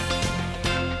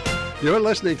You're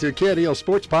listening to KNEL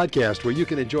Sports Podcast, where you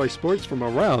can enjoy sports from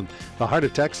around the heart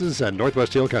of Texas and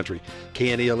Northwest Hill Country.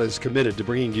 KNEL is committed to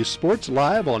bringing you sports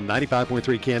live on 95.3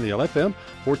 KNEL FM,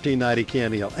 1490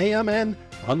 KNEL AM, and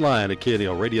online at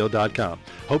KNELradio.com.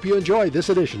 Hope you enjoy this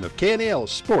edition of KNEL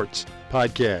Sports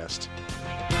Podcast.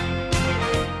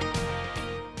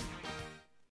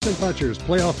 Mason Punchers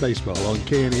Playoff Baseball on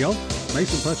KNEL.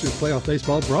 Mason Punchers Playoff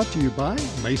Baseball brought to you by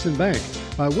Mason Bank,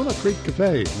 by Willow Creek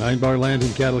Cafe, 9 Bar Land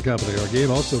and Cattle Company. Our game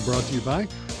also brought to you by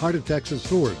Heart of Texas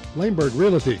Ford, Laneburg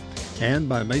Realty, and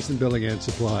by Mason Building and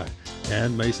Supply.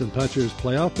 And Mason Punchers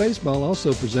Playoff Baseball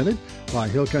also presented by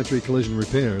Hill Country Collision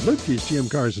Repair, Lukey's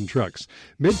GM Cars and Trucks,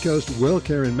 Midcoast Well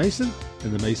Care in Mason,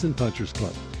 and the Mason Punchers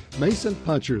Club. Mason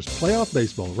Punchers Playoff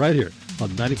Baseball right here on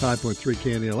 95.3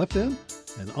 KNEL FM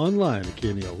and online at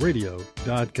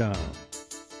KNELradio.com.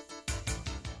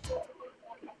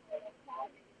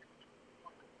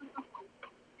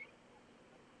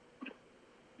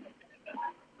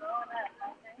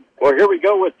 Well, here we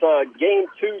go with Game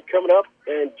 2 coming up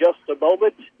in just a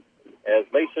moment as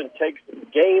Mason takes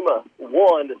Game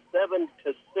 1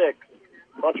 7-6.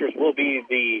 Punchers will be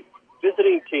the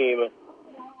visiting team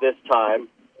this time,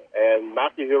 and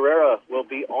Matthew Herrera will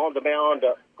be on the mound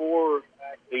for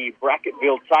the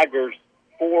Brackettville Tigers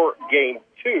for Game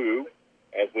 2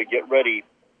 as we get ready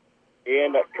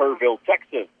in Kerrville,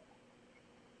 Texas.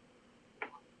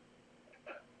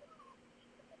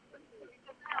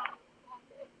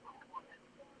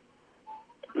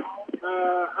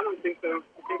 I don't think so.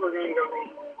 I think we're going to go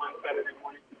on Saturday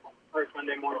morning or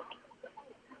Sunday morning.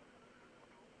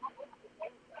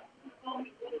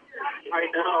 I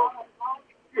know.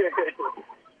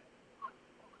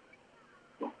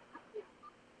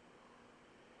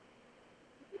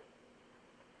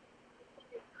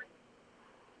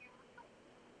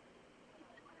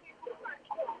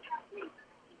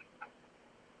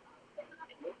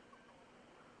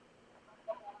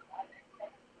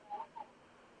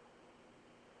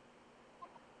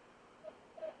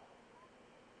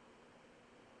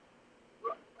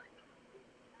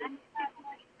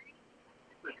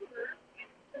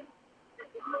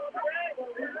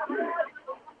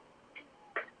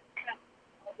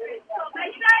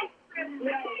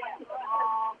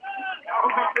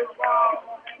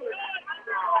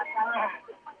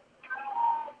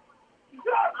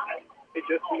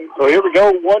 So here we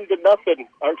go, 1-0,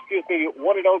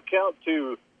 1-0 count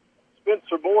to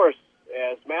Spencer Morris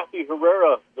as Matthew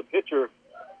Herrera, the pitcher,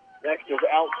 next is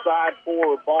outside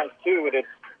for ball 2, and it's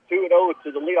 2-0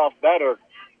 to the leadoff batter.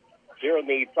 Here in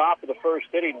the top of the first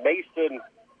inning, Mason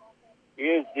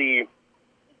is the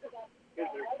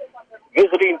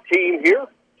visiting team here.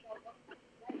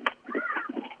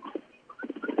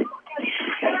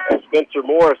 As Spencer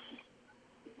Morris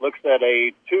looks at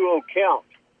a 2-0 count.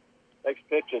 Next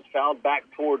pitch is fouled back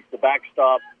towards the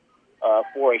backstop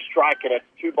for a strike, and it's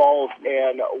 2 balls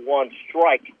and 1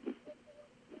 strike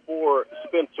for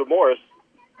Spencer Morris.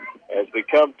 As we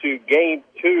come to Game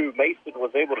 2, Mason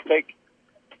was able to take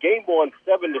Game 1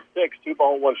 7-6, 2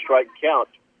 ball, 1 strike count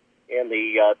in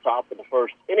the top of the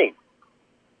first inning.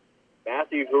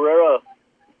 Matthew Herrera,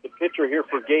 the pitcher here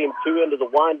for Game 2 into the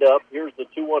windup. Here's the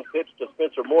 2-1 pitch to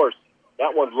Spencer Morris.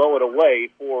 That one's low and away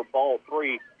for ball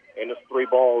 3. And it's 3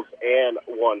 balls and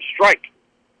 1 strike.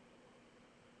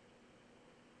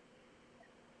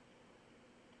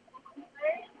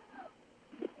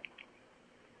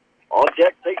 On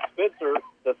deck takes Spencer.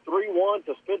 The 3-1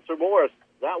 to Spencer Morris.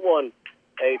 That one,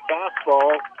 a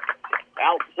fastball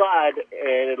outside,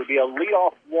 and it'll be a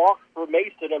leadoff walk for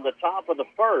Mason in the top of the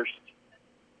first.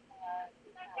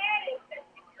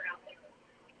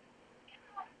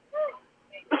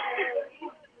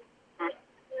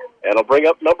 And I'll bring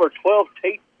up number 12,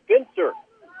 Tate Spencer.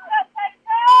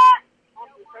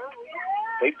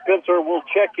 Tate Spencer will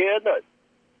check in as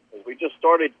we just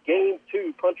started Game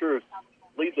 2. Punchers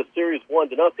lead the series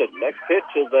 1-0. Next pitch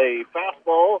is a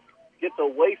fastball. Gets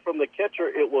away from the catcher.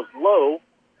 It was low.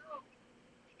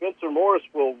 Spencer Morris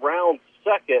will round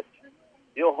second.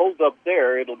 He'll hold up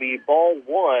there. It'll be ball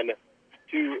 1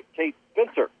 to Tate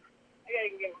Spencer.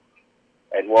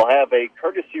 And we'll have a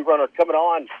courtesy runner coming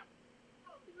on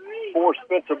for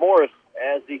Spencer Morris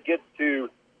as he gets to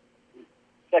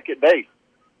second base.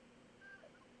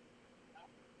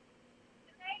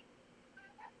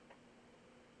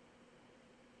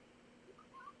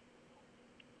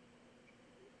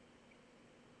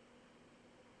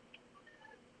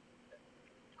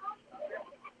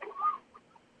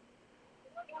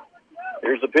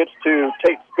 Here's a pitch to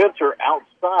Tate Spencer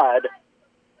outside.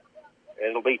 And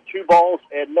it'll be 2 balls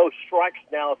and no strikes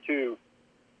now to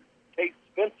Tate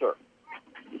Spencer.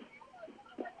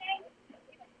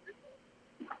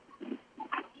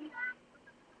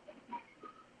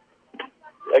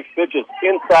 pitch is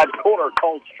inside corner,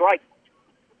 called strike.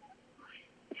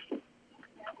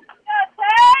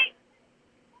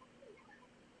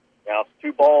 Now it's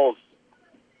 2 balls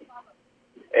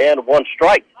and 1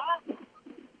 strike.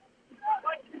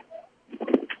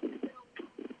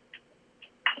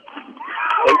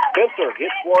 Tate Spencer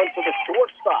hits one to the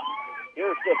shortstop.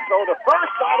 Here's the throw to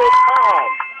first, not in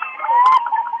time.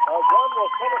 A run will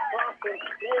come across and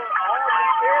score on the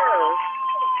air.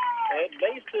 And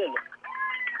Mason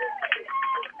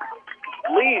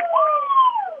leads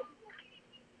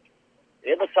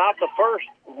in the top of the first,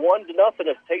 1-0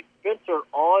 as Tate Spencer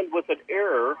on with an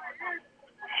error.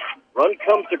 Run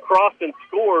comes across and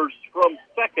scores from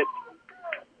second.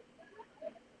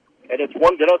 And it's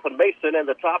 1-0 Mason, and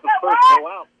the top of first go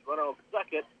out. Run on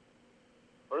second.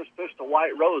 First pitch to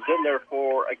White Rose in there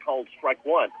for a called strike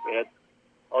 1. It's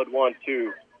 0-1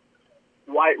 to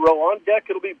White Rose. On deck,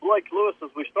 it'll be Blake Lewis as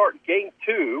we start game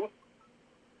 2.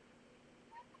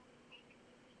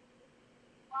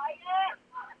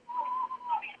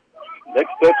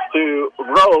 Next pitch to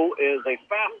Rowe is a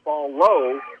fastball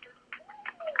low.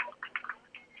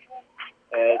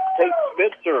 As Tate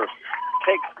Spencer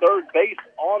takes third base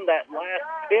on that last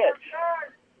pitch.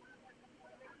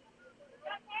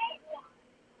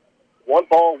 1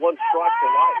 ball, 1 strike to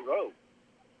White Rowe.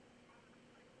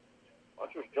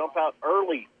 Punchers jump out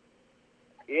early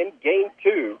in game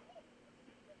 2.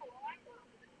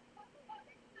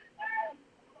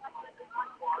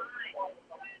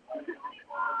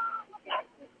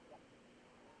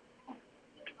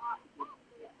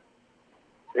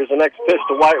 Here's the next pitch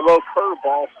to White Rowe.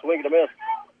 Curveball, swing and a miss.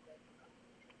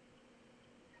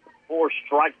 For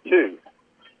strike 2.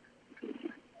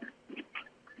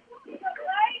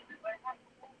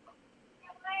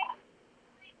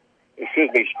 Excuse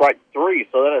me, strike 3.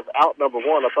 So that is out number 1.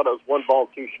 I thought it was 1 ball,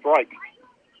 2 strikes.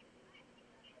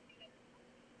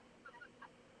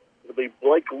 It'll be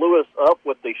Blake Lewis up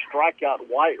with the strikeout.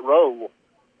 White Rowe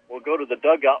will go to the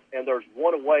dugout, and there's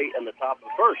 1 away in the top of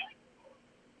the first.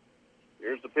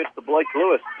 Here's the pitch to Blake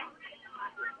Lewis.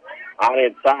 On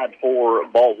inside for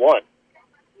ball 1.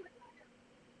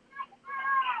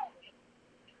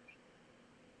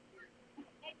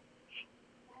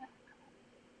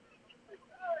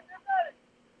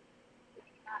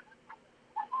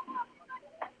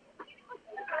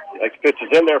 Next pitch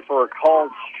is in there for a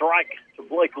called strike to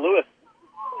Blake Lewis.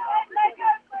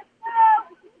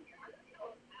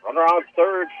 Runner on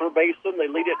third for Mason. They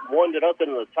lead it 1-0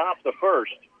 in the top of the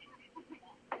first.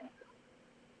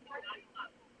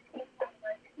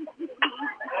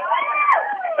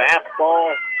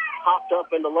 Fastball popped up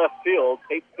into left field.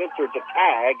 Tate Spencer to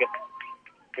tag.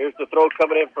 Here's the throw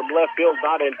coming in from left field,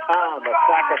 not in time. A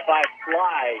sacrifice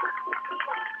fly.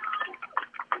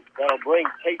 That'll bring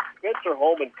Tate Spencer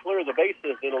home and clear the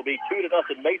bases. It'll be 2-0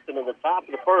 Mason in the top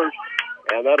of the first,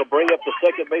 and that'll bring up the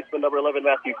second baseman, number 11,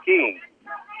 Matthew King.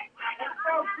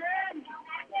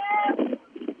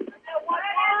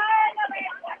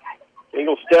 King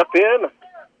will step in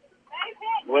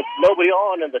with nobody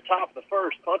on in the top of the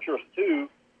first. Punchers 2-0.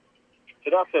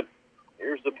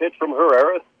 Here's the pitch from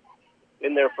Herrera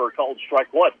in there for a called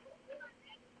strike 1.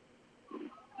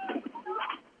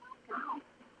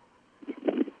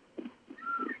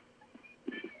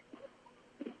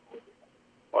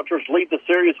 Punchers lead the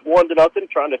series 1-0,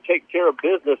 trying to take care of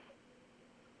business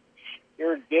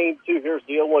here in game 2. Here's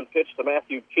the 0-1 pitch to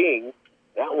Matthew King.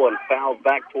 That one fouled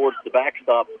back towards the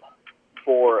backstop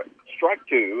for strike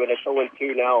 2, and it's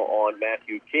 0-2 now on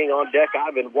Matthew King. On deck,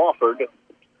 Ivan Wofford.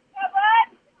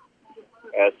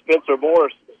 As Spencer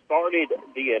Morris started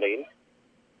the inning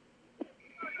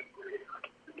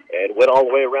and went all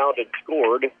the way around and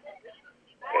scored. And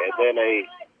then a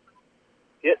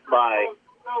hit by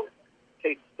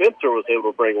Tate Spencer was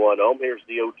able to bring one home. Here's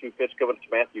the 0-2 pitch coming to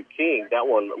Matthew King. That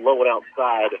one low and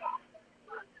outside.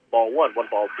 Ball 1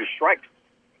 ball, 2 strikes.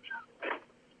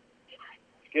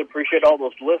 Again, appreciate all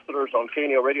those listeners on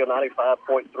KNEL Radio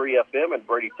 95.3 FM in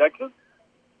Brady, Texas,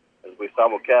 as we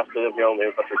simulcast to them here on the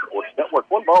Infantry Sports Network.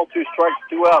 1 ball, 2 strikes,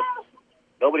 2 outs.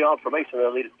 Nobody on formation.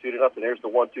 They'll lead it 2-0. Here's the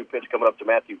 1-2 pitch coming up to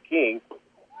Matthew King.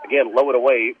 Again, low and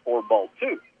away for ball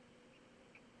 2.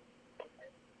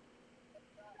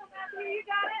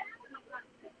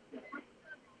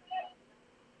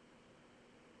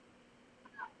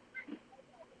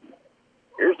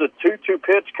 Here's the 2-2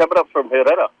 pitch coming up from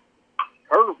Herrera.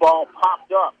 Curveball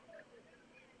popped up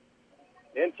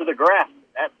into the grass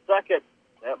at second.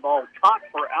 That ball caught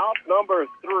for out number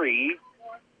 3.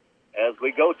 As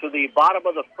we go to the bottom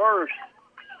of the first,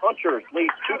 Punchers lead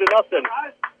 2-0.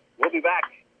 We'll be back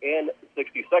in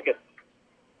 60 seconds.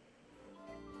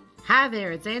 Hi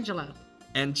there, it's Angela.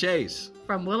 And Chase.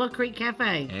 From Willow Creek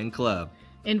Cafe And Club.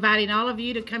 Inviting all of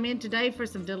you to come in today for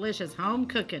some delicious home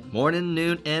cooking. Morning,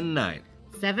 noon, and night.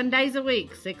 7 days a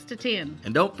week, 6 to 10.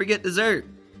 And don't forget dessert.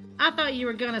 I thought you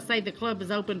were going to say the club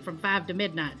is open from 5 to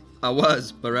midnight. I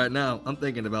was, but right now I'm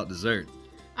thinking about dessert.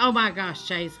 Oh my gosh,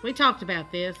 Chase, we talked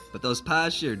about this. But those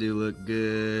pies sure do look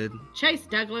good. Chase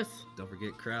Douglas. Don't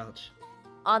forget Crouch.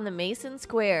 On the Mason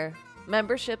Square,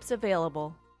 memberships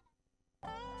available.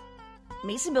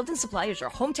 Mason Building Supply is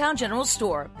your hometown general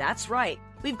store. That's right.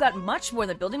 We've got much more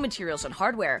than building materials and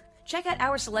hardware. Check out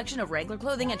our selection of Wrangler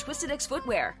clothing and Twisted X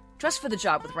footwear. Dress for the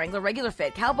job with Wrangler Regular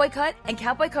Fit, Cowboy Cut, and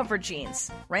Cowboy Comfort jeans.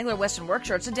 Wrangler Western work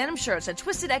shirts and denim shirts and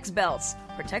Twisted X belts.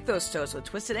 Protect those toes with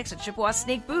Twisted X and Chippewa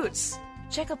snake boots.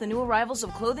 Check out the new arrivals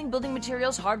of clothing, building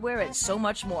materials, hardware, and so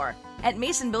much more at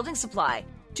Mason Building Supply,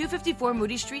 254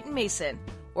 Moody Street in Mason,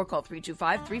 or call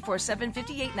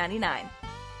 325-347-5899.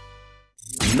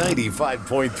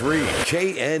 95.3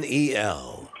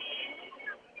 KNEL.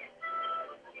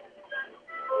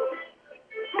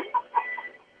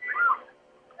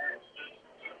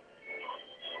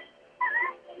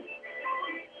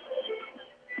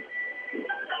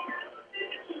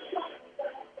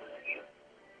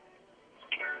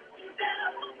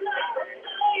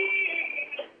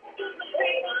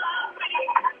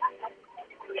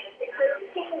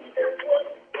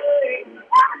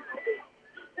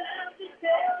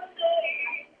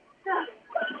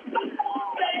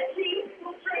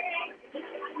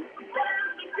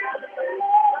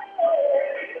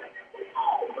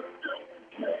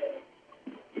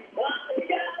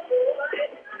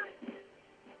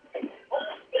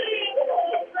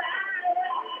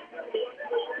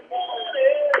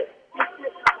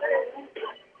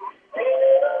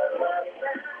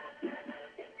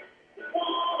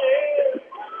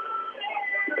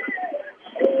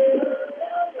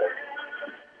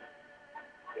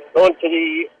 Going to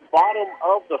the bottom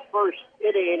of the first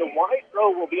inning, White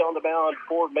Row will be on the mound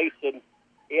for Mason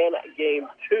in Game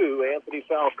 2. Anthony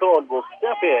Falcone will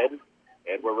step in,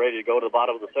 and we're ready to go to the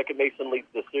bottom of the second. Mason leads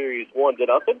the series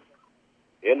 1-0.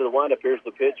 Into the windup, here's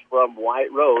the pitch from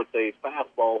White Row. It's a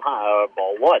fastball high,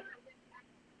 ball one.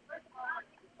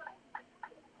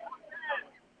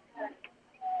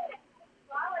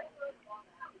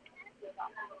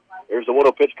 Here's the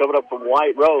 1-0 pitch coming up from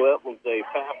White Row. That was a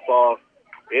fastball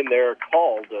in there,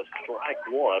 called a strike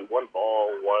one. 1 ball,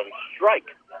 1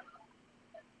 strike.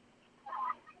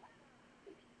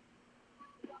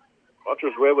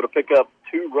 Buckers were able to pick up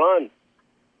 2 runs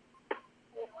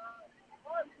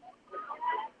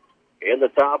in the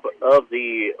top of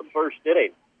the first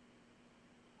inning.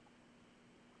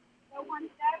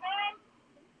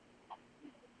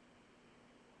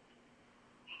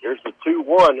 Here's the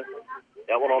 2-1.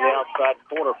 That one on the outside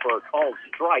corner for a called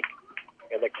strike.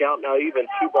 And the count now even,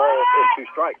 2 balls and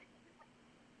 2 strikes.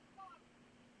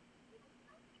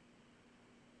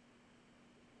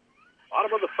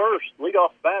 Bottom of the first,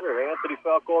 leadoff batter, Anthony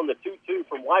Falcone, the 2-2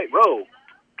 from White Row.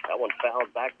 That one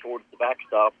fouled back towards the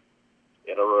backstop.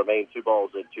 It'll remain 2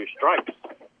 balls and 2 strikes.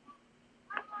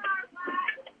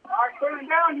 All right, put him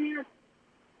down here.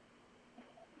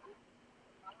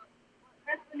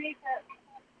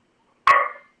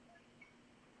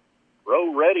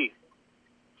 Row ready.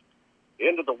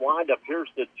 Into the windup. Here's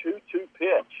the 2-2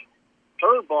 pitch.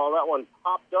 Turn ball, that one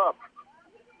popped up.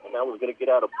 And that was going to get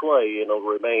out of play, and it'll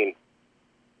remain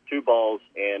 2 balls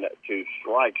and 2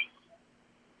 strikes.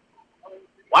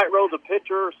 White Row, the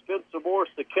pitcher. Spencer Morris,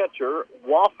 the catcher.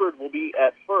 Wofford will be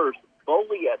at first.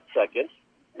 Foley at second.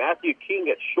 Matthew King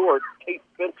at short. Kate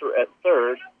Spencer at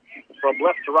third. From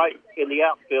left to right in the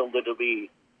outfield, it'll be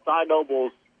Cy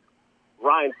Noble's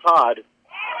Ryan Todd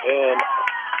and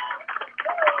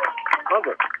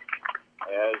Hunter.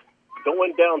 As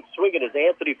going down swinging is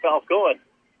Anthony Falcone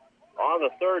on the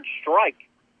third strike.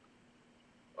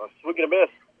 A swing and a miss.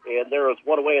 And there is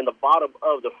one away in the bottom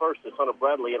of the first is Hunter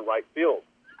Bradley in right field.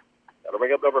 That'll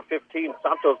bring up number 15,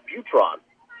 Santos Butron.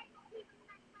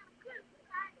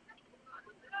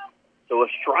 So a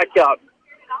strikeout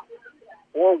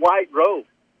for White Row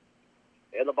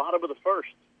in the bottom of the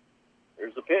first.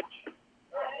 Here's the pitch.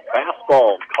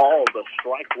 Fastball called a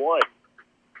strike one.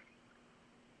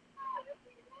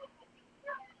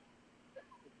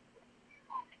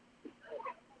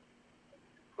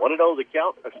 One and 0 the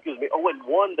count.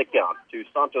 0-1 the count to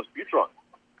Santos Butron.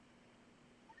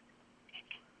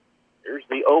 Here's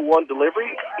the 0-1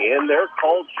 delivery, and they're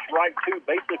called strike 2,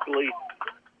 basically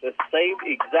the same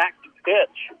exact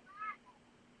pitch.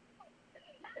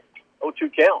 0-2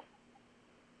 count.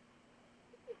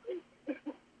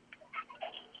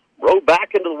 Row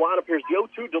back into the windup. Here's the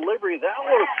 0-2 delivery. That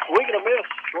one is swing and a miss.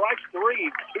 Strike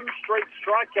three. 2 straight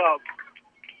strikeouts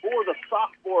for the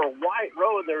sophomore White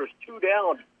Row, and there's 2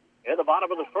 down in the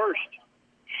bottom of the first.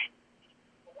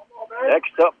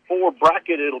 Next up for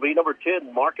Brackett, it'll be number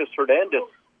 10, Marcus Hernandez.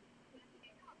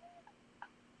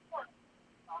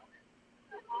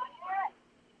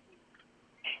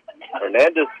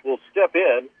 Hernandez will step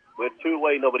in with 2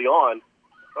 away, nobody on.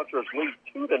 Punchers lead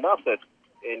 2-0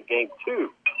 in game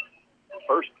 2.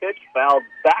 First pitch fouled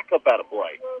back up out of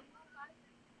play.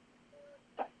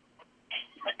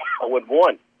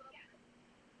 0-1.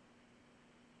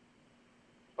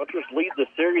 Punchers lead the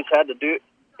series, had to do it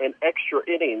in extra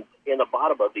innings in the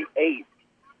bottom of the 8th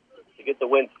to get the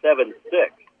win 7-6.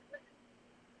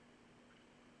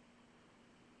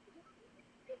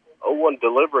 0-1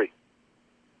 delivery.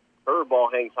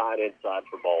 Curveball hangs high and inside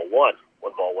for ball 1.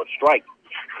 1 ball, 1 strike.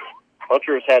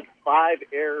 Punchers had 5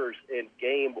 errors in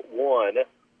game 1.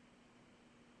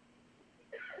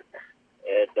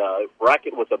 And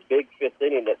Brackett with a big 5th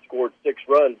inning that scored 6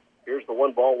 runs. Here's the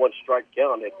 1 ball, 1 strike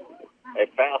count. A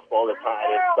fastball that's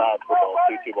high inside for ball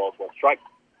 2. 2 balls, 1 strike.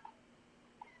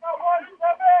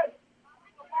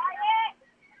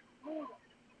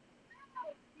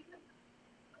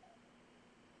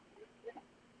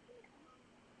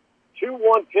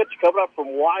 Two-one pitch coming up from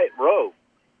Wyatt Rowe.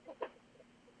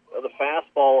 The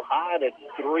fastball high, and it's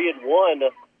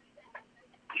 3-1.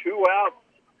 2 outs,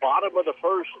 bottom of the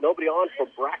first. Nobody on for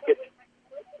Brackett.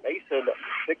 Mason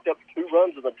picked up 2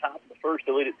 runs in the top of the first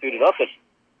to lead it 2-0.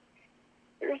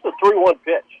 Here's the 3-1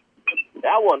 pitch.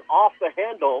 That one off the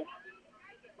handle.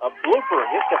 A blooper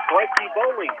hit to Frankie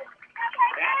Bowling at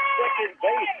second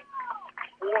base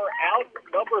for out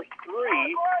number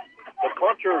 3. The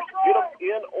Punchers get them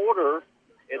in order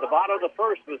in the bottom of the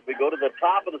first as we go to the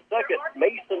top of the second.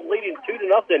 Mason leading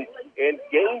 2-0 in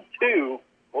game 2.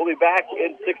 We'll be back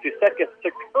in 60 seconds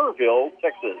to Kerrville,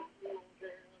 Texas.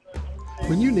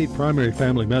 When you need primary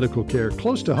family medical care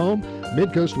close to home,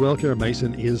 Midcoast WellCare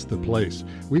Mason is the place.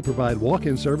 We provide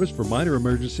walk-in service for minor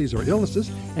emergencies or illnesses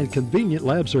and convenient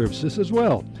lab services as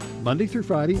well. Monday through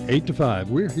Friday, 8 to 5,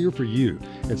 we're here for you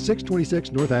at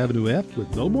 626 North Avenue F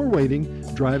with no more waiting,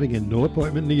 driving, and no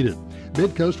appointment needed.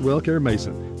 Midcoast WellCare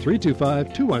Mason,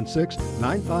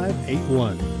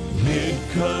 325-216-9581.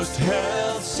 Midcoast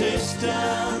Health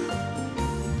System,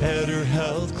 better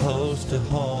health close to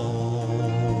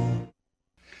home.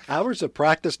 Hours of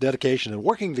practice, dedication, and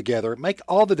working together make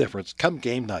all the difference come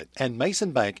game night, and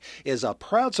Mason Bank is a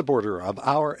proud supporter of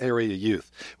our area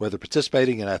youth. Whether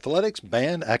participating in athletics,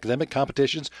 band, academic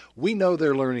competitions, we know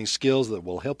they're learning skills that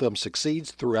will help them succeed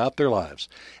throughout their lives.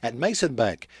 At Mason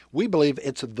Bank, we believe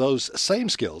it's those same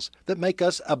skills that make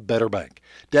us a better bank.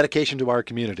 Dedication to our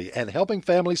community and helping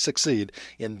families succeed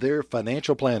in their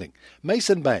financial planning.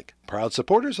 Mason Bank, proud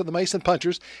supporters of the Mason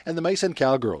Punchers and the Mason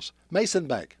Cowgirls. Mason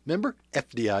Bank, member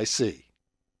FDIC.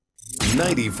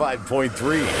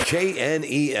 95.3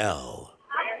 KNEL.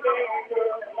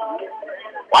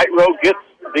 White Rowe gets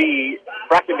the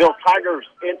Brackenville Tigers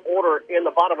in order in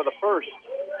the bottom of the first.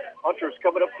 Punchers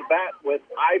coming up to bat with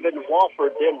Ivan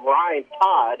Walford, then Ryan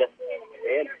Todd,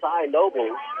 and Cy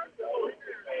Noble.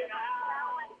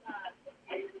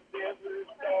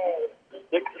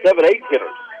 6, 7, 8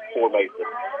 hitters for Mason.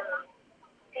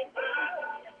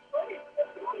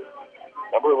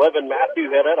 Number 11, Matthew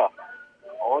Herrera,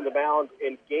 on the mound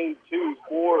in game 2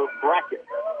 for Brackett.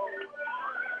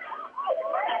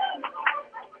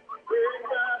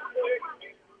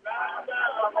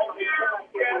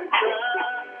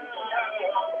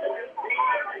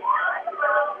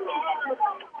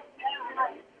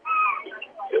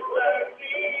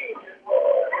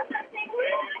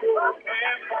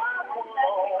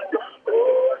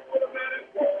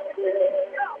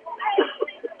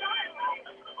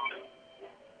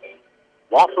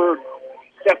 Wofford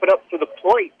stepping up to the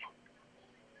plate.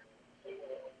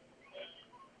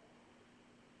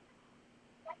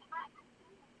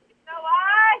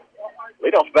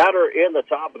 Leadoff batter in the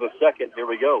top of the second. Here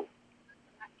we go.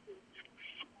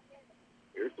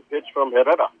 Here's the pitch from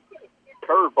Herrera.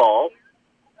 Curveball.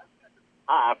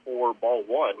 High for ball 1,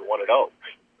 1-0.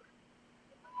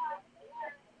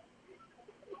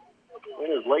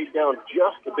 Wind is laid down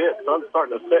just a bit. Sun's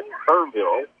starting to set in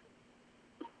Kerrville.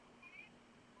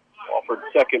 Wofford's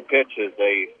second pitch is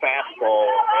a fastball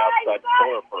outside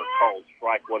corner for a called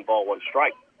strike. 1 ball, 1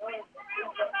 strike.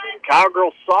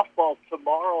 Cowgirls softball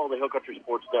tomorrow on the Hill Country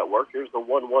Sports Network. Here's the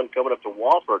 1-1 coming up to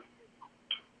Wofford.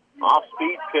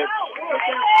 Off-speed pitch.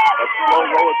 A slow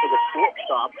roller to the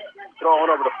shortstop. Throwing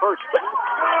over to first.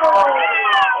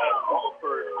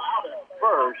 Wofford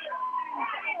first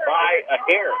by a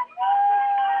hair.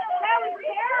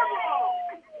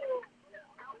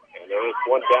 And there was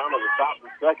one down on the top of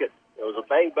the second. It was a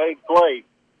bang-bang play.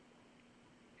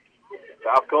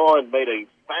 Falcon made a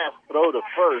fast throw to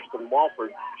first, and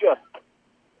Walford just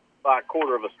by a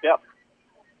quarter of a step.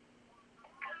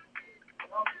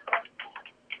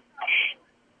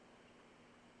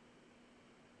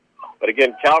 But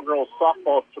again, Cowgirls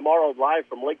softball tomorrow live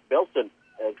from Lake Belton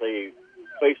as they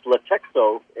face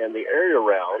Latexo in the area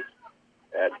round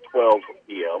at 12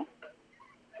 p.m.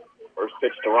 First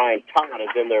pitch to Ryan Todd is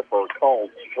in there for a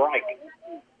called strike.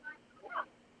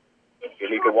 And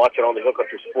you can watch it on the Hook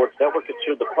Country Sports Network. It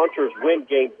should the Punchers win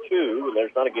Game 2, and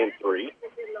there's not a Game 3.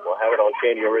 We'll have it on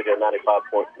Canyon Radio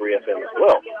 95.3 FM as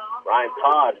well. Ryan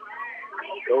Todd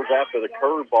goes after the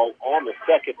curveball on the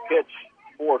second pitch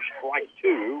for strike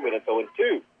 2, and it's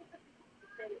 0-2.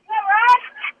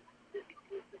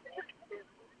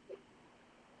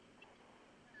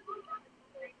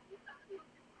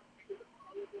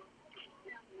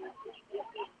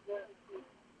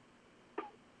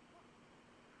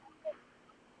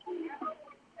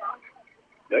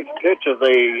 Next pitch is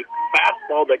a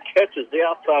fastball that catches the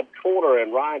outside corner,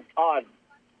 and Ryan Todd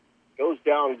goes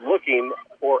down looking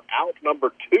for out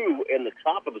number 2 in the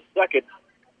top of the second.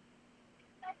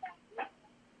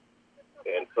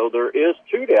 And so there is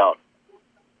 2 down.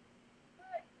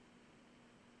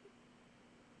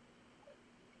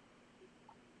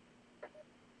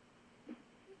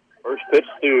 First pitch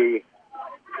to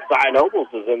Cy Nobles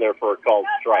is in there for a called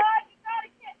strike.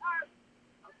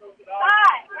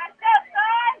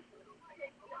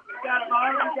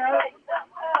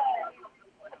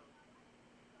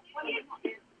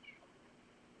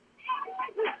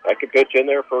 Second pitch in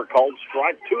there for a called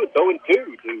strike 2. It's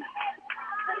 0-2 to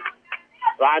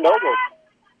Cy Nobles.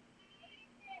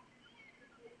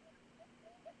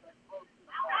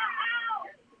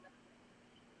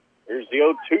 Here's the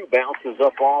 0-2, bounces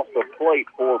up off the plate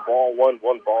for ball 1,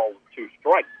 1 ball, 2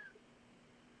 strikes.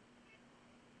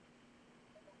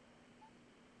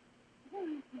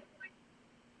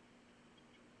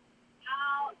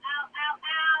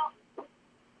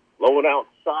 Low and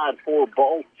outside for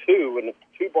ball 2, and it's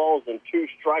 2 balls and 2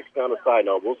 strikes down to Cy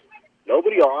Nobles.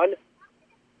 Nobody on.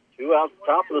 2 out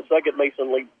top of the second.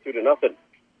 Mason leads 2-0.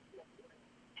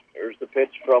 Here's the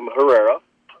pitch from Herrera.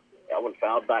 That one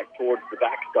fouled back towards the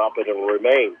backstop, and it will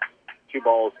remain 2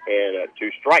 balls and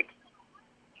 2 strikes.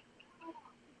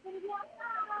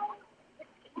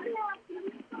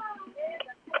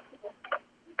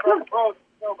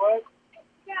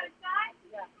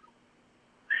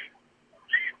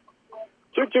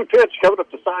 Two-2 pitch coming up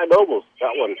to Cy Nobles.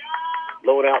 That one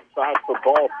low and outside for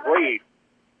ball 3.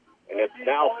 And it's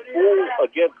now full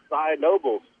against Cy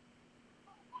Nobles.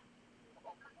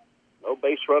 No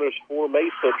base runners for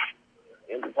Mason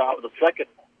in the top of the second.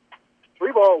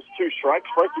 3 balls, 2 strikes.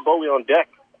 Frankie Boley on deck.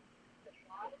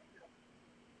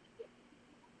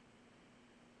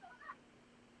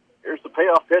 Here's the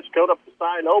payoff pitch coming up to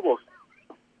Cy Nobles.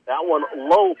 That one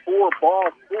low for ball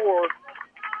 4.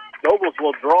 Nobles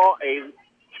will draw a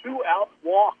 2-out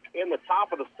walk in the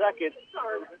top of the second.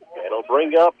 It'll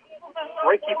bring up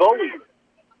Frankie Boley,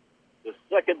 the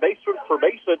second baseman for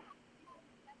Mason.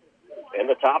 In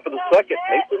the top of the second,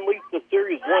 Mason leads the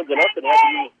series 1-0, having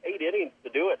used 8 innings to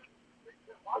do it.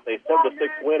 With a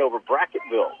 7-6 win over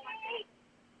Bracketville.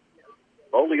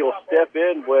 Boley will step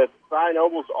in with Cy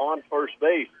Nobles on first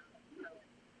base.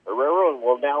 Herrera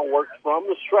will now work from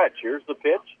the stretch. Here's the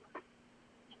pitch.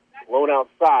 Blown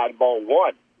outside, ball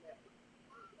 1.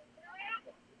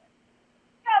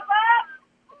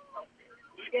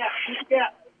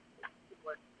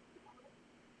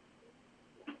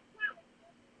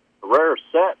 Herrera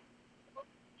set.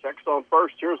 Checks on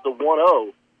first. Here's the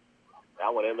 1-0.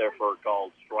 That one in there for a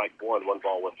called strike 1. 1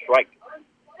 ball with strike.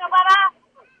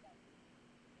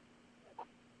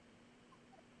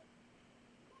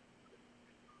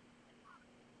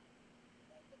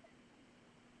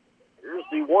 Here's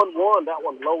the 1-1. That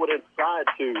one lowered inside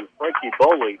to Frankie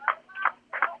Boley.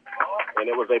 And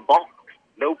it was a balk.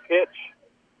 No pitch.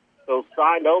 So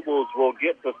Cy Nobles will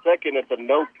get to second at the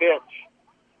no pitch.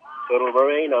 So it'll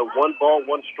remain a 1 ball,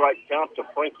 1 strike count to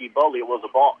Frankie Boley. It was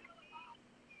a balk.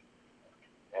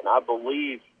 And I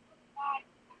believe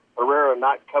Herrera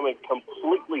not coming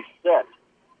completely set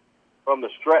from the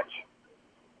stretch.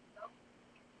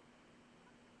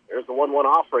 There's the 1-1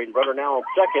 offering. Runner now on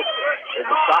second. There's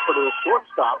a stopper to the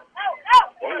shortstop.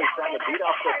 Only trying to beat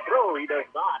off the throw. He does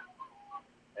not.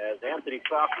 As Anthony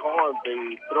Falcon,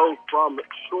 the throw from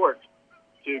short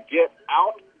to get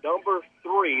out number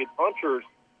 3. Punchers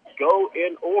go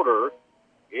in order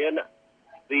in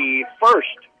the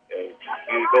first As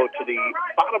you go to the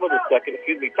bottom of the second,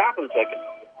 top of the second.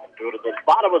 Go to the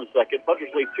bottom of the second. Punchers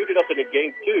lead 2-0 in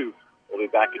game 2. We'll be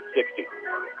back at 60.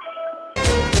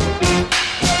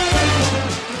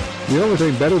 The only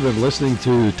thing better than listening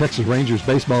to Texas Rangers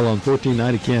baseball on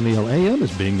 1490 KNEL AM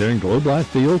is being there in Globe Life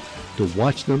Field to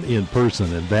watch them in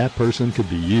person, and that person could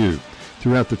be you.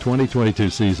 Throughout the 2022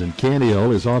 season,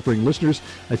 KNEL is offering listeners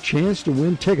a chance to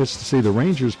win tickets to see the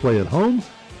Rangers play at home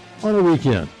on a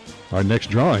weekend. Our next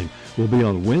drawing will be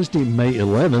on Wednesday, May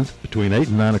 11th between 8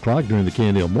 and 9 o'clock during the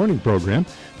KNEL morning program.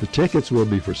 The tickets will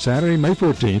be for Saturday, May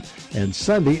 14th and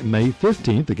Sunday, May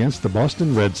 15th against the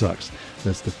Boston Red Sox.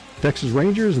 That's the Texas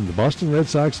Rangers and the Boston Red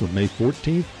Sox on May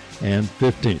 14th and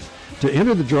 15th. To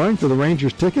enter the drawing for the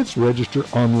Rangers tickets, register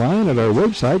online at our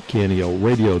website,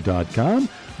 KNELradio.com.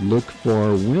 Look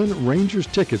for Win Rangers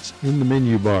tickets in the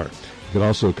menu bar. You can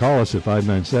also call us at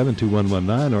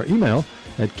 597-2119 or email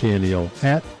at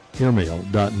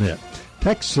knel@airmail.net.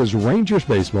 Texas Rangers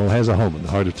baseball has a home in the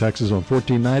heart of Texas on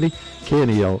 1490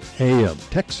 KNEL AM.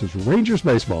 Texas Rangers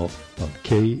baseball on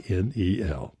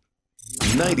KNEL.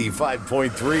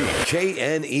 95.3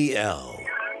 KNEL.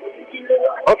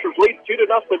 Punchers lead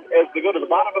 2-0 as we go to the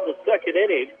bottom of the second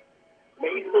inning.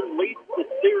 Mason leads the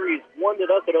series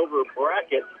 1-0 over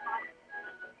Brackett.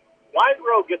 White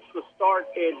gets the start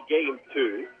in game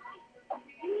 2.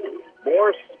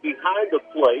 Morris behind the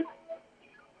plate.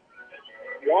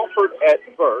 Walford at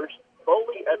first.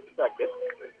 Foley at second.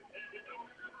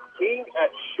 King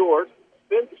at short.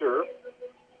 Spencer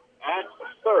at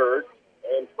third.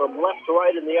 And from left to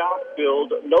right in the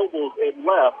outfield, Nobles in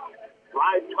left.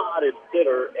 Ryan Todd in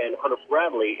center. And Hunter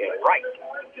Bradley in right.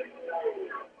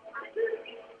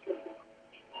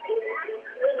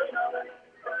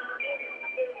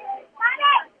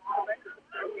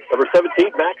 Number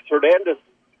 17, Max Hernandez,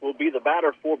 will be the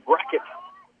batter for Brackett.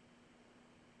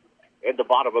 In the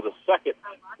bottom of the second,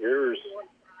 here's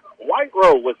White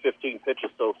Grove with 15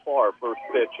 pitches so far. First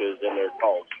pitch is in there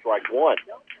called strike one.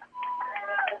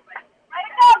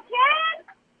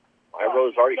 White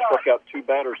Grove's already struck out 2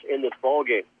 batters in this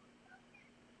ballgame.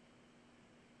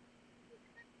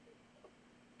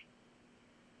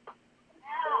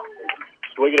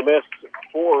 Swing and a miss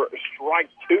for strike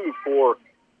 2 for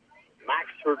Max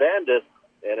Hernandez,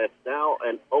 and it's now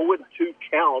an 0-2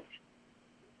 count.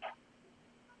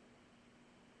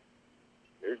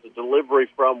 Here's the delivery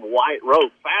from White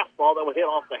Rose. Fastball that would hit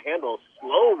off the handle.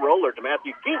 Slow roller to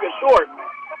Matthew King at short.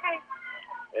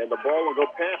 And the ball will go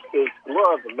past his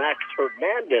glove. Max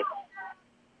Hernandez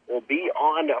will be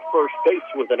on first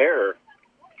base with an error.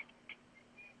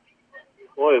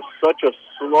 Boy, it's such a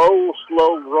slow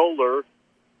roller.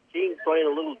 King playing a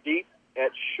little deep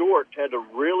at short, had to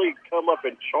really come up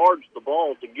and charge the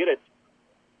ball to get it.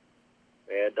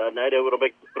 And not able to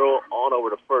make the throw on over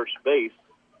to first base.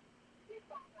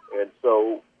 And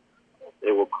so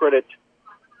they will credit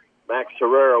Max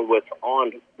Herrera with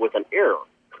an error.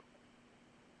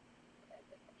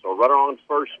 So runner on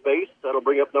first base. That'll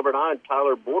bring up number 9,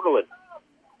 Tyler Borderland.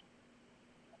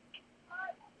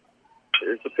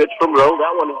 Here's the pitch from Rowe.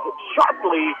 That one is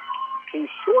sharply to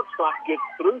shortstop, gets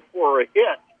through for a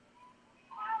hit.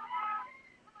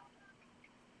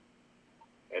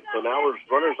 And so now there's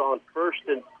runners on first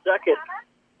and second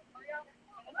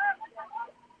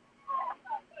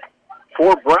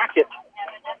for Brackett.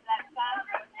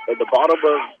 At the bottom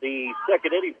of the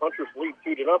second inning, Punchers lead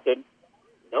 2-0.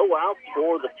 No outs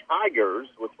for the Tigers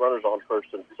with runners on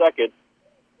first and second.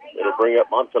 It'll bring up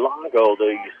Montelango,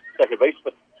 the second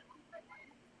baseman.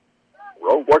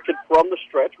 Rowe working from the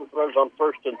stretch with runners on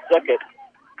first and second.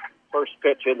 First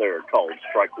pitch in there called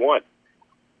strike one.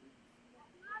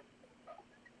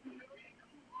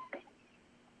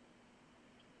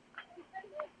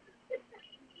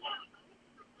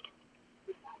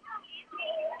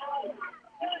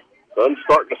 Sun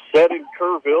starting to set in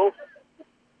Kerrville.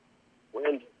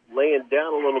 Wind laying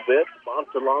down a little bit.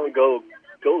 Montelongo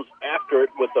goes after it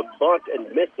with a bunt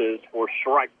and misses for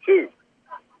strike two.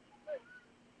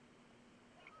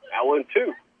 Now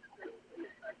 1-2.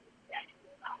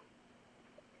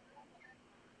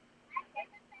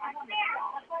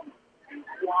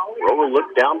 Roller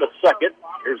looked down to second.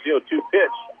 Here's the 0-2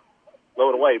 pitch. Low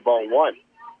and away, ball one.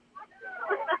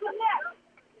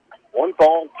 1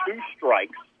 ball, 2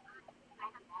 strikes.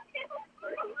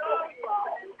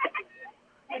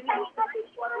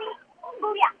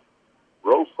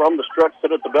 Rose from the stretch,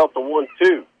 set at the belt to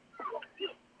 1-2.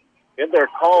 In there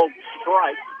called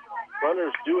strike.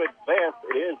 Runners do advance.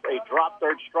 It is a drop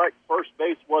third strike. First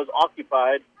base was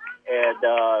occupied, and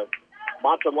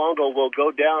Montelongo will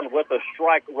go down with a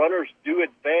strike. Runners do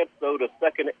advance, though, to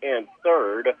second and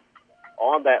third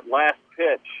on that last pitch.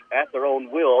 pitch at their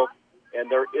own will, and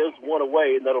there is one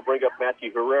away, and that'll bring up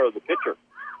Matthew Herrera, the pitcher.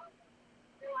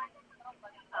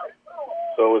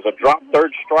 So it was a drop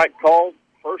third strike call.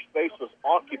 First base was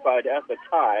occupied at the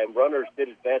time. Runners did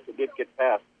advance and did get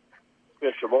past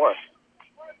Spencer Morris.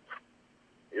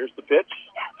 Here's the pitch.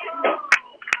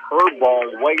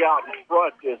 Curveball way out in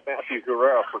front is Matthew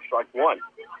Herrera for strike one.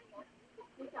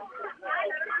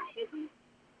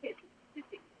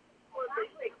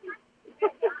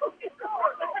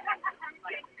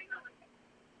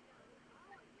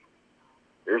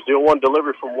 Here's the 0-1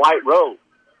 delivery from White Road.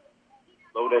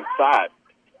 Load inside.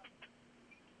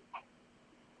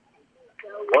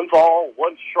 1 ball,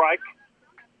 1 strike.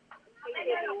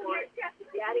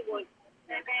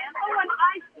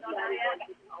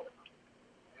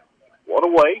 One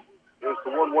away. There's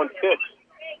the 1-1 pitch.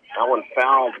 That one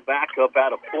fouled back up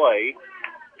out of play.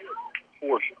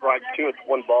 4 strike 2. It's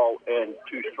 1 ball and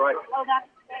 2 strikes.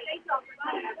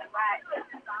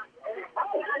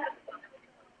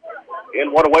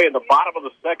 And 1 away in the bottom of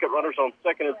the second. Runners on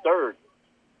second and third.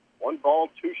 1 ball,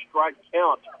 2 strike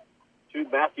count to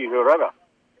Matthew Herrera.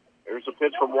 Here's a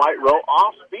pitch from White Row.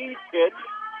 Off-speed pitch.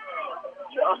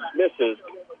 Just misses.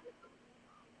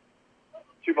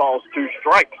 2 balls, 2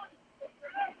 strikes.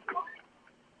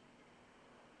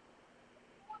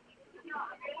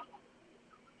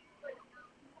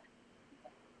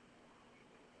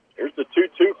 Here's the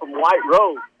 2-2 from White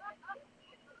Row.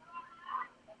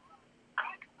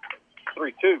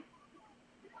 3-2.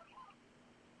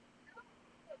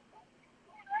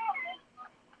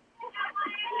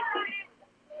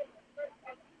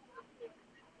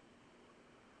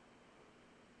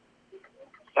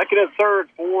 Second and third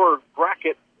for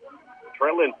Brackett.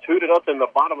 Trailing 2-0 in the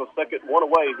bottom of second, 1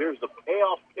 away. Here's the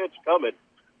payoff pitch coming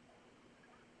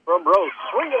from Rose.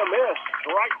 Swing and a miss.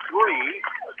 Strike 3.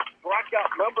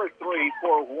 Strikeout number 3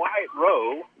 for White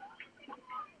Row.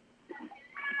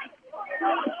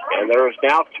 And there is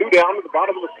now 2 down at the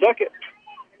bottom of the second.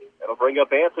 That'll bring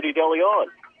up Anthony DeLeon.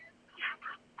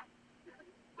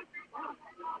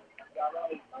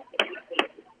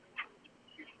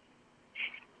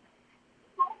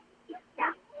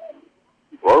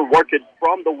 We're working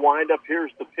from the windup.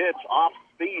 Here's the pitch. Off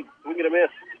speed. Swing and a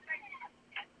miss.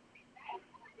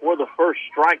 For the first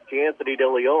strike to Anthony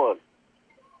DeLeon.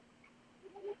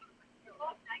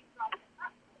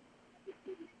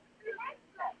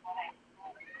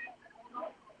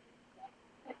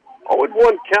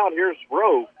 0-1 count. Here's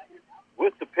Rowe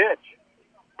with the pitch.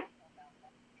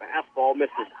 Fastball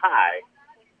misses high.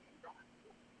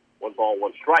 1 ball,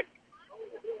 1 strike.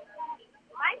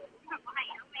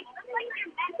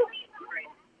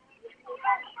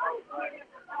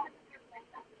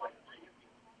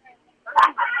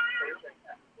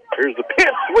 Here's the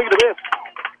pitch. Swing and a miss.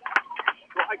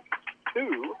 Strike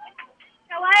 2.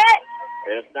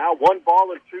 And it's now 1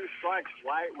 ball and 2 strikes.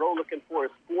 White Rowe looking for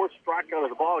his 4th strikeout of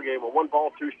the ball game. A 1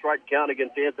 ball, 2 strike count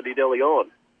against Anthony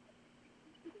DeLeon.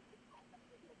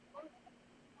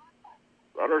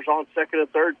 Runners on second and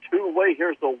third, 2 away.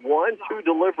 Here's the 1-2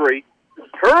 delivery.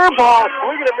 Curveball,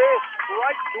 swing and a miss.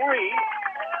 Strike 3.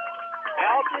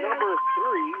 Out number 3.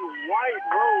 White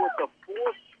Rowe with the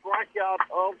 4th strikeout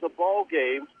of the ball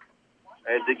game.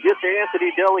 And to get to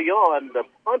Anthony DeLeon, the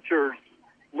punchers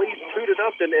lead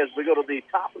 2-0 as we go to the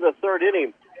top of the third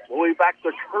inning. We'll be back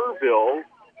to Kerrville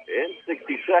in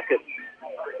 60 seconds.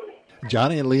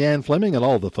 Johnny and Leanne Fleming and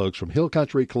all the folks from Hill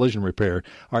Country Collision Repair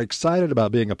are excited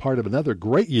about being a part of another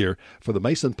great year for the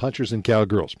Mason Punchers and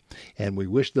Cowgirls, and we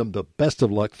wish them the best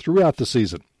of luck throughout the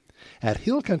season. At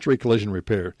Hill Country Collision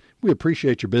Repair, we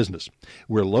appreciate your business.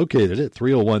 We're located at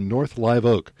 301 North Live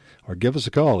Oak, or give us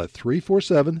a call at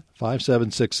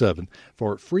 347-5767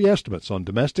 for free estimates on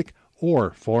domestic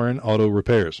or foreign auto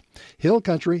repairs. Hill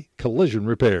Country Collision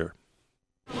Repair.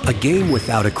 A game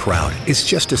without a crowd is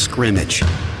just a scrimmage.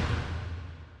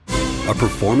 A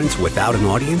performance without an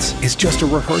audience is just a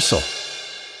rehearsal.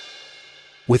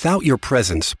 Without your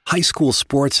presence, high school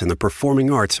sports and the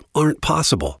performing arts aren't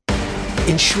possible.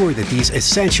 Ensure that these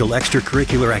essential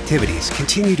extracurricular activities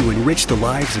continue to enrich the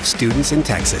lives of students in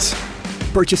Texas.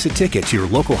 Purchase a ticket to your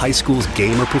local high school's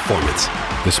game or performance.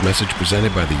 This message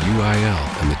presented by the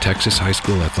UIL and the Texas High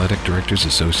School Athletic Directors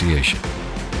Association.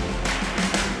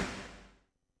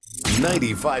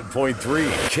 95.3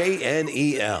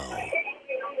 KNEL.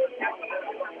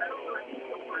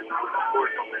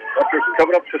 Punchers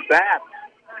coming up to bat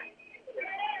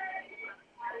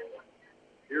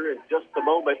here in just a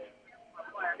moment.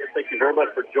 Thank you very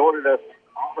much for joining us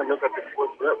on the Hill Country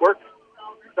Sports Network.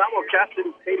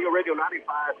 Simulcasting Radio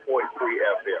 95.3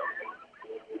 FM.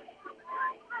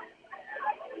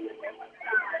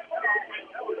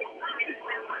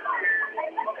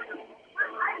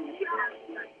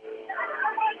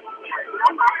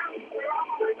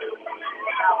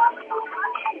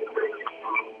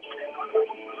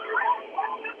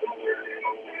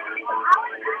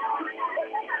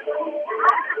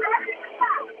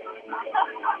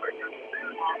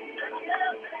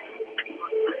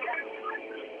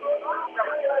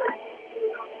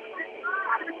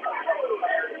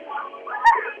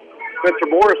 Spencer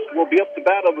Morris will be up to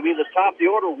bat. It will be the top of the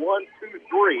order, 1, 2,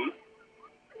 3.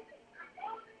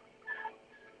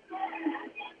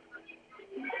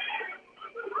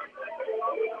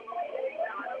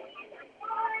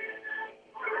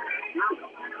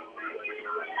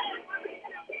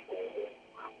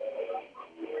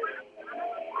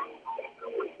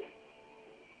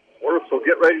 Morris will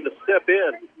get ready to step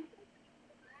in.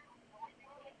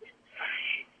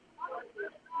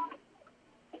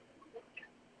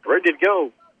 Ready to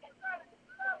go.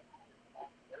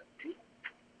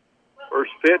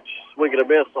 First pitch, swing and a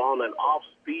miss on an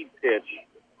off-speed pitch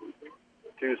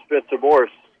to Spencer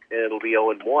Morris, and it'll be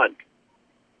 0-1.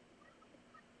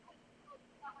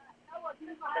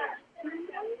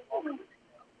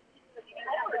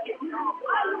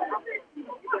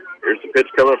 Here's the pitch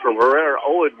coming from Herrera,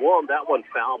 0-1. That one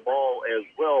foul ball as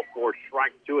well for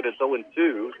strike two, and it's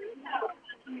 0-2.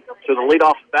 So the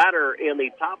leadoff batter in the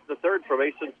top of the third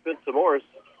formation, Spencer Morris,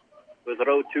 with an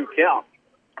 0-2 count.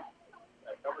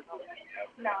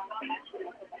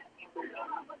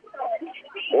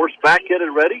 Morris back in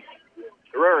and ready.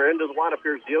 Herrera into the lineup.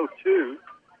 Here's the 0-2.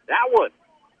 That one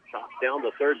chops down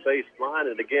the third base line,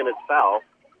 and again it's foul.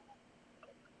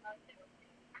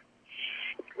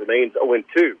 Remains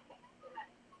 0-2.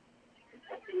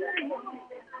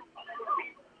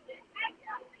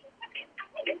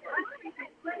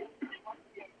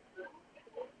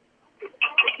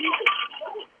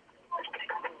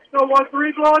 Still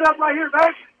 1-3, blow it up right here,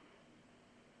 back.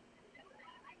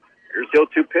 Here's the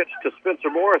 0-2 pitch to Spencer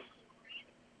Morris.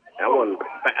 That one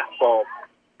fastball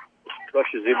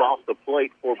rushes him off the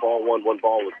plate. 4 ball, 1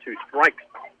 ball with 2 strikes.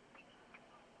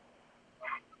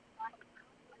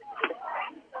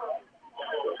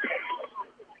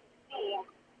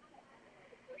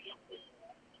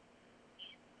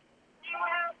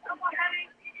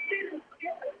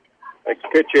 Next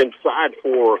pitch inside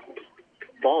for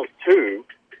ball 2.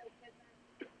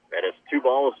 That is 2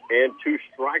 balls and 2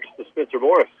 strikes to Spencer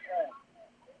Morris.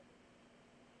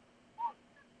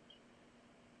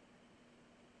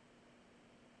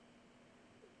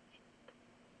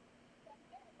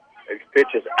 Next pitch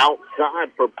is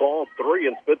outside for ball 3,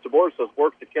 and Spencer Morris has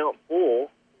worked the count full.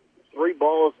 3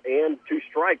 balls and 2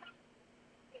 strikes.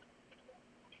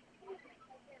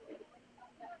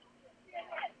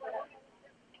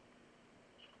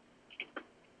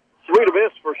 Swing a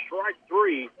miss for strike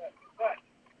 3.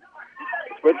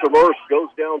 Spencer Morris goes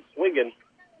down swinging.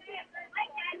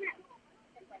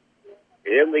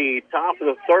 In the top of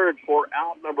the third for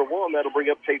out number 1, that'll bring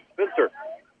up Tate Spencer.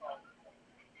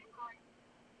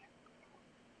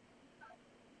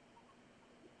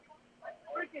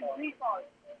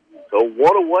 So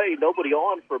 1 away, nobody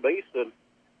on for Mason.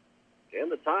 In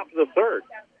the top of the third,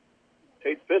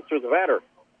 Tate Spencer, the batter.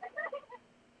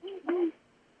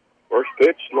 First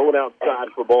pitch, low and outside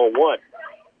for ball 1.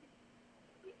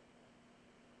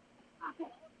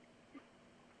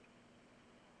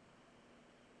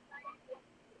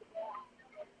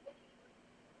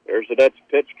 There's the next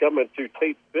pitch coming to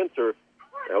Tate Spencer.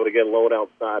 That would again low and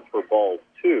outside for ball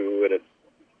 2, and it's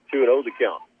 2-0 the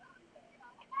count.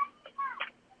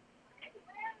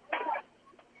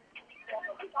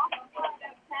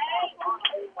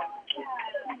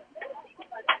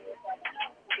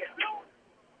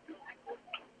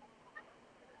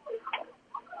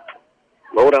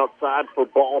 Load outside for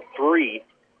ball 3.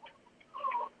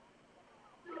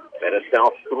 And it's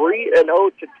now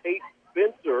 3-0 to Tate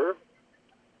Spencer.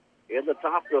 In the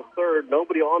top of the third,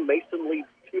 nobody on. Mason leads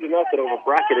 2-0 over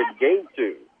Brackett in game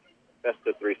 2. Best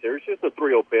of 3 series. Just a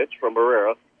 3-0 pitch from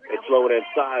Herrera. It's low and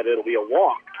inside. It'll be a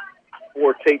walk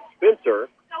for Tate Spencer.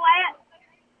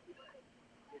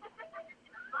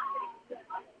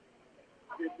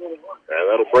 And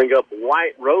that'll bring up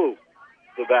White Rose,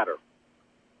 the batter.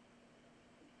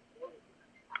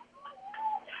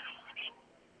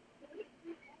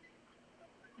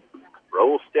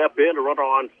 Rowe will step in to run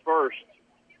on first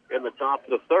in the top of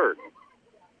the third.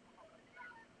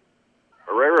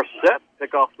 Herrera set.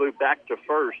 Pickoff move back to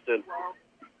first, and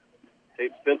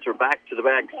Tate Spencer back to the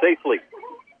bag safely.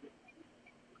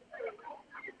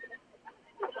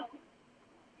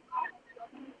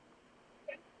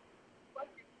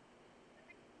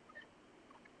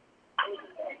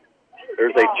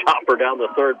 There's a chopper down the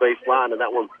third base line, and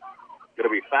that one going to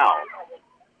be fouled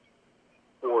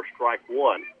for strike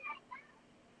one.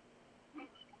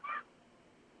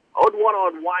 0-1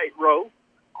 on White Row.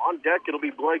 On deck, it'll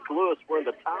be Blake Lewis. We're in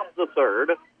the top of the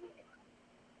third.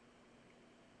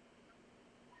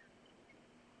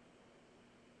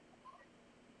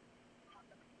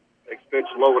 Next pitch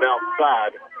low and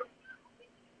outside.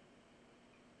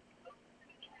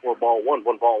 4-1,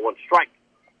 1 strike.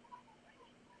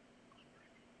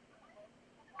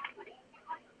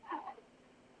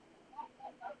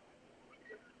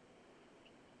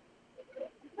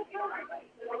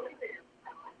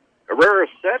 Herrera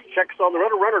set, checks on the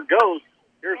runner. Runner goes.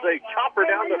 Here's a chopper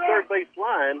down the third base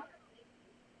line.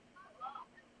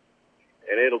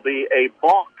 And it'll be a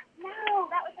balk. No,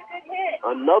 that was a good hit.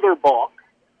 Another balk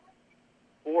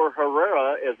for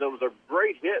Herrera, as it was a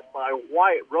great hit by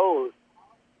White Rose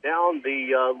down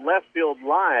the left field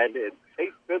line. And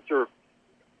Tate Spencer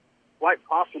quite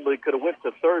possibly could have went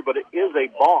to third, but it is a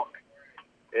balk.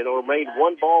 It'll remain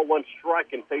 1 ball, 1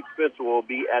 strike, and Tate Spencer will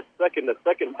be at second. The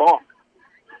second balk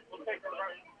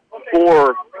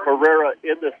for Herrera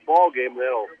in this ball game.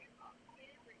 That'll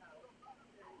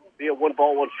be a 1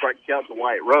 ball, 1 strike count to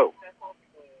White Row.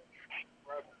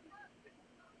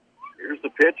 Here's the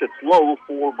pitch. It's low,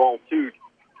 4-2.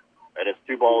 And it's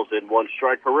 2 balls and 1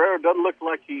 strike. Herrera doesn't look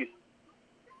like he's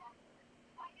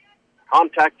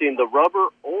contacting the rubber,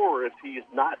 or if he's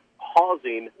not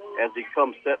pausing as he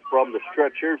comes set from the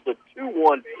stretch. Here's the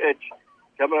 2-1 pitch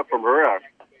coming up from Herrera.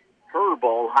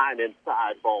 Curveball high and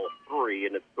inside, ball 3,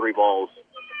 and it's 3 balls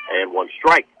and 1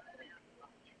 strike.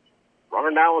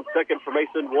 Runner now on second for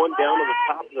Mason, 1 down to the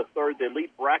top of the third. They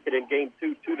lead bracket in game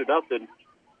 2, 2-0.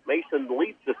 Mason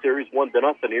leads the series 1-0.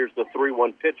 Here's the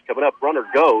 3-1 pitch coming up. Runner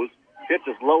goes. Pitch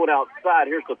is low and outside.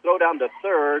 Here's the throw down to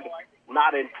third.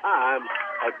 Not in time.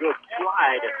 A good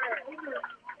slide.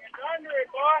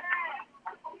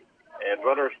 And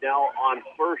runners now on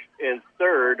first and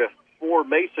third for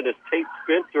Mason as Tate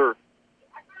Spencer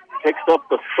picks up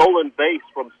the stolen base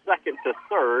from second to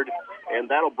third, and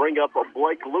that'll bring up a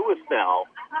Blake Lewis now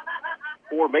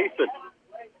for Mason.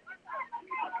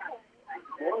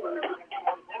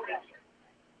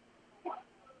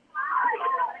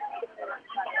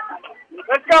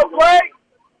 Let's go, Blake!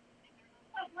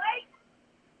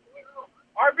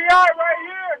 RBI right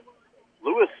here!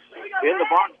 Lewis in the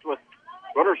box with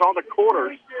runners on the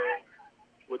corners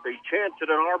with a chance at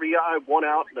an RBI, 1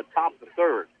 out in the top of the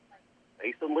third.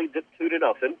 Mason leads it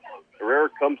 2-0. Herrera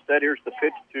comes set. Here's the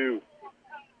pitch to,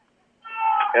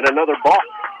 and another balk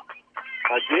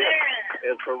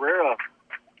again as Herrera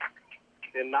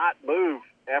cannot move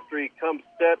after he comes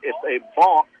set. It's a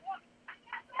balk.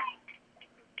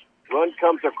 Run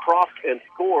comes across and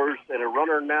scores, and a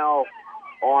runner now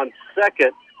on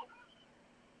second.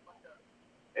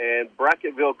 And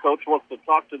Brackettville coach wants to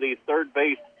talk to the third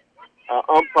base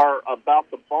umpire about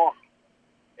the balk.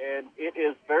 And it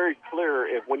is very clear,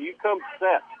 if when you come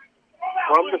set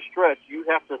from the stretch, you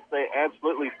have to stay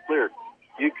absolutely clear.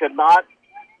 You cannot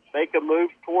make a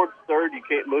move towards third. You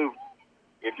can't move.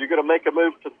 If you're going to make a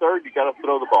move to third, you got to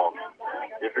throw the ball.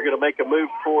 If you're going to make a move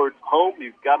towards home,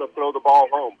 you've got to throw the ball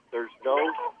home. There's no,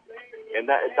 and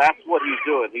that's what he's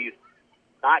doing. He's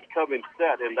not coming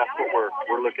set, and that's what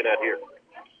we're looking at here.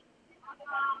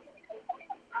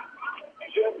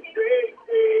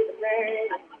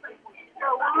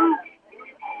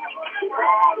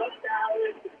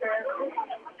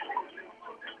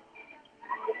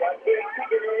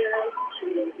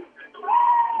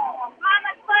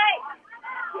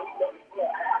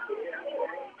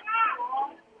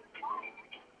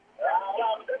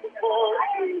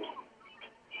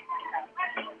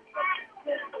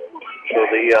 So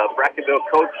the Brackettville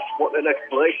coach wanting an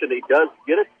explanation. He does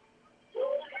get it.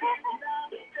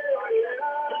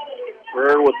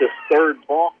 Herrera with his third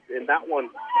balk, and that one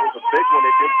was a big one.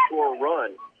 It did score a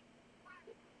run.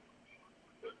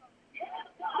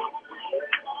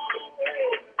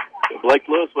 Blake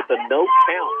Lewis with a no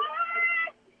count.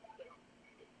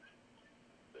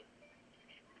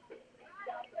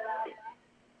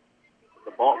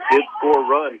 The ball did score a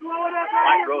run.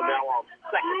 White Road now on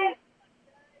second.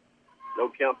 No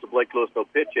count to Blake Lewis, no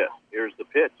pitch yet. Here's the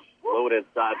pitch. Low and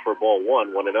inside for ball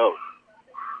 1, 1-0.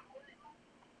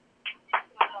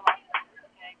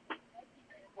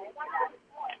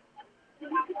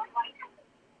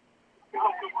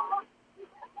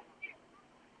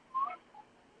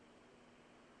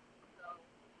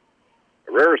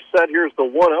 Herrera set. Here's the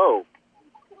 1-0.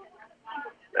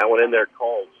 That one in there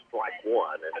called strike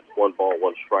 1, and it's 1 ball,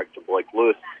 1 strike to Blake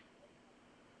Lewis.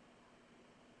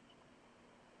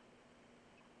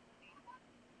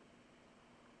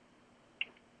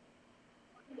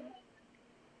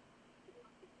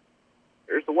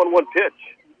 1-1 pitch.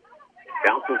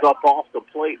 Bounces up off the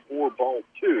plate for ball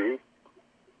 2.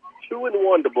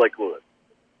 2-1 to Blake Lewis.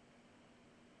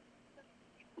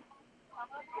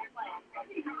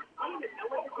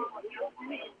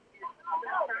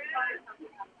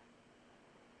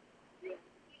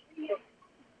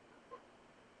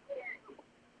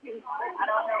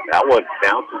 That one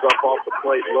bounces up off the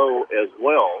plate low as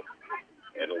well.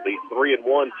 And it'll be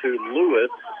 3-1 to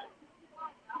Lewis.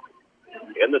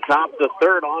 In the top of the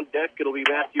third, on deck, it'll be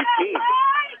Matthew King.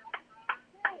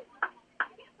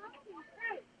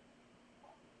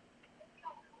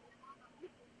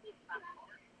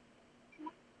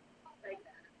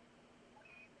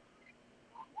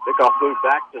 Pickoff move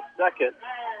back to second.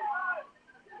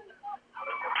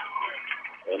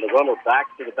 And the runner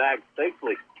back to the bag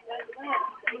safely.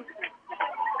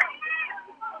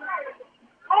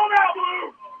 Hold out,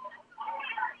 Blue!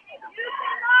 You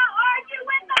cannot argue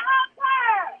with the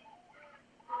umpire!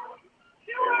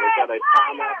 And we got a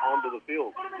timeout onto the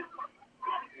field.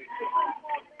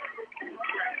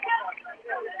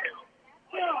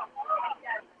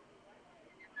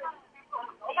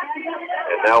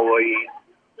 And now we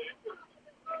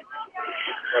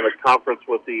have a conference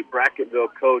with the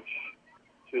Bracketville coach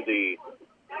to the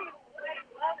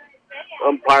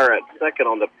umpire at second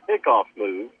on the pickoff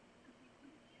move.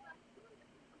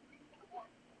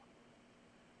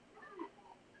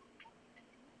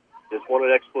 Just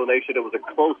wanted explanation. It was a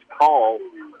close call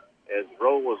as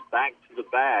Rowe was back to the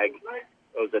bag.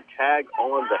 There was a tag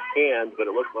on the hand, but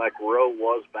it looked like Rowe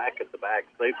was back at the bag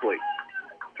safely.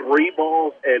 3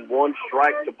 balls and 1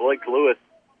 strike to Blake Lewis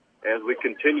as we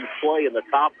continue play in the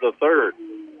top of the third.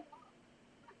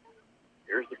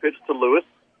 Here's the pitch to Lewis.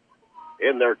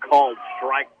 In there called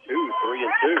strike 2,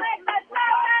 3-2.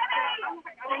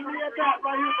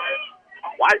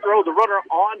 White Rowe, the runner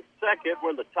on second. We're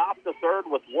in the top of the third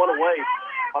with 1 away.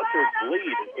 Hunters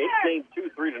lead in game 2,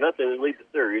 3-0. They lead the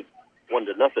series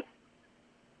 1-0.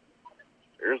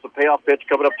 Here's the payoff pitch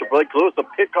coming up to Blake Lewis. A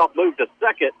pickoff move to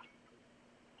second.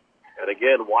 And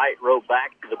again, White Rowe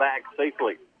back to the bag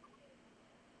safely.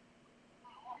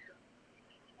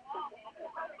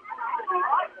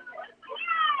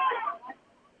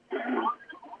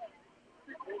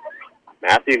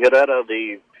 Matthew Hedetta,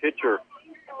 the pitcher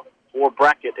for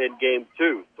Brackett in game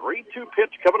 2. 3-2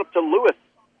 pitch coming up to Lewis.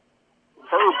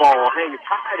 Curveball hangs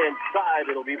high inside.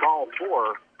 It'll be ball 4.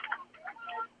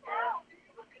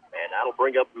 And that'll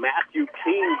bring up Matthew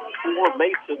King for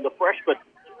Mason, the freshman.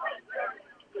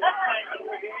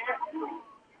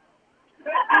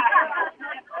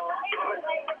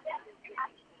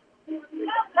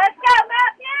 Let's go,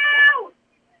 Matthew!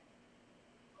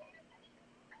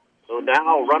 So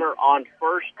now runner on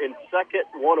first and second,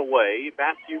 1 away.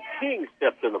 Matthew King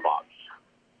steps in the box.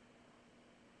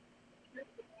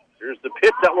 Here's the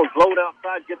pitch. That one's blown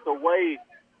outside, gets away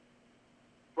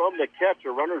from the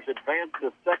catcher. Runners advance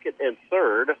to second and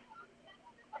third.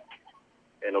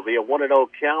 And it'll be a 1-0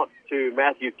 count to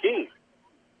Matthew King.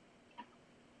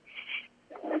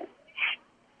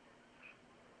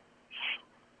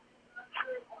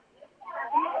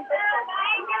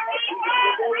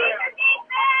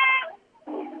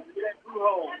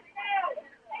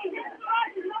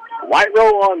 White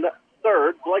Rowe on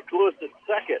third, Blake Lewis at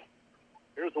second.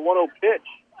 Here's the 1-0 pitch.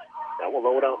 That will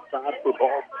low it outside for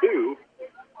ball 2.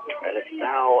 And it's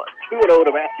now 2-0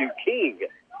 to Matthew King.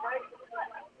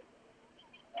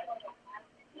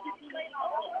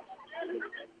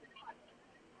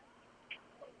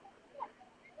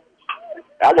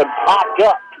 That one popped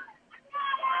up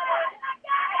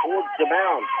towards the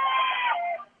mound.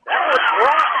 That was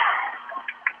dropped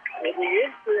in the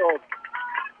infield.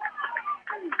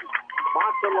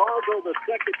 Montalongo, the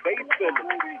second baseman,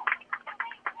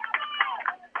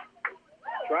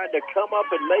 tried to come up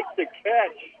and make the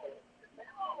catch.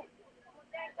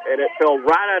 And it fell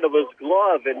right out of his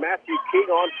glove, and Matthew King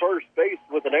on first base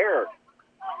with an error.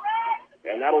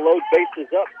 And that'll load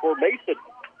bases up for Mason.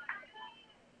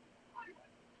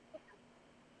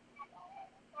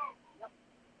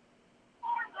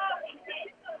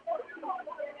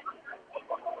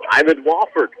 Ivan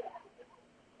Wofford.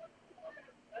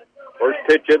 First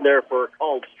pitch in there for a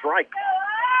called strike.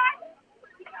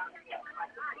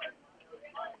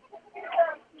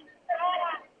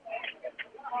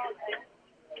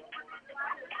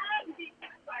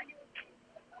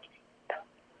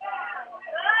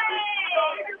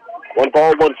 One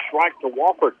ball, 1 strike to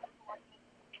Wofford.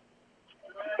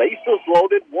 Bases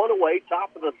loaded, 1 away,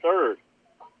 top of the third.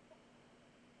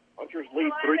 Hunters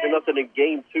lead 3-0 in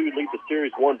game 2, lead the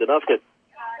series 1-0.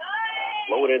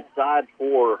 Low it inside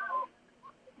for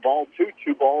ball 2,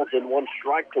 2 balls and 1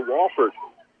 strike to Wofford.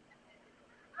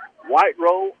 White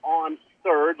Rowe on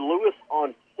third, Lewis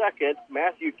on second,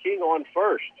 Matthew King on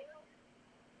first.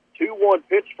 2-1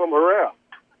 pitch from Herrera.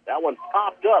 That one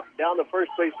popped up down the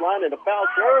first base line into foul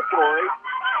territory.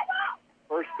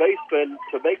 First baseman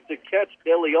to make the catch,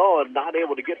 De Leon, not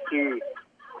able to get to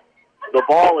the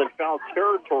ball in foul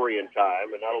territory in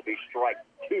time, and that'll be strike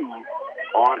 2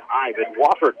 on Ivan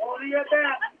Wofford.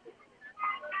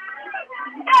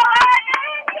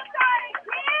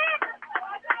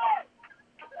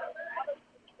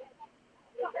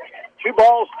 Two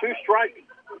balls, 2 strikes.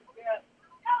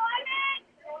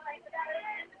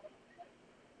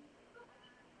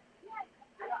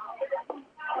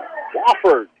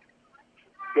 Wofford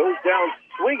goes down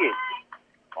swinging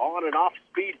on an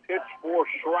off-speed pitch for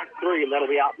strike 3, and that'll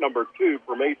be out number 2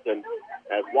 for Mason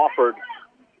as Wofford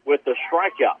with the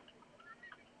strikeout.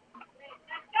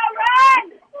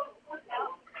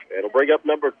 It'll bring up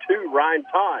number 2, Ryan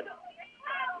Todd.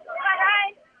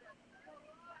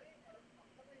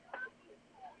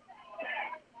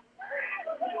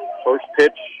 First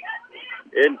pitch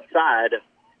inside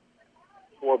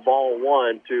for ball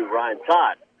 1 to Ryan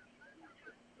Todd.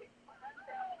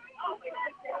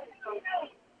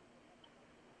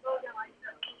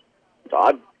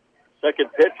 Todd, second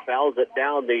pitch, fouls it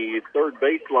down the third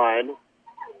baseline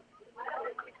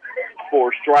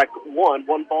for strike 1.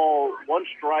 1 ball, 1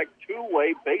 strike,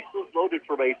 2-away, bases loaded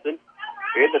for Mason.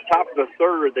 In the top of the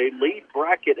third, they lead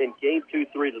bracket in game 2,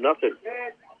 3-0.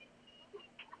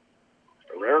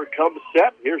 Herrera comes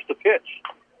set. Here's the pitch.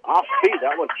 Off speed.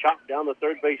 That one chopped down the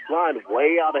third base line.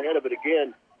 Way out ahead of it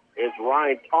again is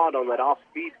Ryan Todd on that off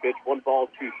speed pitch. 1 ball,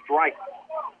 2 strikes.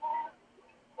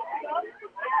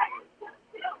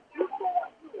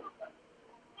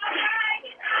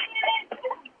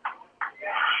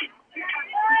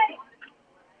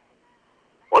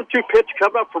 One-two pitch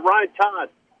coming up for Ryan Todd.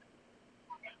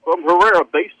 From Herrera,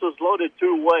 bases loaded,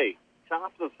 2 away.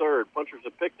 Top of the third. Punchers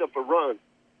have picked up a run.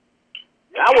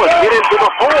 That one hit into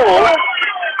the hole.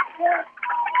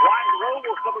 Ryan Rowe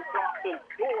will come across and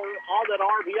score on that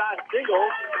RBI single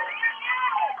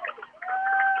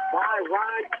by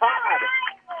Ryan Todd.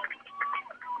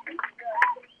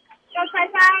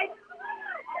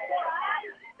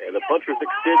 And the Punchers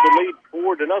extend the lead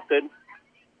 4-0.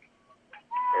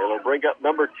 It'll bring up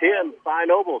number 10, Cy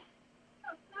Nobles.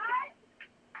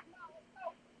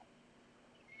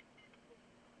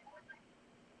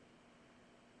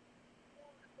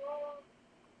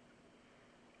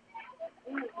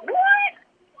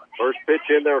 First pitch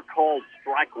in there called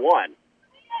strike 1.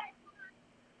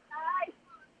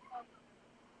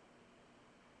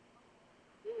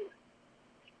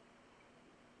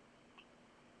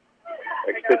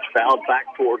 Next pitch fouled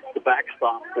back towards the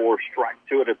backstop for strike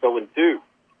 2, and it's 0-2.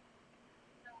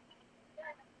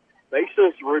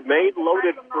 Bases remain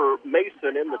loaded for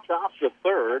Mason in the top of the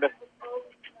third.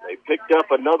 They picked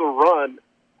up another run.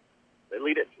 They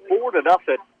lead it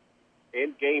 4-0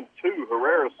 in game 2.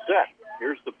 Herrera's set.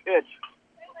 Here's the pitch.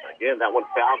 Again, that one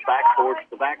fouled back towards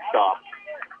the backstop.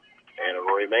 And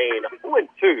it'll remain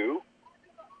 0-2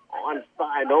 on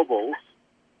Cy Nobles.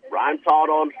 Ryan Todd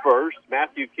on first.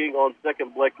 Matthew King on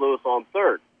second. Blake Lewis on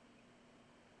third.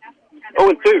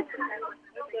 0-2.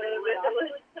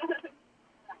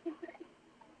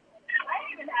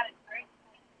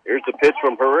 Here's the pitch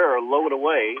from Herrera, low and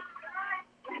away.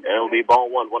 And it'll be ball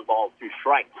 1, 1 ball, 2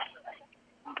 strikes.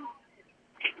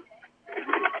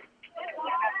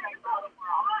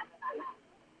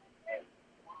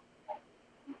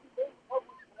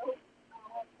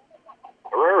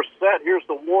 Herrera set. Here's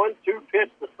the 1-2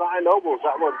 pitch to Cy Nobles.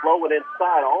 That one blowing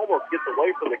inside. Almost gets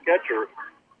away from the catcher.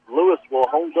 Lewis will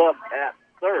hold up at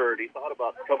third. He thought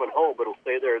about coming home, but it'll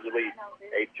stay there. It'll be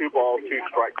a 2-ball,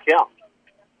 2-strike count.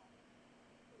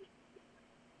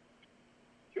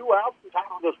 2 outs in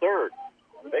top of the third.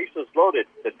 Bases loaded.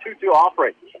 The 2-2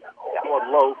 offering. That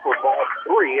one low for ball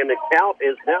 3, and the count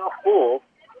is now full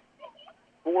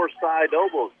for Cy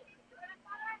Nobles.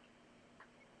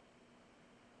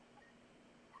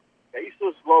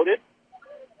 Bases loaded.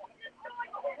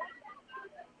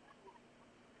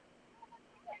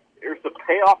 Here's the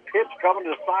payoff pitch coming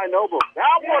to Cy Nobles.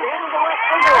 That one into the left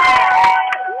field.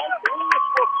 Lewis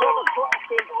will come across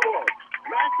and score.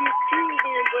 Matthew King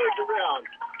being waved around.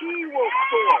 He will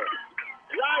score.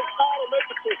 Ryan Todd will make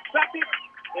it to second,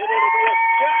 and it'll be a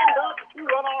stand-up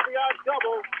 2-run RBI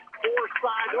double for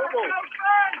Cy Nobles.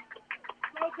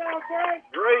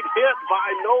 Great hit by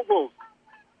Nobles.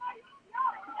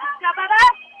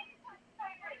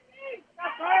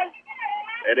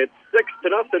 And it's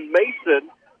 6-0 Mason.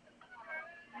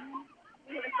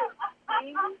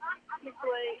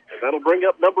 And that'll bring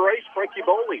up number 8, Frankie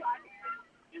Bowley.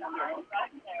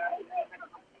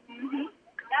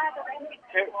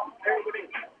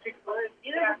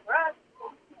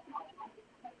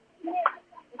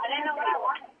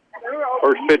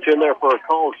 First pitch in there for a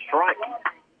called strike.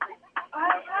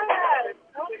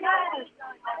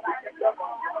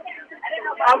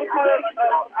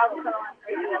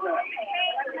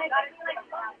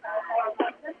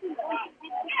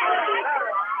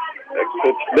 Next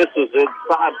pitch misses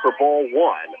inside for ball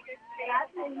one.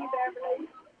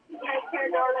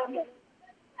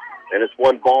 And it's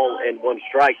 1 ball and 1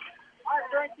 strike.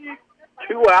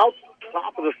 2 outs,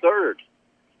 top of the third.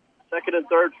 Second and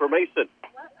third for Mason.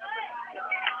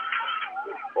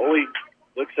 Foley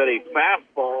looks at a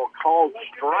fastball called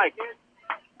strike. And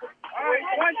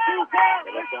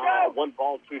it's now a 1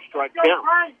 ball, 2 strike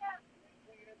count.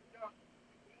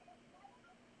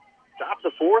 Top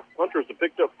the fourth. Hunters have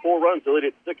picked up 4 runs. They lead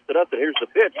it 6-0. Here's the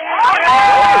pitch.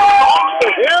 Off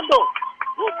the handle.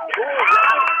 Will score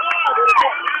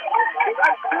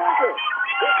right fielder.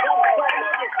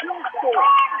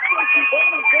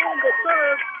 Down the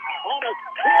third on a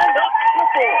stand-up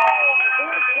triple.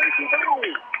 Tracy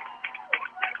Bailey.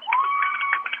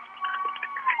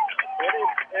 And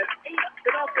it's an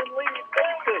 8-0 lead.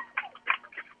 Mason.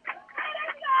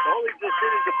 Foley just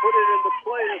needed to put it into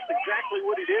play. That's exactly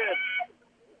what he did.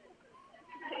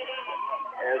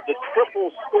 As the triple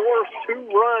scores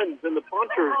 2 runs, and the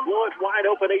Punchers blow it wide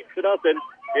open 8-0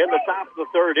 in the top of the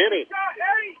third inning.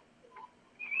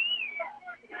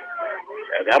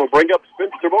 And that'll bring up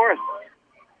Spencer Morris.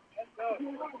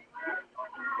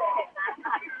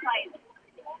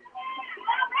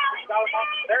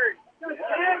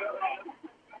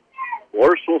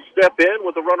 Morris will step in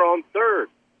with a runner on third.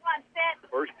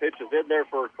 First pitch is in there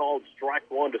for a called strike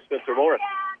 1 to Spencer Morris.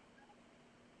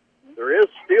 There is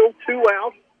still 2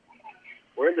 outs.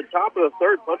 We're in the top of the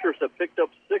third. Punchers have picked up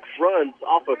 6 runs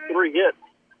off of 3 hits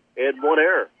and 1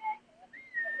 error.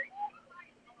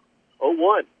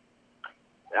 0-1.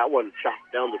 That one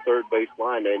chopped down the third base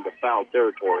line into foul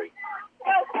territory.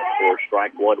 For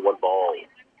strike 1, 1 ball.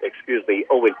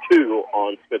 0-2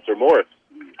 on Spencer Morris.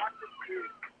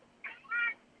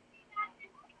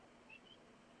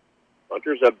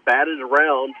 Hunters have batted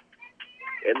around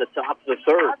in the top of the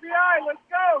third. Let's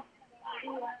go.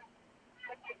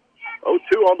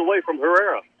 0-2 on the way from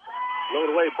Herrera.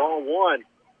 Loaded away, ball 1.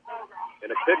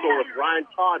 And a pickle with Ryan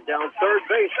Todd down third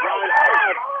base. Ryan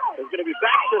Todd is going to be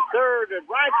back to third, and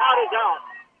Ryan Todd is out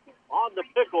on the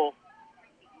pickle.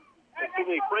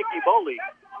 Frankie Boley.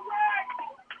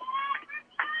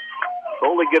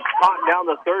 Boley gets caught down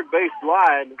the third base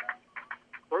line.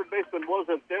 Third baseman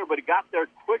wasn't there, but he got there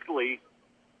quickly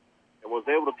and was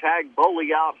able to tag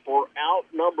Boley out for out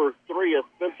number 3, as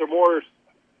Spencer Morris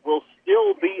will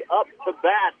still be up to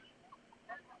bat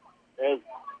as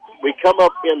we come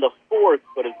up in the fourth.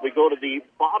 But as we go to the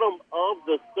bottom of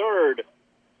the third,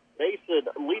 Mason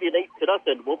leading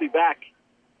 8-0. We'll be back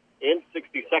in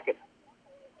 60 seconds.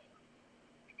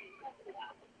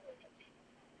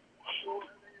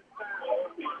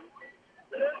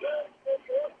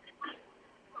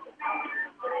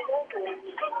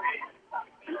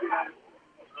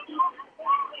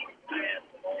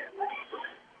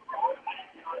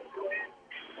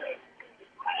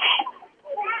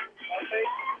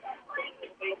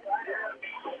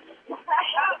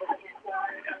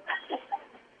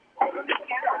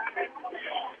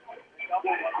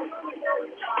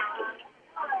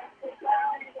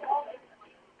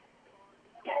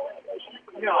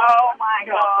 Oh my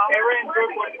God.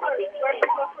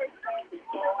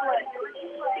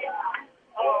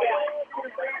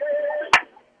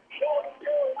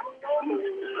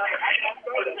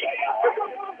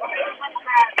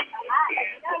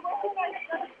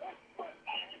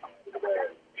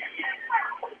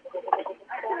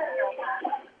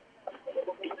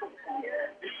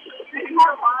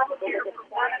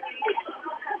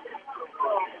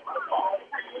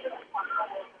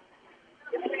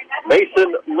 Mason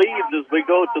leads as we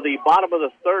go to the bottom of the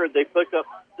third. They pick up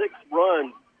 6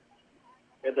 runs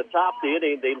in the top of the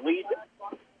inning. They lead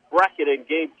Brackett in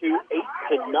game 2,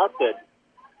 8-0.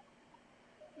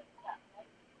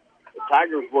 The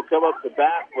Tigers will come up to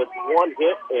bat with 1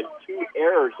 hit and 2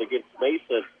 errors against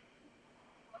Mason.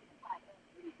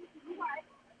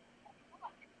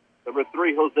 Number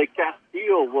 3, Jose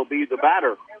Castillo, will be the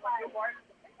batter.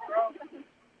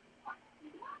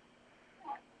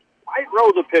 White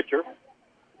Rose, the pitcher,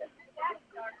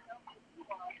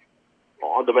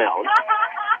 on the mound.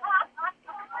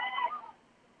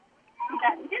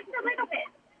 Just a little bit.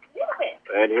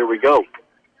 And here we go.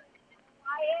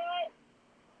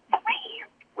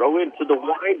 Row into the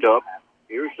windup.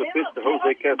 Here's the pitch to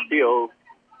Jose Castillo,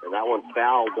 and that one's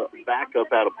fouled back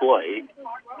up out of play.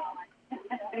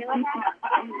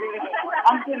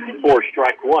 For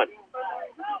strike 1.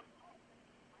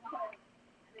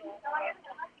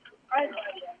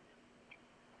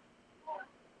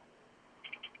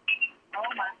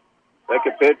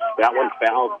 Second pitch, that one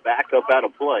fouled back up out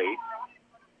of play.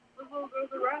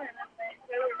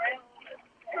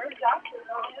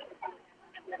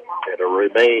 It'll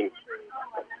remain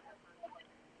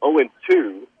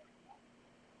 0-2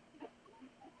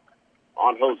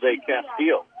 on Jose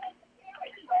Castillo.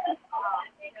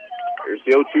 Here's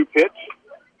the 0-2 pitch.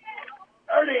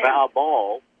 Foul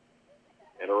ball.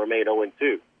 And it'll remain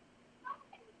 0-2.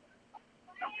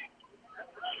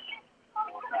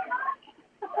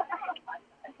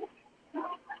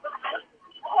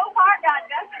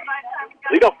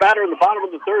 Leadoff batter in the bottom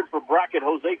of the third for Brackett,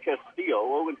 Jose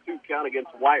Castillo. 0-2 count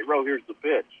against White Row. Here's the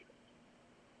pitch.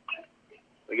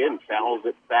 Again, fouls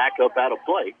it back up out of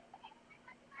play.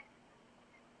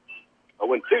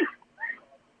 0-2.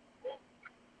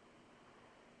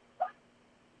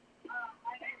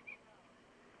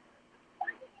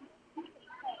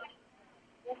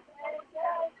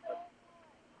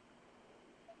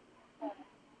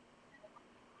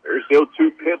 There's the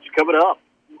 0-2 pitch coming up.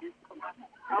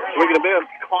 Swing and a miss.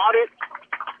 Caught it.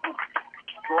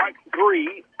 Strike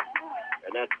 3.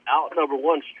 And that's out number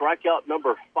 1. Strikeout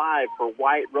number 5 for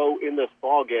White Row in this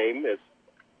ball game. As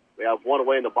we have one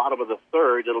away in the bottom of the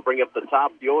third. It'll bring up the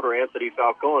top of the order, Anthony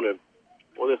Falcone. And,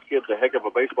 well, this kid's a heck of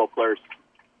a baseball player.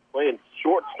 Playing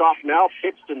shortstop now.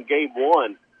 Pitched in game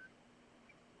 1.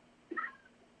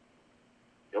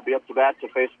 He'll be up to bat to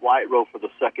face White Row for the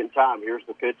second time. Here's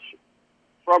the pitch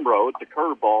from Rowe. It's a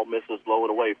curveball, misses low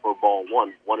and away for ball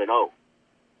 1, 1-0.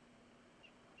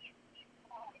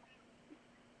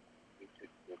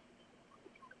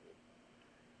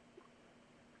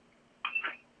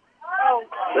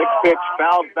 Next pitch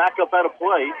fouled back up out of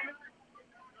play.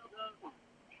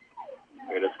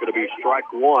 And it's going to be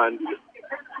strike 1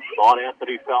 on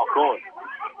Anthony Falcone.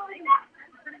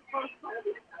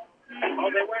 Oh,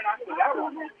 they went after that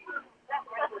one.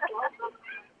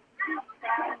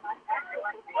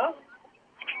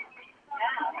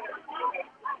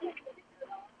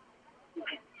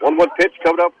 1-1 pitch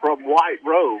coming up from White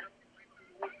Row.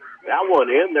 That one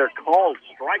in there called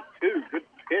strike 2. Good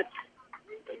pitch.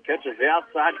 It catches the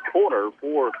outside corner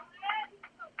for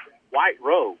White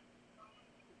Row.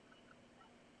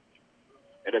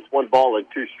 And it's 1 ball and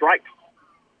 2 strikes.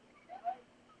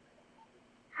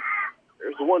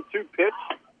 There's the 1-2 pitch.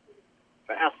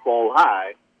 Fastball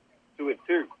high.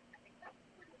 2-2.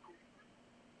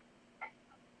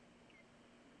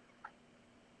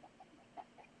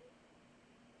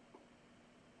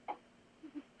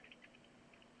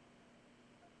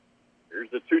 Here's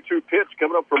the 2-2 pitch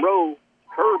coming up from Rowe.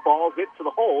 Curveball hit to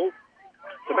the hole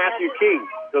to Matthew King.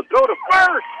 He'll throw to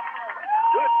first.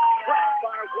 Good track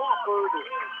by Wofford.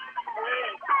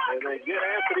 And they get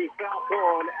Anthony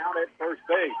Falcone out at first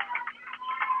base.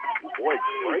 Boy,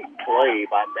 great play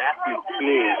by Matthew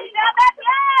King.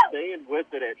 Staying with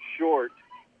it at short.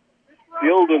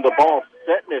 Fielding the ball,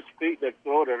 setting his feet and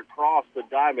throwing it across the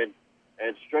diamond.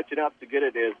 And stretching up to get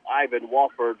it is Ivan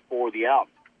Wofford for the out.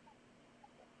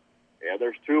 Yeah,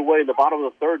 there's 2 away in the bottom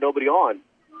of the third, nobody on.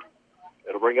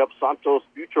 It'll bring up Santos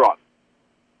Butron.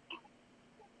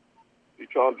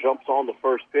 Butron jumps on the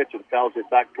first pitch and fouls it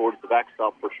back towards the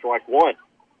backstop for strike 1.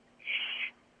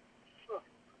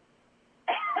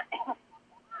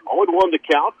 0-1 to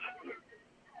count.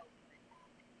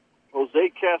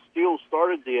 Jose Castillo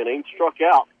started the inning, struck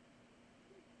out.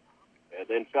 And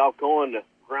then Falcone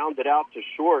grounded out to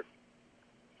short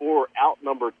for out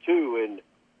number 2, and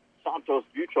Santos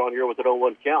Butron here with an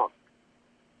 0-1 count.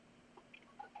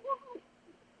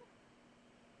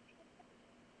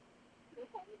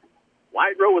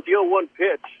 White Row with the 0-1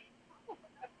 pitch.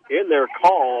 In there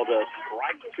called a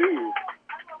strike 2.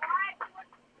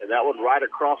 And that one right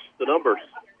across the numbers.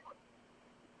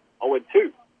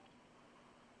 0-2.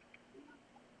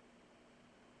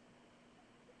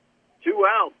 2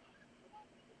 outs.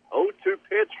 0-2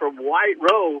 pitch from White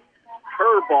Row.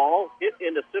 Curveball hit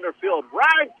into center field.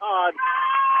 Ryan Todd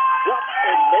jumps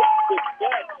and makes the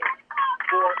catch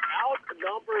for out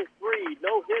number 3.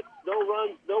 No hits, no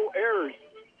runs, no errors.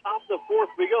 Top of the fourth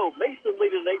we go. Mason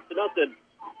leading 8-0.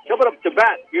 Coming up to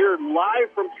bat here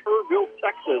live from Kerrville,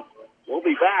 Texas. We'll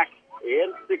be back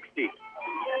in 60.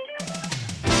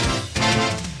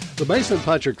 The Mason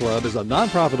Puncher Club is a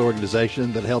nonprofit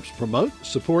organization that helps promote,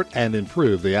 support, and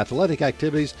improve the athletic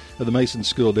activities of the Mason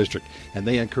School District, and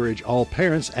they encourage all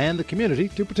parents and the community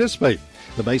to participate.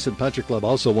 The Mason Puncher Club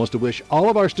also wants to wish all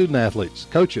of our student athletes,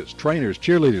 coaches, trainers,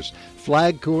 cheerleaders,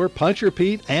 Flag Corps, Puncher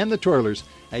Pete, and the twirlers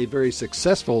a very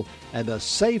successful and a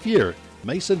safe year.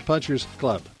 Mason Punchers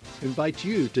Club invites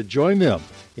you to join them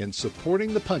in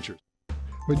supporting the Punchers.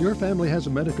 When your family has a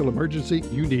medical emergency,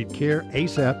 you need care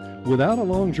ASAP without a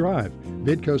long drive.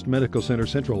 Midcoast Medical Center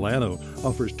Central Llano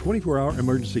offers 24-hour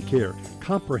emergency care,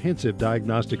 comprehensive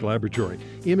diagnostic laboratory,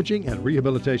 imaging, and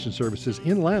rehabilitation services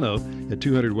in Llano at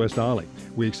 200 West Ollie.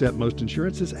 We accept most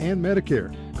insurances and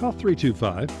Medicare. Call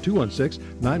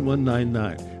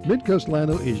 325-216-9199. Midcoast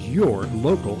Llano is your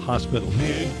local hospital.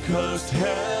 Midcoast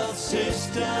Health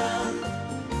System,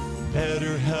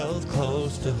 better health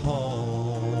close to home.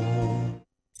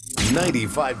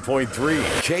 95.3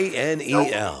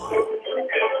 KNEL.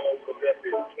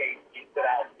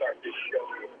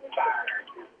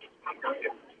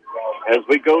 As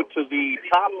we go to the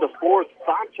top of the fourth,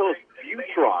 Santos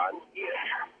Butron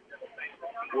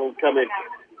will come in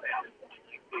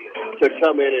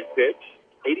and pitch.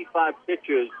 85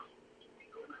 pitches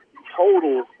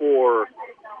total for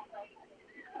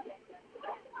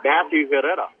Matthew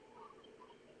Herrera.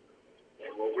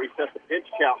 And we'll reset the pitch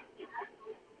count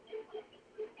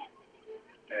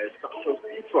as Santos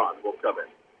Butron will come in.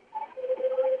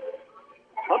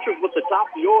 Hunters with the top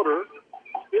of the order.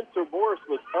 Spencer Morris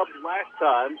was up last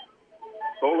time.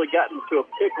 Only got into a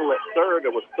pickle at third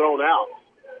and was thrown out.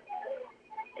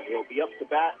 And he'll be up to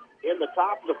bat in the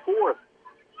top of the fourth.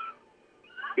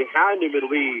 Behind him it'll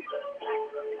be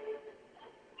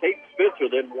Tate Spencer,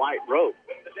 then White Rope.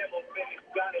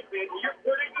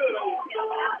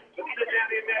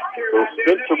 So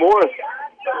Spencer Morris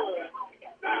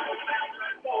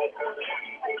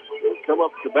will come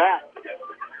up to bat.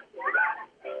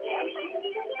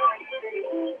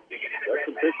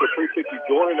 Justin Fisher, appreciate you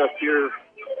joining us here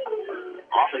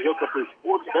off the Hillcrest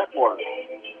Sports Network.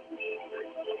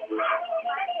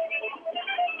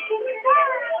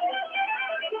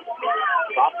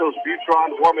 Santos Butron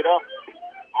warming up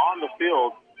on the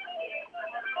field.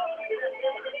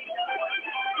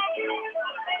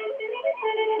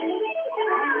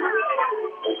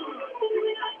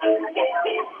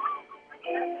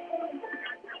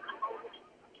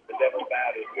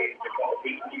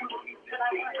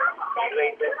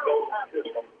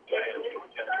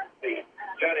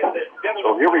 So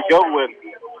here we go with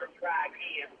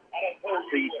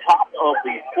the top of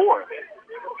the fourth.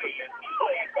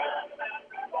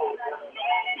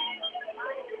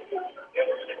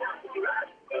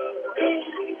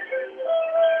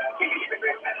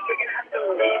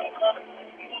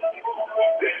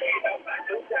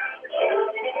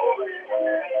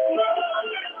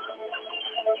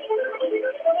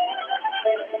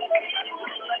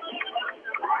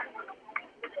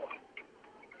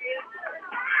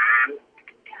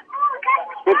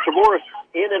 Spencer Morris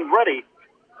in and ready.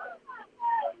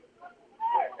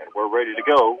 And we're ready to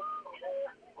go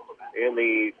in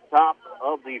the top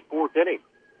of the fourth inning.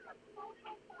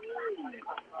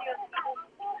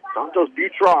 Santos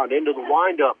Butron into the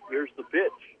windup. Here's the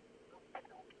pitch.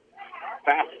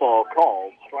 Fastball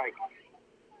called, strike.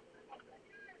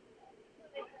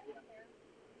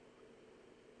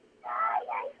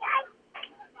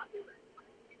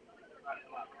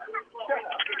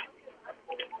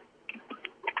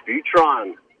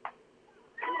 Butron.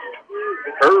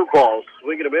 Curveball,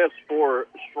 swing and a miss for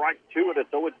strike two, and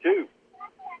it's 0-2.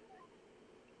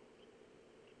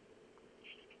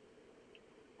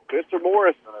 Mr.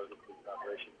 Morris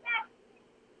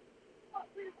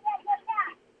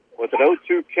with an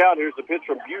 0-2 count. Here's the pitch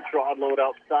from Butron, load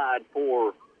outside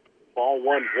for ball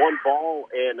one. One ball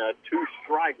and two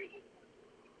strikes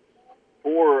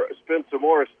for Spencer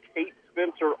Morris. Tate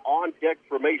Spencer on deck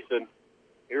for Mason.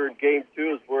 Here in game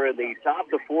two as we're in the top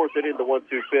of the fourth inning, the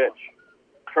 1-2 pitch.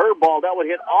 Curveball, that would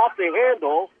hit off the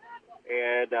handle,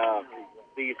 and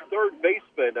the third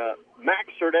baseman,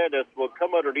 Max Hernandez, will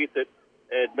come underneath it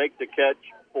and make the catch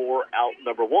for out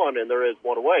number one, and there is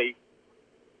one away.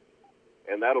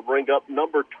 And that'll bring up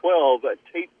number 12,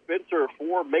 Tate Spencer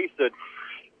for Mason,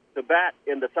 to bat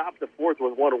in the top of the fourth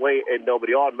with one away and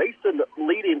nobody on. Mason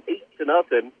leading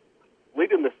 8-0,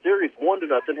 leading the series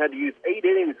 1-0, had to use 8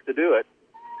 innings to do it.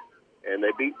 And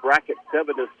they beat Brackett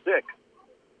 7-6.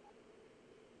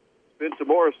 Spencer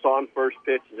Morris on first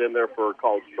pitch is in there for a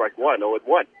called strike one,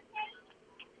 0-1.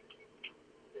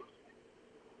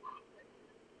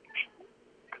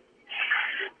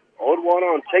 0-1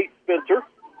 on Tate Spencer.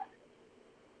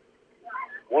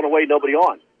 One away, nobody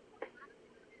on.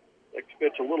 Next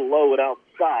pitch a little low and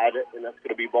outside, and that's going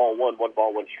to be ball one. 1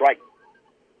 ball, 1 strike.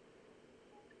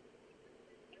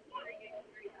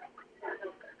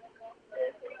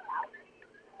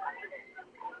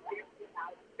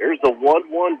 Here's the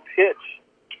 1-1 pitch.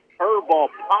 Curveball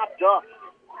popped up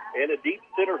in a deep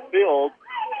center field.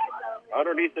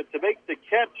 Underneath it to make the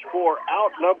catch for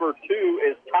out number 2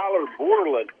 is Tyler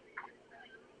Borderland.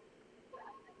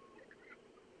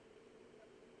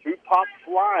 2 pop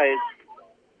flies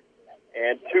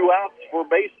and 2 outs for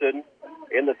Mason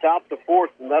in the top of the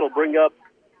 4th, and that'll bring up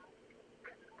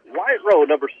Wyatt Rowe,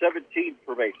 number 17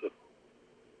 for Mason.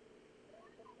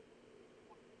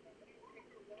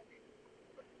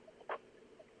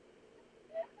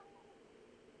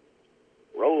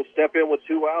 Rowe will step in with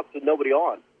 2 outs and nobody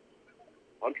on.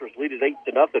 Hunters lead it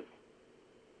 8-0.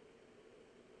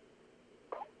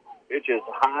 Pitch is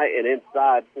high and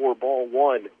inside for ball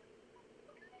 1.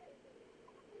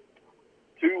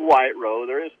 To Wyatt Rowe.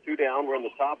 There is 2 down. We're on the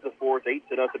top of the 4th.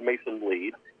 8-0 Mason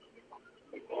lead.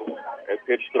 And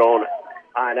pitch thrown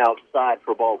high and outside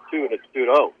for ball 2, and it's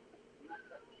 2-0.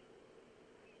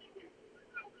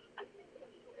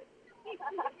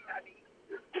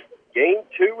 Game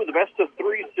 2 of the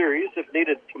best-of-3 series. If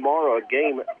needed tomorrow,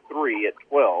 game 3 at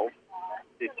 12.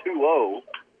 The 2-0.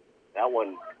 That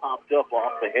one popped up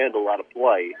off the handle out of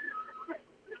play.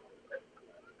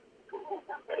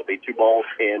 That'll be 2 balls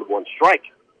and 1 strike.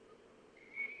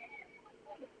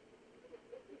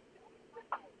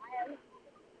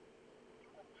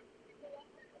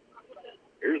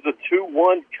 Here's the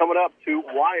 2-1 coming up to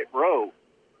Wyatt Rowe.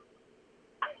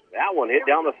 That one hit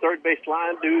down the third base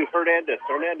line to Hernandez.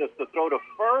 Hernandez to throw to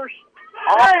first.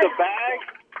 Off the bag.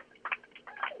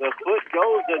 The foot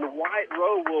goes, and Wyatt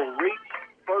Rowe will reach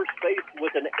first base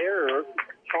with an error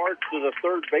charged to the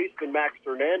third baseman, Max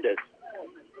Hernandez.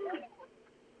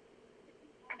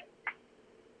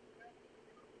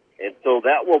 And so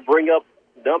that will bring up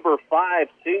number 5,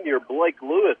 senior Blake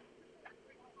Lewis.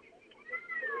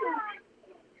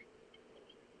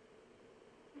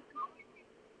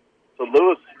 So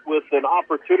Lewis with an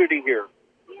opportunity here.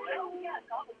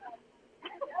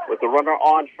 With the runner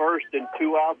on first and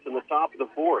 2 outs in the top of the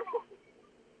 4th.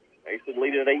 Mason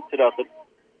leading at 8-0.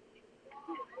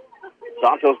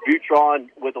 Santos Butron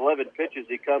with 11 pitches.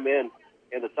 He come in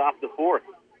the top of the 4th.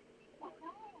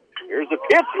 Here's the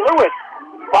pitch. Lewis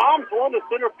bombs one to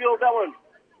center field. That one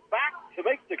back to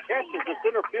make the catch as the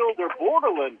center fielder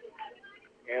Borderland.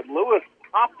 And Lewis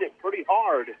popped it pretty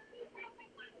hard.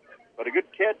 But a good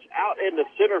catch out in the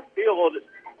center field.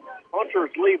 Hunters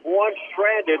leave 1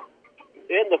 stranded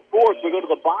in the 4th. We go to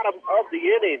the bottom of the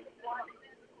inning.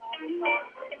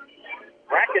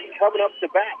 Brackett coming up to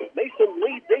bat. Mason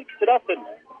leads 8-0.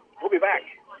 We'll be back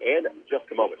in just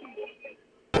a moment.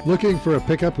 Looking for a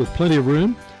pickup with plenty of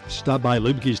room? Stop by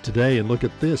Lubke's today and look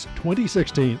at this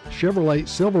 2016 Chevrolet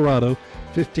Silverado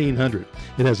 1500.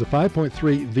 It has a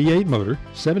 5.3 V8 motor,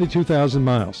 72,000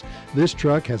 miles. This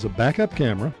truck has a backup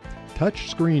camera, touch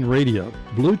screen radio,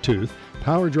 Bluetooth,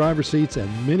 power driver seats,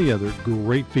 and many other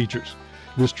great features.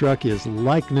 This truck is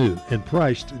like new and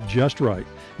priced just right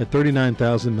at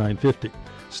 $39,950.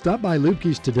 Stop by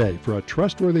Lubke's today for a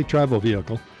trustworthy travel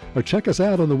vehicle or check us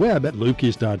out on the web at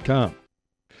lubkes.com.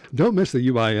 Don't miss the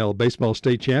UIL Baseball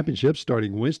State Championship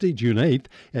starting Wednesday, June 8th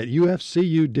at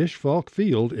UFCU Dish Falk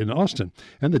Field in Austin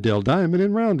and the Dell Diamond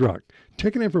in Round Rock.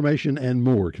 Ticket information and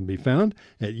more can be found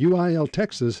at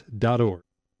uiltexas.org.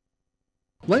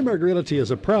 Lamberg Realty is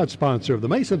a proud sponsor of the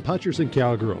Mason Punchers and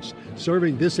Cowgirls.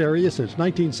 Serving this area since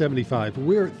 1975,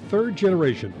 we're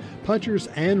third-generation punchers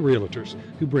and realtors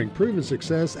who bring proven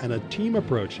success and a team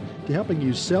approach to helping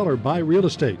you sell or buy real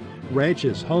estate,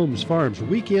 ranches, homes, farms,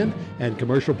 weekend, and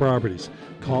commercial properties.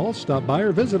 Call, stop by,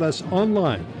 or visit us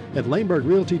online at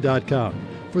lambergrealty.com.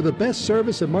 For the best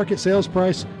service and market sales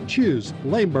price, choose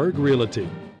Lamberg Realty.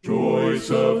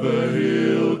 Choice of the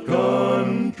Hill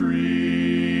Country.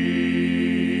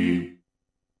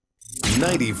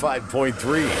 95.3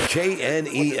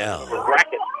 KNEL.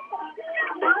 Bracket.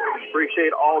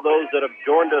 Appreciate all those that have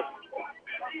joined us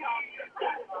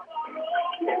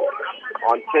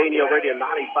on KNEL Radio 95.3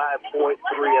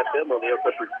 FM on the Hill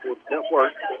Country Sports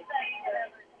Network.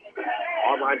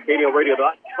 Online,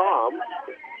 KNELradio.com.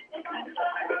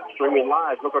 Streaming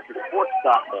live,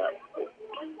 lookupreports.net.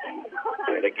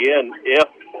 And again, if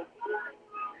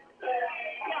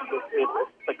this is a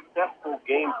successful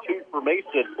game 2 for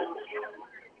Mason,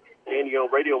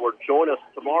 KNEL Radio will join us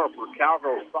tomorrow for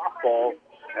Cowgirls softball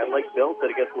at Lake Milton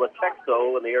against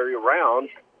Latexo in the area round.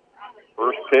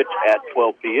 First pitch at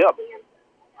 12 p.m.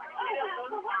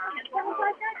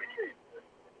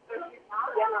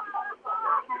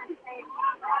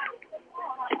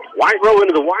 Wyatt Rowe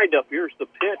into the windup. Here's the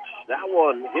pitch. That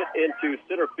one hit into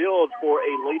center field for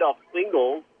a leadoff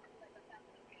single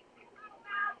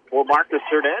for Marcus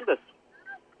Hernandez.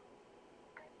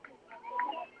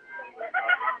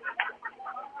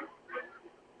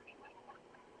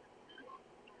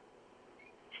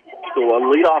 So a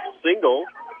leadoff single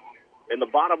in the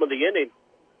bottom of the inning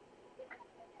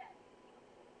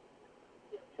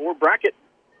for Brackett.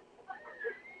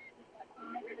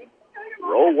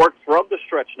 Rowe works from the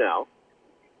stretch now.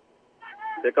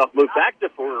 Pickoff move back to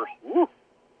first. Woo.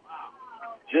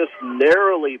 Just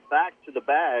narrowly back to the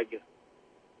bag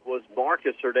was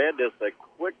Marcus Hernandez. A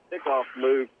quick pickoff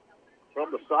move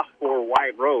from the sophomore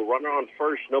White Rowe. Runner on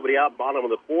first, nobody out, bottom of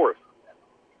the fourth.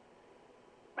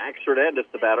 Max Hernandez,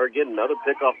 the batter, again, another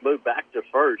pickoff move back to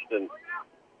first. And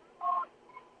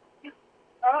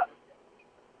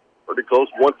pretty close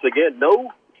once again.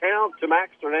 No count to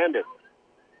Max Hernandez.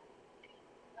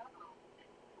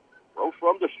 Rowe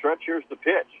from the stretch. Here's the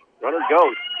pitch. Runner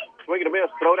goes. Swing and a miss.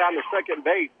 Throw down to second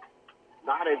base.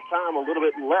 Not in time. A little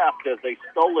bit left as a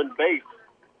stolen base.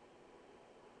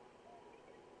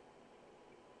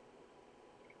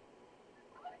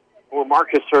 For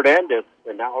Marcus Hernandez.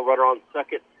 And now a runner on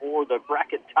second for the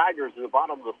Brackett Tigers in the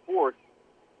bottom of the fourth.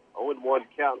 0-1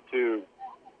 count to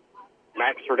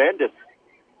Max Hernandez.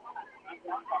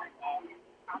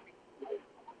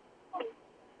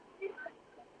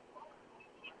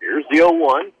 Here's the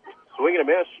 0-1. Swing and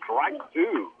a miss. Strike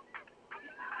two.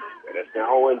 And it's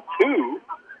now 0-2.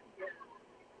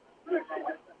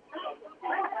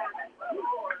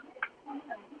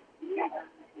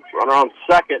 Runner on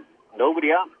second.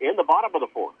 Nobody out in the bottom of the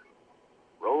fourth.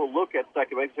 Roll a look at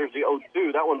second base. There's the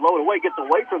 0-2. That one low and away. Gets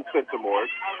away from Spencer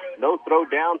Morris. No throw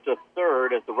down to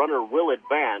third as the runner will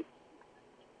advance.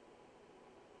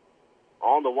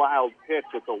 On the wild pitch,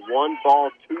 it's a 1-ball,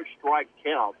 2-strike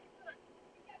count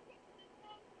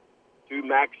to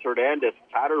Max Hernandez.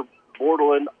 Tyler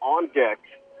Bordelin on deck.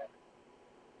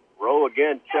 Rowe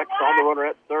again checks on the runner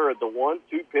at third. The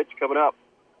 1-2 pitch coming up.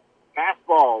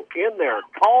 Fastball in there.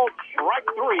 Called strike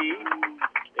three.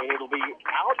 And it'll be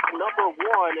out number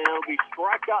one. And it'll be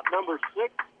strikeout number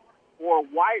 6 for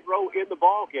White Rowe in the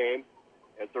ball game.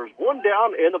 As there's one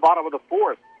down in the bottom of the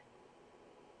fourth.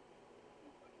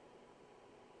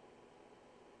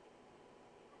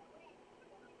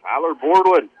 Tyler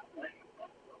Bordelin,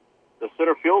 the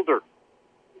center fielder.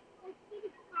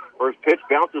 First pitch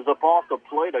bounces up off the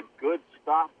plate. A good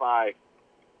stop by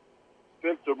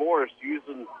Spencer Morris,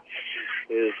 using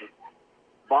his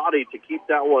body to keep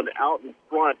that one out in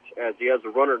front as he has a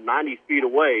runner 90 feet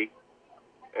away.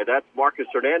 And that's Marcus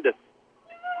Hernandez.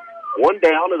 One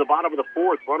down in the bottom of the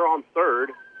fourth. Runner on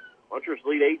third. Punchers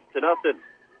lead 8-0.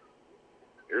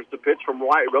 Here's the pitch from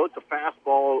White Rowe. It's a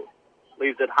fastball.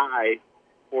 Leaves it high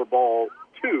for ball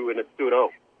 2, and it's 2-0.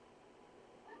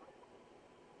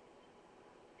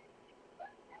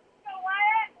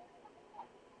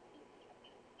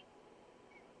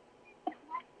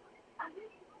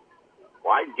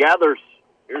 White gathers.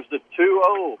 Here's the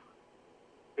 2-0.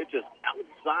 Pitch is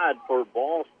outside for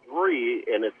ball 3,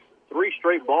 and it's 3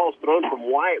 straight balls thrown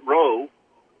from White Rowe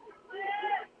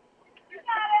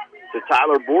to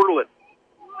Tyler Bordelin.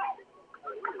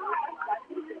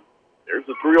 There's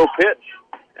the 3-0 pitch.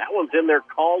 That one's in there,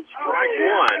 called strike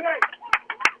one.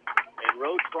 And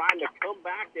Rowe trying to come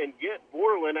back and get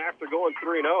Bordelin after going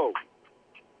 3-0.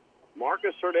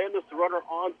 Marcus Hernandez, the runner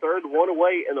on third, one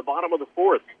away in the bottom of the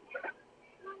fourth.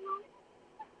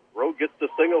 Rowe gets the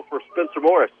single for Spencer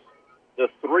Morris. The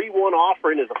 3-1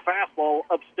 offering is a fastball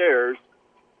upstairs,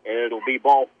 and it'll be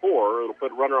ball 4. It'll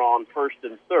put runner on first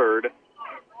and third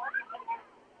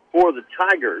for the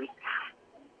Tigers.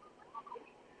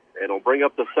 It'll bring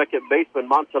up the second baseman,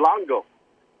 Montalongo.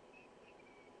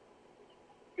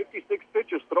 56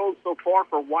 pitches thrown so far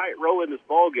for White Rowe in this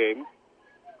ball game.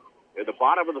 In the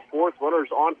bottom of the fourth, runners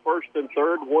on first and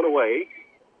third, one away.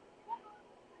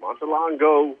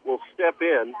 Montalongo will step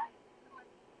in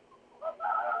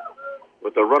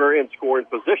with the runner in scoring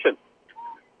position.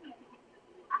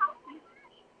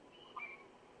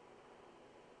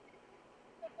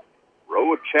 Rowe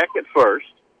will check at first.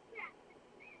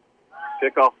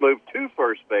 Pickoff move to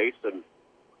first base, and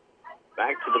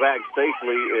back to the bag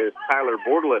safely is Tyler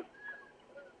Bordelin.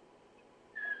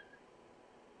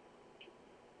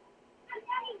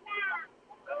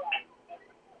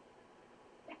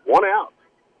 One out.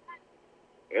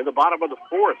 In the bottom of the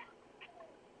fourth.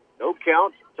 No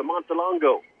count to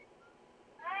Montalongo.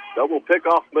 Double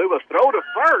pickoff move, a throw to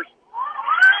first.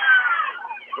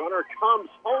 Runner comes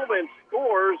home and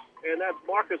scores, and that's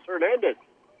Marcus Hernandez.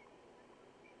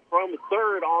 From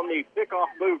third on the pickoff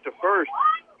move to first.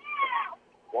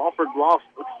 Walford lost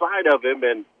sight of him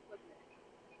and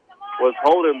was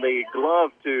holding the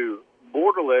glove to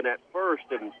Bordelin at first,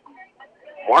 and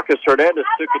Marcus Hernandez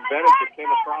took advantage and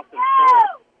came across and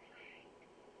scored.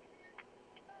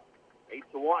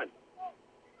 8-1.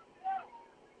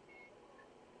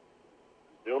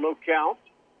 Still no count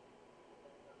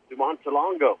to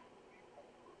Montalongo.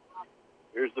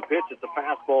 Here's the pitch. It's a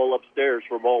fastball upstairs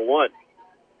for ball 1.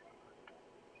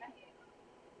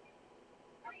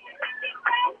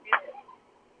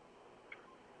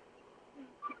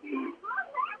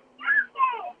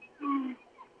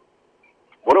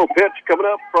 0 pitch coming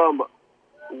up from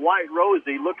White Rose.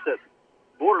 He looks at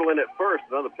Borderland at first.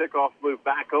 Another pickoff move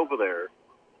back over there.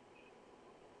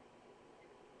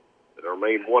 It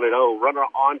remained 1-0. Runner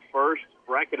on first.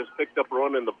 Brackett has picked up a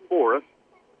run in the fourth.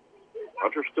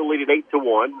 Hunter still leading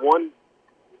 8-1.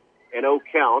 1-0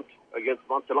 count against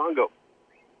Montelongo.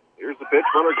 Here's the pitch.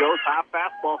 Runner goes. High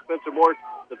fastball. Spencer Morris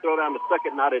to throw down the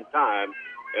second, not in time.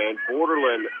 And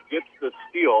Borderland gets the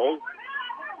steal.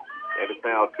 And it's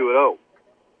now 2-0.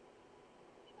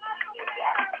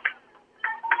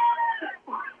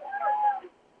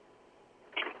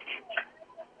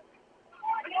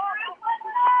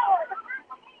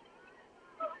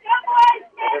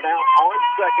 And now on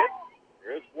second.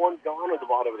 There's one gone at the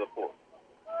bottom of the fourth.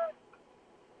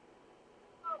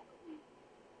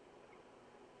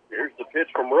 Here's the pitch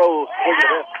from Rose. Look at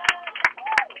this.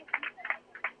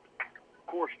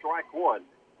 4 strike 1.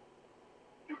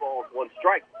 2 balls, 1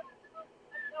 strike.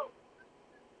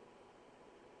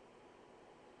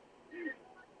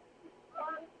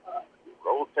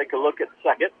 Rose take a look at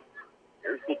second.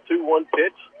 Here's the 2-1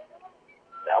 pitch.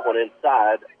 That one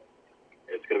inside.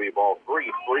 It's going to be ball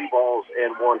 3. 3 balls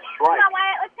and 1 strike. Come on,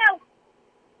 Wyatt, let's go.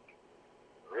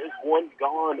 There is one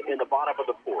gone in the bottom of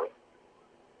the fourth.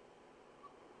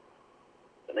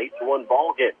 An 8-1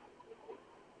 ball game.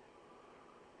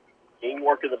 King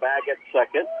working the bag at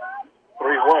second.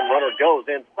 3-1. Runner goes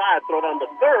inside. Throw down to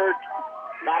third.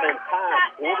 Not in time.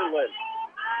 Borderland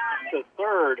to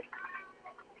third.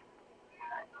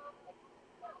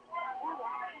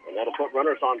 And that'll put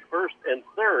runners on first and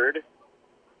third.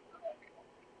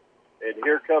 And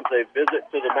here comes a visit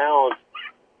to the mound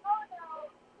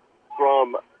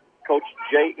from Coach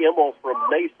Jay Immel from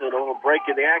Mason. A little break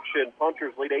in the action.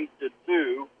 Punchers lead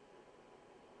 8-2.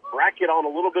 Brackett on a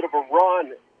little bit of a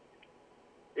run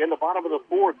in the bottom of the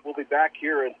fourth. We'll be back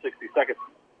here in 60 seconds.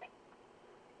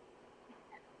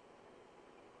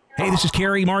 Hey, this is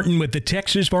Kerry Martin with the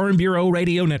Texas Farm Bureau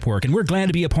Radio Network, and we're glad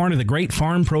to be a part of the great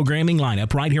farm programming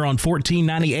lineup right here on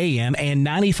 1490 AM and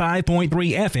 95.3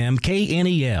 FM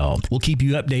KNEL. We'll keep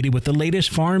you updated with the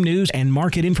latest farm news and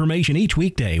market information each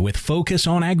weekday with Focus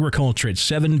on Agriculture at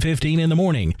 7:15 in the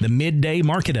morning, the midday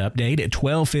market update at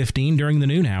 12:15 during the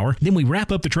noon hour. Then we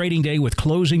wrap up the trading day with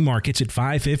closing markets at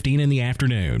 5:15 in the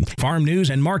afternoon. Farm news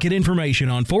and market information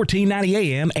on 1490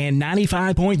 AM and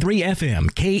 95.3 FM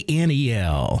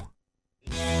KNEL.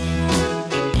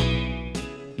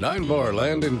 9 Bar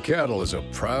Land and Cattle is a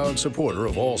proud supporter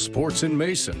of all sports in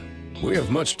Mason. We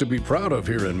have much to be proud of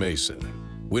here in Mason.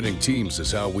 Winning teams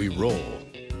is how we roll,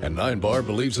 and 9 Bar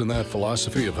believes in that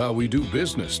philosophy of how we do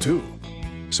business, too.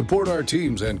 Support our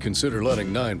teams and consider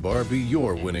letting 9 Bar be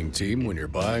your winning team when you're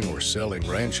buying or selling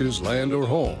ranches, land, or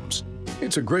homes.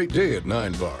 It's a great day at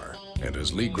 9 Bar, and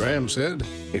as Lee Graham said,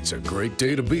 it's a great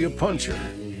day to be a puncher.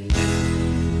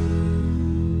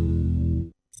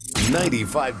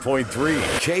 95.3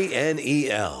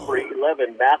 KNEL.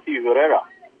 311, Matthew Herrera.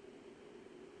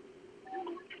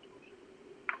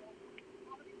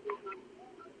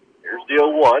 Here's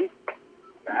deal 1.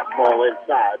 Fastball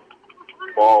inside.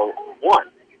 Ball 1.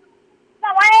 Come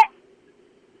on, Wyatt.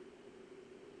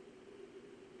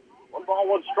 1 ball,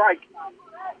 1 strike.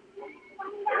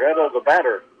 Herrera the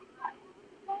batter.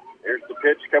 Here's the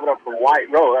pitch coming up from White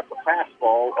Row. That's a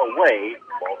fastball away.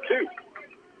 Ball 2.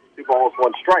 2 balls,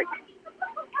 1 strike.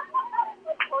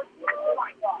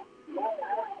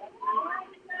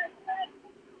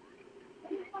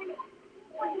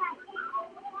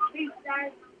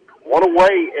 One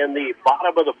away in the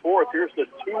bottom of the fourth. Here's the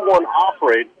 2-1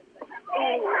 offering.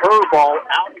 Curveball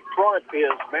out in front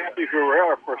is Matthew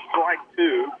Herrera for strike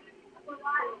 2.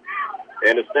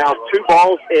 And it's now 2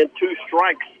 balls and 2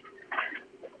 strikes.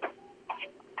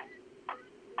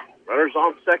 Runners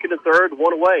on second and third,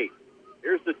 1 away.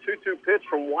 Here's the 2-2 pitch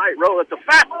from White Row. That's a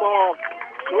fastball.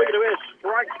 Swing and a miss,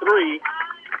 strike 3.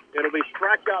 It'll be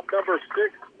strikeout number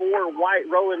 6 for White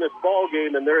Row in this ball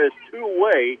game, and there is 2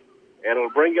 away, and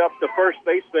it'll bring up the first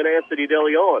baseman, Anthony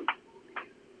DeLeon.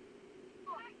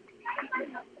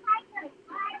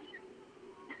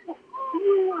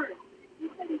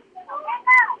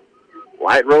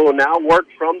 White Row now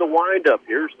works from the windup.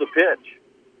 Here's the pitch.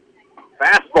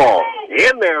 Fastball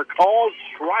in there, called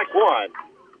strike 1.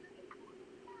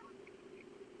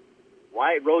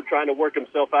 White Road trying to work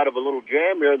himself out of a little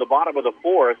jam here in the bottom of the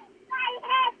fourth.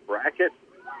 Brackett.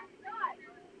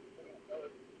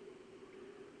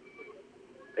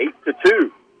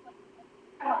 8-2.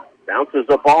 Bounces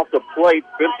up off the plate.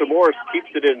 Spencer Morris keeps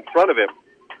it in front of him.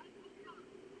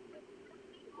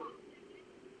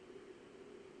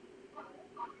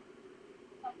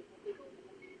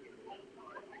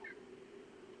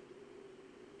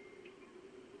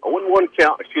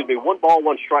 One ball,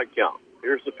 one strike count.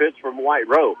 Here's the pitch from White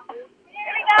Rowe.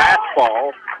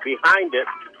 Fastball behind it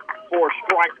for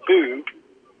strike two.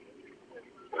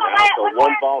 Now it's a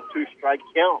 1 ball, 2 strike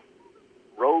count.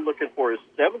 Rowe looking for his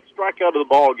 7th strikeout of the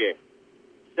ball game.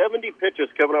 70 pitches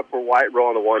coming up for White Rowe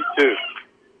on the 1-2.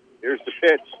 Here's the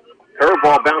pitch.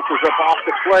 Curveball bounces up off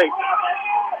the plate.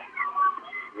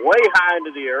 Way high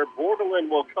into the air. Borderland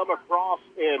will come across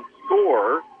and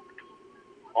score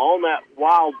on that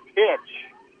wild pitch.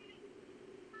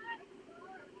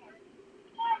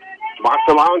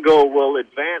 Montalongo will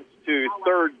advance to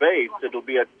third base. It'll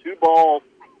be a 2 ball,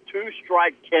 2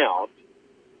 strike count.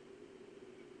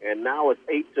 And now it's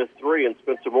 8-3, and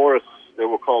Spencer Morris, they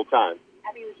will call time.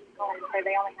 Abby was just calling to say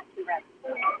they only have 2 reps.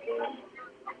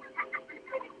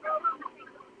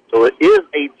 So it is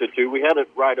 8-2. We had it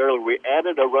right earlier. We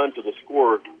added a run to the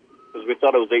score because we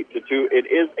thought it was 8-2. It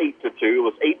is 8-2. It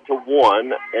was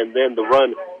 8-1, and then the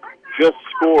run just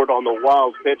scored on the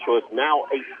wild pitch, so it's now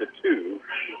 8-2.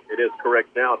 It is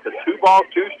correct now. It's a 2 ball,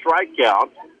 2 strike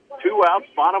count. 2 outs,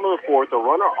 bottom of the 4th. A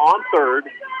runner on third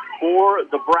for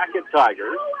the Brackett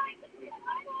Tigers.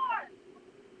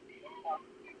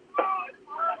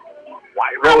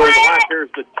 White Rowe is live.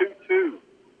 Here's the 2-2.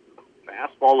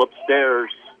 Fastball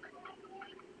upstairs.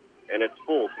 And it's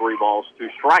full. 3 balls, 2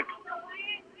 strikes.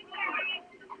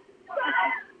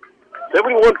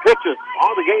 71 pitches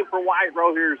on the game for White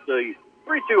Rowe. Here's the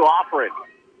 3-2 offering.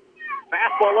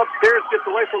 Fastball upstairs, gets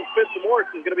away from Spencer Morris.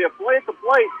 It's going to be a play at the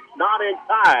plate, not in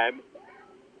time.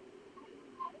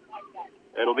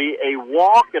 It'll be a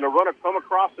walk and a runner come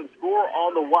across and score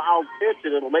on the wild pitch,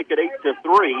 and it'll make it 8-3. Let's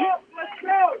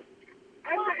go!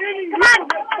 Come on! Let's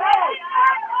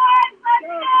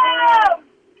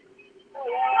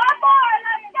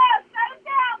go! Set it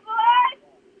down, boys!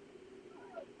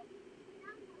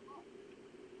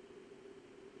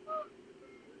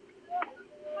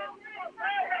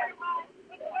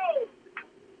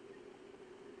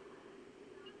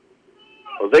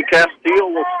 Jose Castile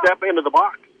will step into the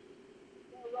box.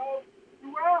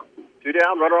 2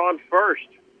 down, runner on first.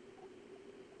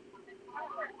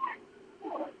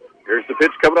 Here's the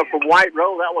pitch coming up from White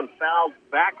Rowe. That one fouled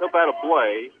back up out of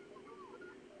play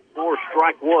for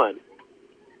strike 1.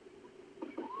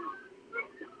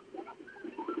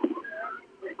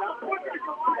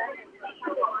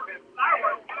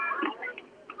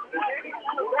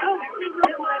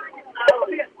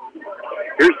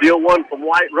 Here's the 0-1 from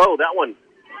White Rowe. That one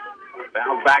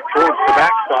fouled back towards the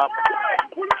backstop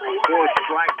for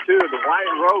strike 2. The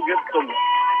White Rowe gets some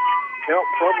help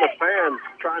from the fans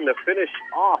trying to finish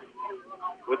off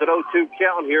with an 0-2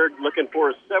 count here, looking for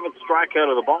his 7th strikeout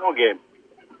of the ball game.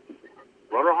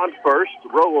 Runner on first.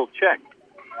 Rowe will check.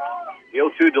 The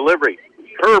 0-2 delivery.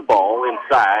 Curveball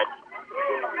inside.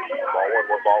 Ball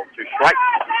 1 ball, 2 strikes.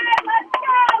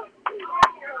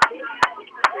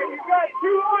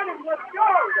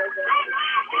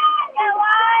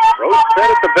 Rowe set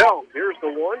at the belt. Here's the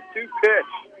 1-2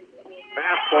 pitch.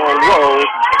 Fastball low.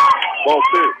 Ball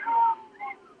 2.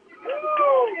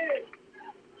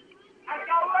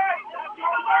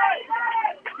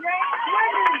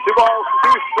 2 balls,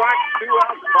 2 strikes, 2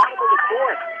 outs, bottom of the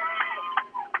 4th.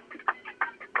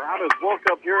 Crowd has woke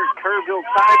up here at Kerrville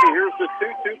Tigers. Here's the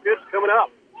 2-2 pitch coming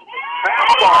up.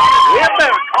 Fastball in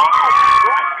there, called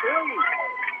strike 2.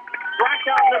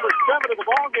 Strikeout number 7 of the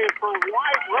ball game for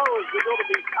White Rowe as we go to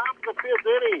the top of the 5th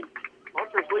inning.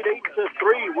 Hunters lead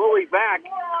 8-3. We'll be back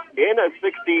in a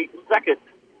 60-second.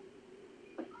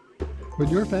 When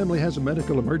your family has a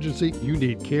medical emergency, you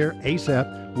need care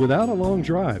ASAP without a long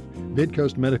drive.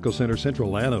 Midcoast Medical Center Central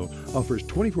Llano offers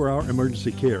 24-hour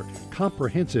emergency care,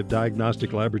 comprehensive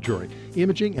diagnostic laboratory,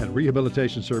 imaging, and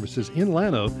rehabilitation services in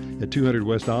Llano at 200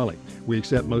 West Ollie. We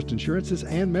accept most insurances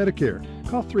and Medicare.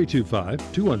 Call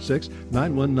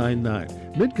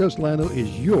 325-216-9199. Midcoast Llano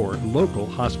is your local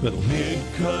hospital.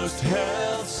 Midcoast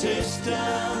Health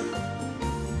System,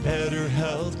 better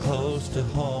health close to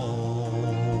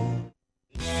home.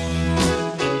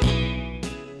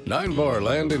 Nine Bar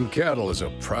Land and Cattle is a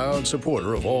proud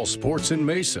supporter of all sports in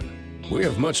Mason. We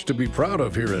have much to be proud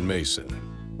of here in Mason.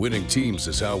 Winning teams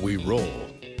is how we roll.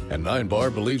 And Nine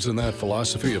Bar believes in that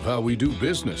philosophy of how we do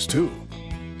business, too.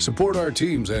 Support our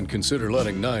teams and consider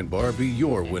letting Nine Bar be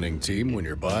your winning team when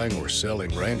you're buying or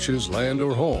selling ranches, land,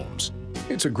 or homes.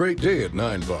 It's a great day at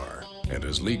Nine Bar. And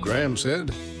as Lee Graham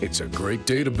said, it's a great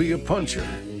day to be a puncher.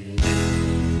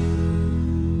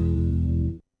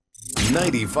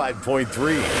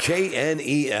 95.3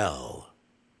 KNEL.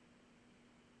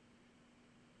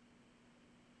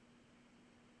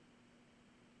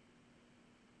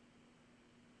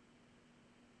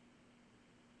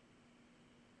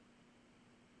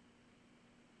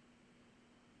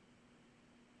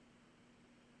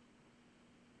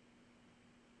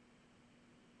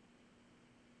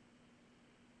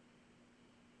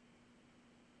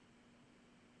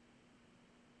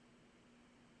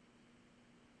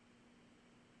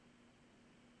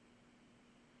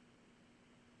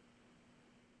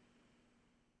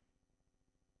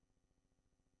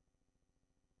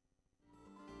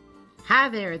 Hi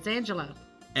there, it's Angela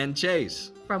And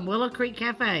Chase. from Willow Creek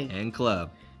Cafe, And Club.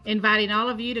 inviting all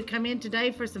of you to come in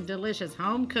today for some delicious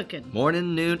home cooking.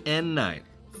 Morning, noon, and night.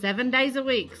 7 days a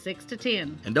week, 6 to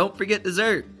 10. And don't forget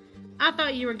dessert. I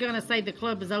thought you were going to say the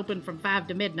club is open from 5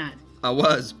 to midnight. I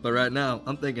was, but right now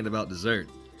I'm thinking about dessert.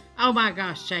 Oh my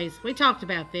gosh, Chase, we talked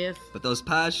about this. But those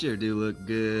pies sure do look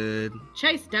good.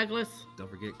 Chase Douglas. Don't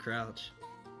forget Crouch.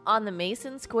 On the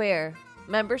Mason Square.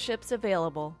 Memberships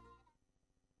available.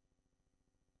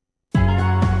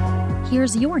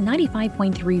 Here's your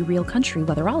 95.3 Real Country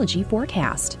weatherology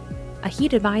forecast. A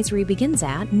heat advisory begins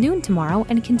at noon tomorrow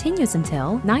and continues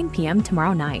until 9 p.m.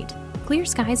 tomorrow night. Clear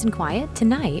skies and quiet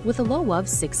tonight with a low of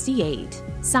 68.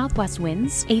 Southwest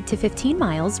winds 8 to 15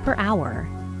 miles per hour.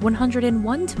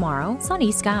 101 tomorrow,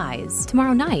 sunny skies.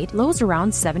 Tomorrow night, lows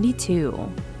around 72.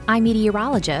 I'm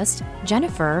meteorologist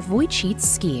Jennifer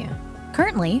Wojcicki.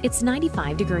 Currently, it's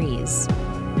 95 degrees.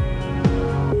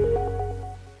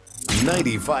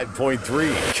 95.3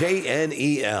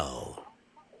 KNEL.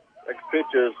 Next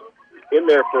pitch is in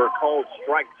there for a called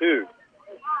strike two.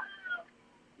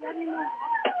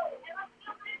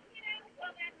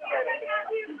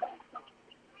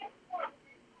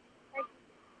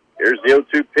 Here's the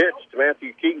 0-2 pitch to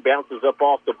Matthew King. Bounces up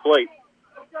off the plate.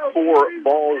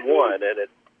 4-1, and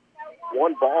it's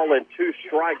 1 ball and 2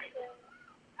 strikes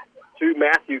to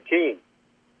Matthew King.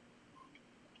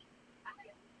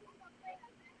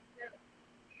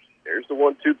 Here's the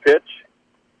 1-2 pitch.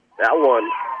 That one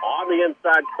on the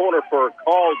inside corner for a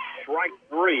called strike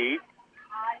 3.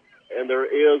 And there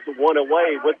is one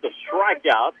away with the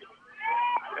strikeout.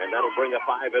 And that'll bring up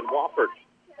Ivan Wofford.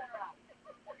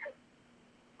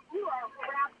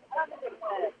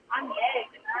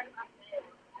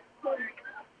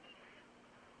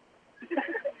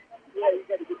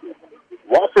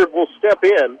 Wofford will step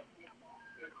in.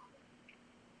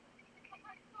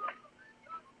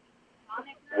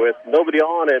 With nobody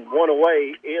on and one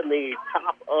away in the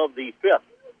top of the 5th.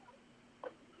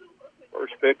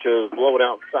 First pitch is blowing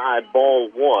outside, ball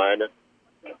 1.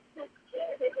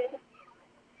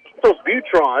 So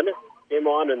Butron came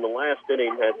on in the last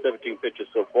inning, had 17 pitches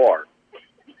so far.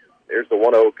 There's the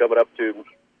 1-0 coming up to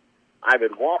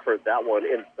Ivan Wofford. That one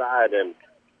inside and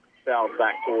fouled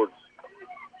back towards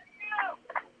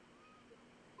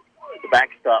the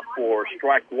backstop for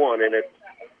strike 1, and it's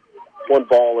 1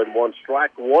 ball and 1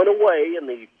 strike, 1 away in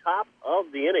the top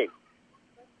of the inning.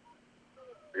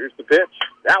 Here's the pitch.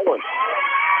 That one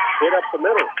hit up the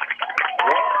middle.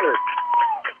 Wofford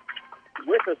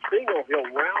with a single. He'll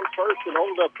round first and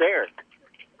hold up there.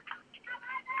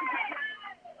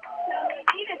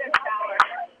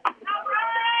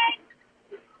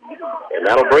 And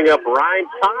that'll bring up Ryan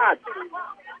Todd.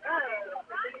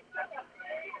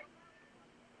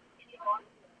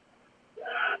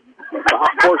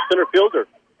 Sophomore center fielder.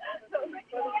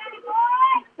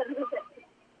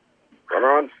 Runner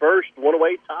on first, 1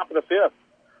 away, top of the 5th.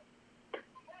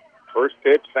 First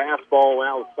pitch, fastball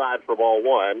outside for ball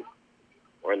 1.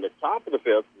 We're in the top of the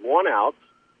 5th, 1 out.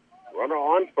 Runner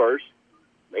on first.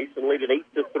 Mason leading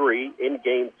 8-3 in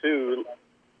game 2.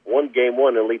 Won game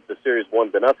 1 and leads the series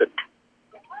 1-0.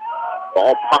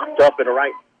 Ball popped up in the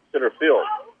right center field.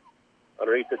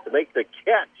 Underneath it to make the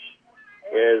catch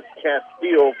is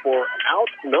Castillo for out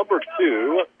number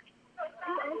 2.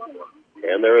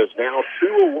 And there is now 2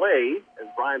 away as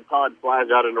Brian Todd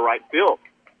flies out into right field.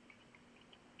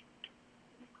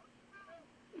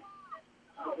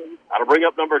 That'll bring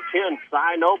up number 10,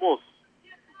 Cy Nobles,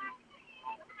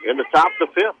 in the top of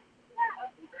the 5th.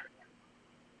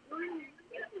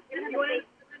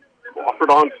 Wofford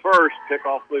on first,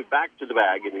 pickoff move back to the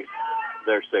bag, and he's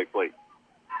there safely.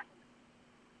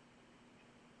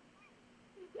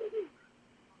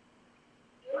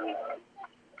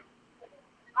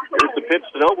 Here's the pitch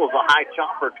to Nobles, a high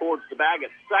chopper towards the bag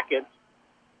at second.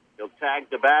 He'll tag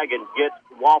the bag and get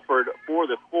Wofford for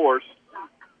the force.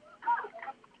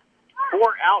 4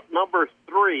 out number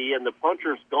 3, and the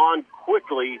puncher's gone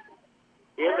quickly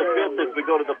in the 5th as we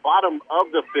go to the bottom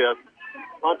of the 5th.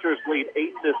 Punchers lead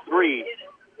 8-3.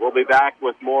 We'll be back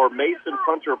with more Mason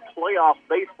Puncher playoff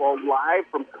baseball live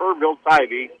from Kerrville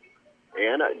Tivy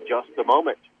in just a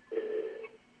moment.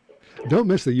 Don't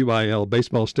miss the UIL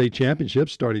Baseball State Championship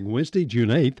starting Wednesday, June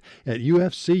 8th at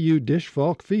UFCU Dish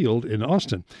Falk Field in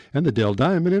Austin and the Dell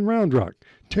Diamond in Round Rock.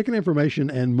 Ticket information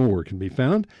and more can be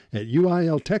found at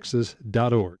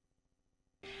uiltexas.org.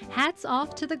 Hats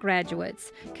off to the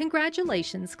graduates.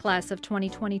 Congratulations, class of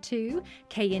 2022.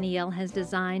 KNEL has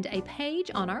designed a page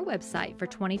on our website for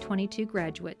 2022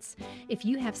 graduates. If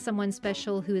you have someone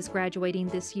special who is graduating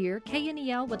this year,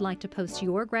 KNEL would like to post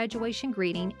your graduation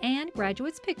greeting and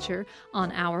graduate's picture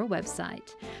on our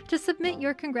website. To submit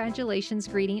your congratulations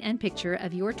greeting and picture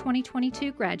of your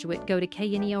 2022 graduate, go to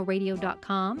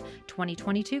knelradio.com,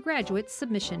 2022 graduate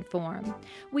submission form.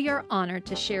 We are honored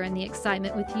to share in the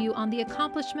excitement with you on the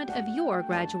accomplishment of your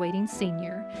graduating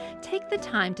senior. Take the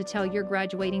time to tell your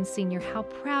graduating senior how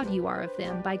proud you are of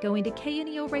them by going to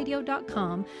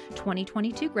knelradio.com,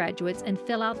 2022 graduates, and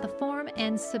fill out the form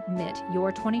and submit.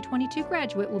 Your 2022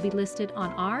 graduate will be listed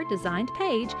on our designed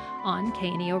page on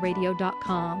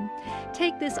knelradio.com.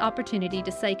 Take this opportunity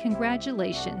to say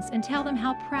congratulations and tell them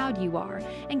how proud you are,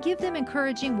 and give them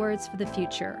encouraging words for the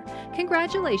future.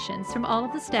 Congratulations from all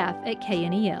of the staff at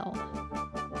KNEL.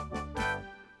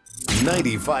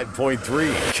 95.3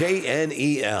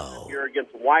 KNEL. Here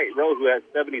against White Row, who has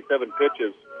 77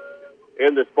 pitches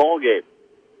in this ball game.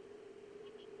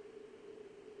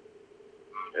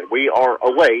 And we are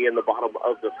away in the bottom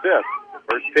of the fifth. The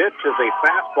first pitch is a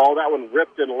fastball. That one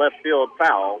ripped in left field,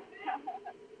 foul.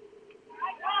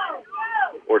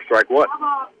 Or strike one.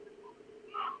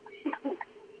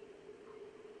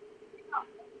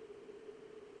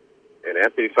 And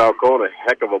Anthony Falcone, a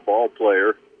heck of a ball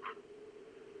player.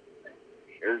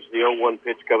 Here's the 0-1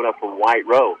 pitch coming up from White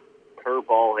Row.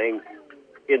 Curveball hangs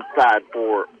inside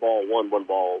for ball one, 1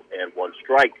 ball and 1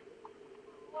 strike.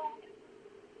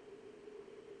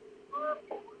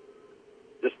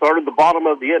 Just started the bottom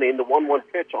of the inning. The 1-1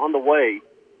 pitch on the way.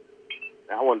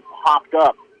 That one popped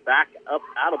up, back up,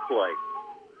 out of play.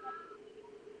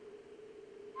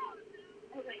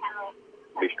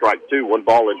 Be strike 2, 1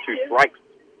 ball and 2 strikes.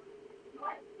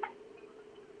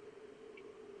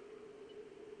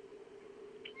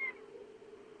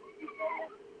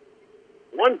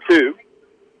 1-2.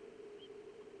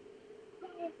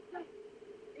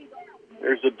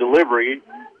 There's a delivery.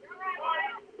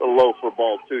 A low for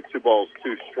ball 2. 2 balls,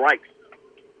 2 strikes.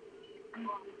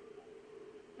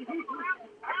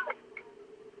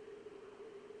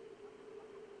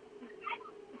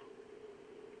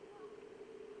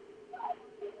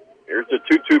 Here's the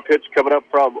 2-2 pitch coming up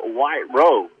from White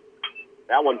Row.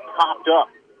 That one popped up.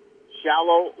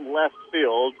 Shallow left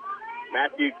field.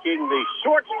 Matthew King, the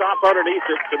shortstop, underneath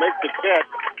it to make the catch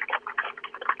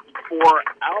for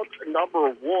out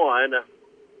number 1.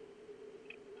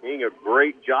 Doing a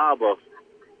great job of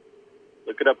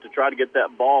looking up to try to get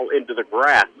that ball into the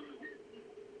grass.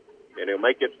 And he'll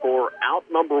make it for out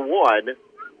number 1.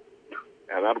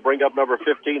 And that'll bring up number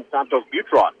 15, Santos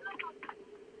Butron.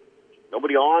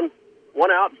 Nobody on.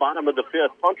 1 out, bottom of the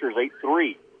fifth. Punchers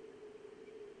 8-3.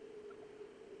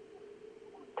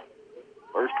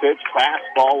 First pitch,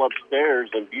 fastball upstairs,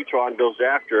 and Butron goes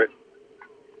after it.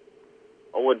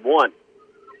 0-1.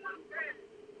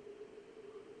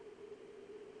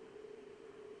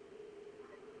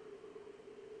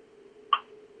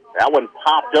 That one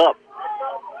popped up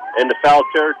into foul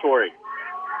territory.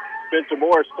 Spencer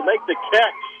Morris to make the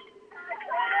catch.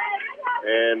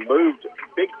 And moved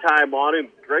big time on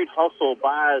him. Great hustle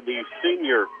by the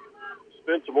senior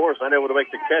Spencer Morris. Unable to make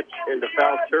the catch into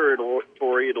foul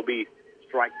territory. It'll be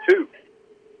strike 2.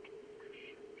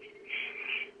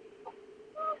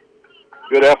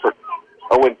 Good effort.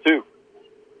 0-2.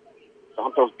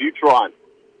 Santos Butron.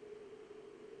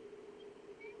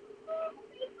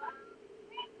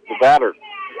 The batter.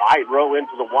 White Row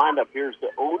into the windup. Here's the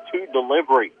 0-2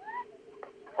 delivery.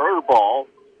 Curveball.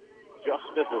 Just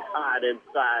misses high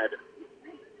inside.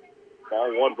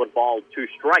 Ball 1, 1 ball, 2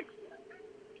 strikes.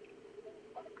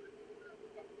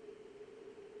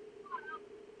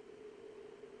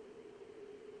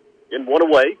 In 1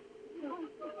 away.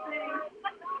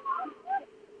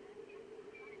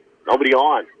 Nobody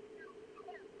on.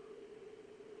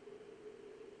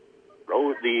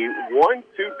 Throws the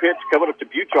 1-2 pitch coming up to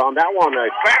Butron. That one, a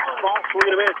fastball,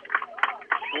 swing and a miss.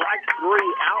 Strike 3,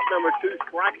 out number 2,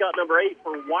 strikeout number 8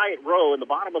 for White Row in the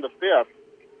bottom of the fifth.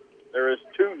 There is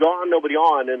 2 gone, nobody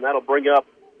on, and that'll bring up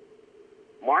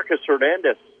Marcus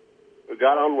Hernandez, who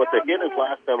got on with the hit his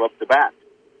last time up to bat.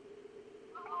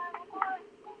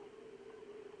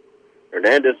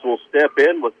 Hernandez will step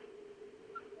in with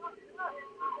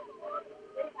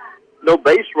no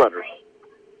base runners.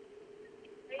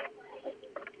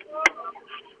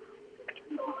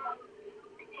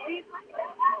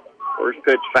 First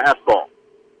pitch fastball.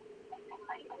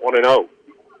 1-0.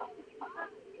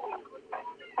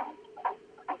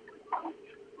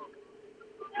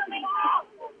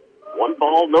 One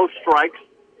ball, no strikes.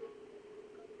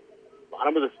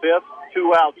 Bottom of the fifth.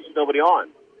 2 outs, nobody on.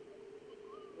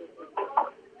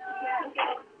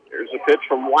 Here's a pitch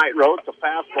from White Rose. A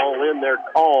fastball in there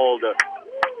called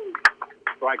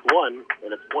strike one,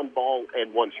 and it's 1 ball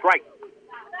and 1 strike.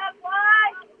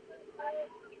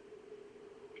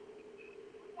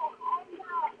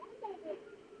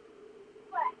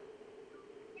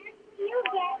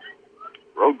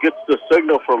 Rowe gets the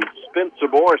signal from Spencer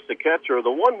Morris, the catcher. The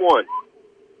 1-1.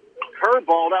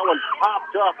 Curveball, that one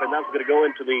popped up, and that's going to go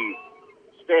into the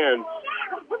stands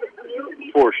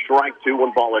for strike 2.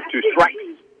 1 ball and 2 strikes.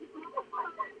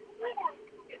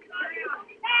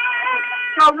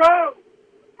 Go, Rowe!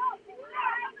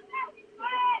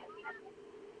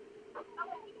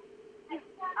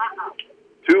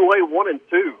 Two-away,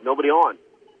 1-2. Nobody on.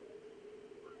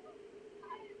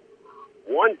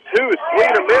 1-2, swing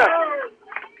and a miss.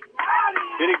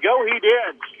 Did it go? He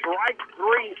did. Strike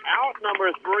 3, out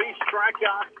number 3,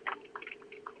 strikeout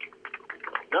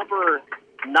number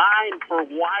 9 for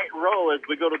White Rowe as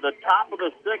we go to the top of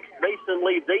the 6th. Mason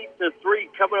leads 8-3.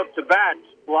 Coming up to bat,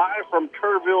 live from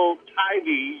Kerrville,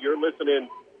 Tivy. You're listening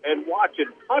and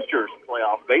watching Punchers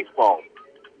Playoff Baseball.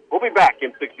 We'll be back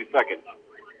in 60 seconds.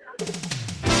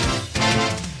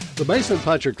 The Mason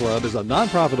Puncher Club is a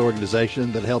nonprofit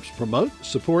organization that helps promote,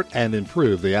 support, and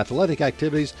improve the athletic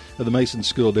activities of the Mason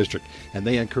School District, and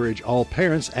they encourage all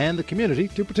parents and the community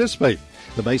to participate.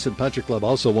 The Mason Puncher Club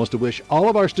also wants to wish all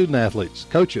of our student athletes,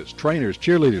 coaches, trainers,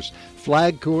 cheerleaders,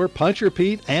 Flag Corps, Puncher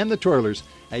Pete, and the Twirlers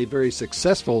a very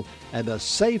successful and a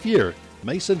safe year.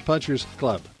 Mason Punchers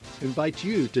Club invites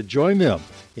you to join them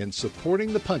in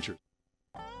supporting the Punchers.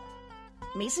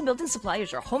 Mason Building Supply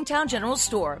is your hometown general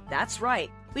store. That's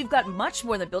right. We've got much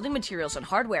more than building materials and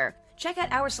hardware. Check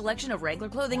out our selection of Wrangler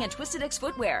clothing and Twisted X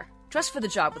footwear. Dress for the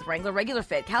job with Wrangler Regular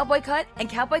Fit, Cowboy Cut, and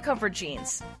Cowboy Comfort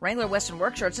jeans. Wrangler Western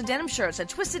work shirts and denim shirts and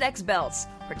Twisted X belts.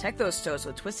 Protect those toes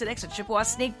with Twisted X and Chippewa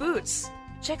Snake boots.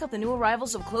 Check out the new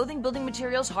arrivals of clothing, building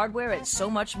materials, hardware, and so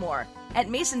much more at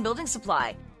Mason Building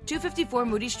Supply, 254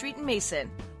 Moody Street in Mason.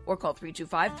 Or call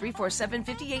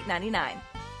 325-347-5899.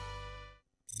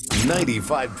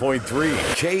 95.3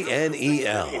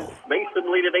 KNEL.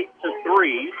 Mason lead at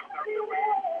 8-3.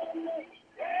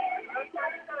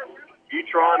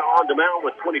 Butron on the mound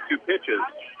with 22 pitches.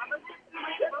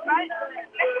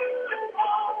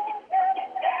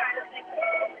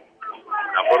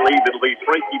 I believe it'll be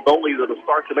Frankie Boley that'll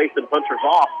start the Mason Punchers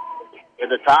off in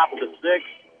the top of the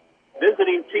 6th.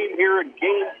 Visiting team here in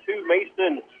Game 2.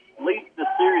 Mason leads the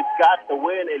series, got the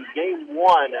win in Game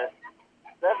 1.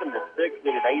 7-6,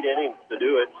 needed 8 innings to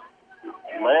do it.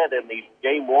 Led in the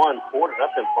Game 1, 4-0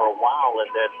 for a while,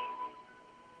 and then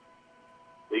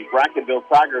the Brackenville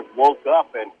Tigers woke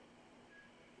up and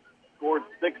scored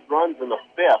 6 runs in the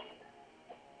 5th.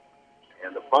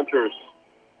 And the Punchers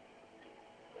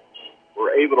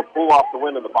were able to pull off the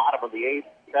win in the bottom of the 8th,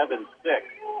 7-6.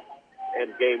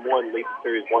 And Game 1 leads the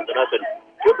series 1-0.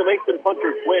 Should the Mason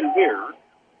Punchers win here,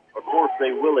 of course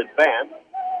they will advance.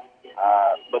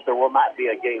 But there will not be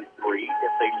a Game 3.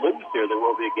 If they lose here, there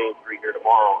will be a Game 3 here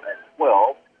tomorrow at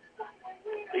 12.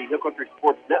 The Hill Country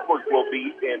Sports Network will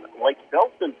be in Lake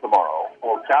Belton tomorrow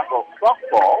for Capital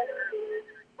Softball.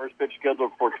 First pitch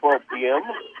scheduled for 12 p.m.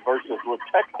 versus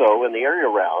Latexo in the area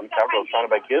round. Capital trying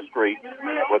to make history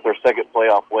with their second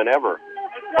playoff win ever.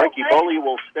 Frankie Boley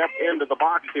will step into the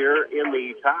box here in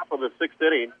the top of the 6th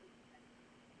inning.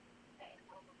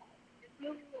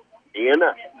 In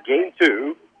Game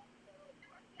 2.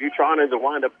 Butron is a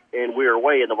windup, and we are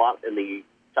away in the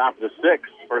top of the 6th.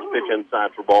 First pitch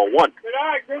inside for ball 1. Good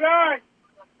eye, good eye.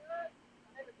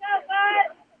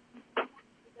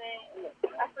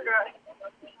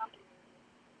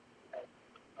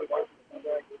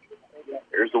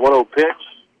 Here's the 1-0 pitch.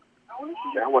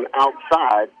 That one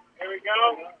outside. Here we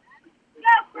go.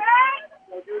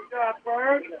 Good job,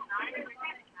 Bird.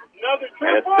 Another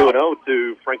And it's 2-0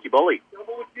 to Frankie Boley.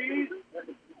 Double D's.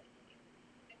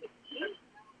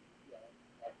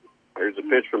 There's a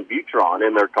pitch from Butron,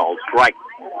 and they're called strike.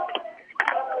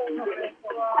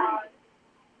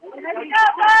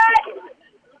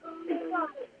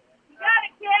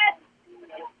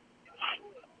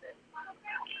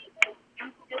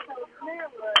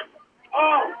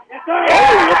 Oh, with a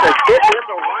hit in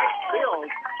the right field.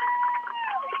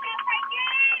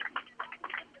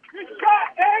 Good shot,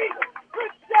 Dave.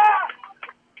 Good shot.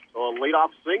 So a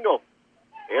leadoff single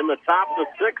in the top of the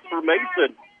 6th for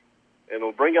Mason. And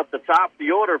we'll bring up the top of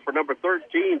the order for number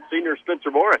 13, senior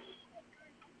Spencer Morris.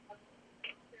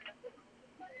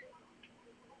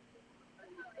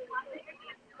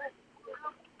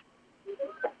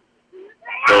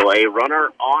 So a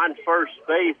runner on first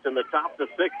base in the top of the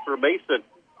 6th for Mason.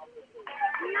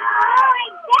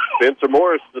 Spencer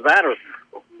Morris, the batter.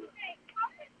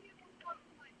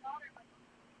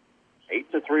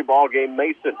 8-3 ball game,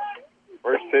 Mason.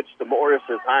 First pitch to Morris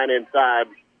is high and inside.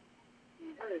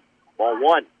 Ball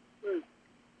one.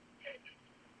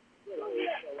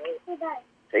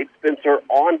 Tate Spencer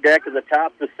on deck in the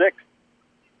top of the sixth.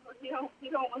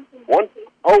 1-0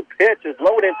 pitch is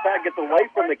low and inside, gets away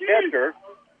from the catcher.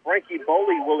 Frankie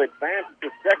Boley will advance to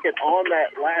second on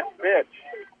that last pitch.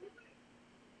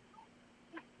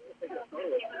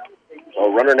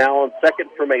 So runner now on second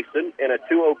for Mason, and a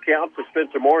 2-0 count to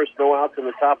Spencer Morris. No outs in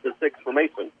the top of the sixth for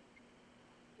Mason.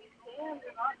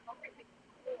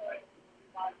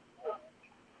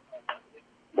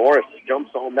 Morris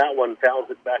jumps on that one, fouls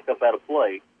it back up out of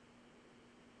play.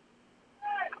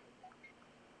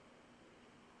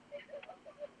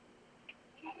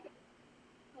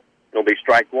 It'll be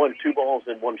strike one, 2 balls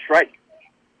and 1 strike.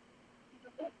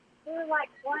 They're like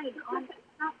playing on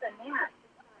top of the net.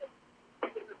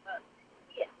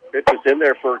 Pitch is in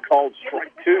there for a called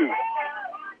strike 2.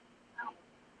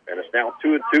 And it's now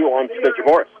 2-2 on Spencer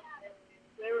Morris.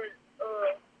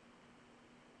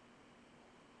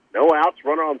 No outs.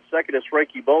 Runner on second is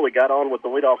Frankie Boley. Got on with the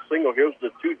leadoff single. Here's the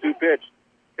 2-2 pitch.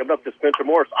 Coming up to Spencer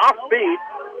Morris. Off speed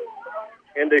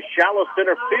into shallow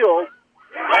center field.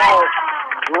 Ball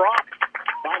dropped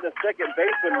by the second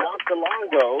baseman,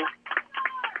 Montalongo.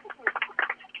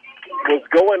 Was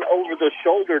going over the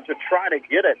shoulder to try to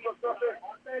get it.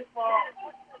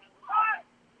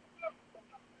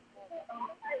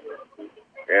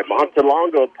 And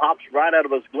Montalongo pops right out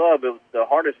of his glove. It was the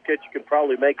hardest catch you could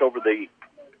probably make over the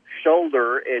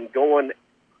shoulder and going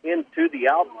into the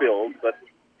outfield, but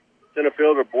center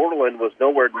fielder Borderland was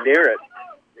nowhere near it,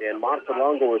 and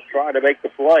Montalongo was trying to make the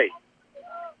play.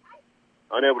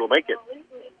 Unable to make it.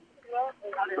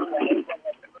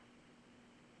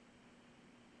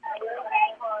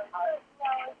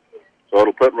 So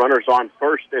it'll put runners on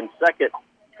first and second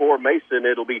for Mason.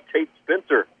 It'll be Tate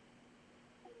Spencer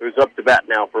who's up to bat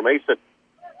now for Mason.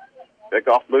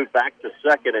 Pickoff move back to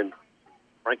second, and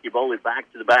Frankie Boley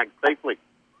back to the bag safely.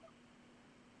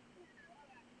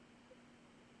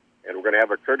 And we're going to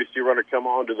have a courtesy runner come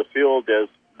onto the field as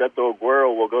Beto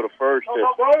Aguero will go to first as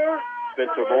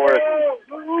Spencer Morris,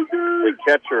 the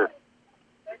catcher,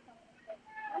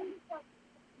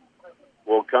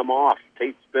 will come off.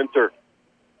 Tate Spencer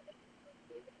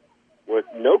with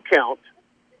no count.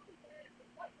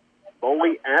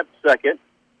 Boley at second.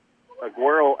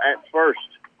 Aguero at first.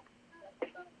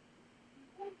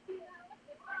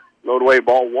 Load away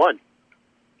ball one.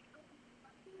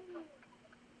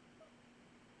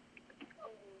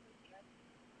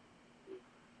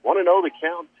 Want to know the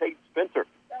count, Tate Spencer.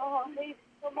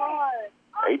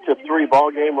 8-3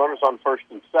 ball game, runners on first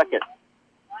and second.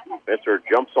 Spencer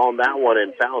jumps on that one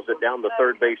and fouls it down the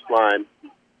third baseline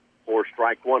for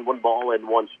strike one. 1 ball and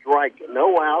 1 strike.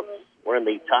 No outs. We're in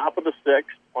the top of the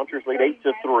sixth. Punchers lead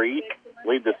 8-3.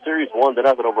 Lead the series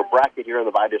 1-0 over Brackett here in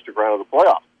the bi-district round of the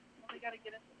playoffs.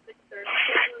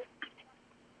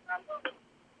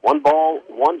 1 ball,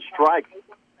 1 strike.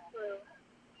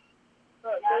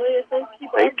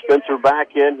 Tate Spencer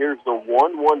back in. Here's the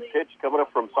 1-1 pitch coming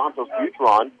up from Santos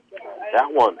Butron.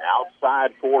 That one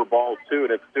outside for ball 2,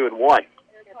 and it's 2-1.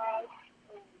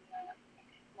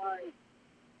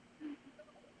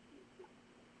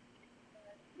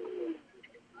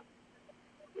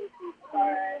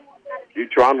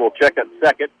 Butron will check at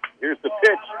second. Here's the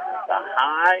pitch. The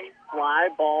high fly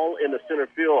ball in the center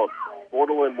field.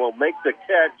 Bordelin will make the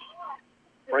catch.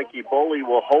 Frankie Boley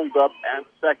will hold up at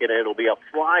second, and it'll be a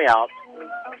fly out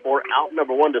for out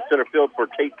number 1 to center field for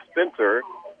Tate Spencer.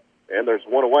 And there's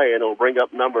 1 away, and it'll bring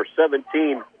up number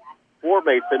 17 for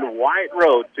Mason, Wyatt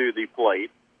Rowe to the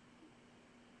plate.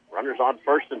 Runners on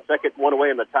first and second, 1 away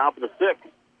in the top of the sixth.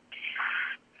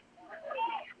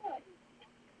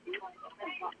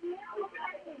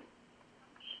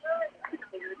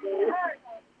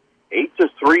 Eight to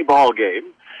 3 ball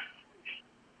game.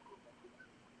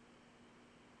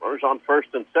 Runners on first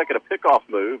and second, a pickoff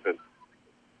move, and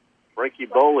Frankie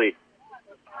Boley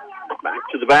back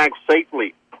to the bag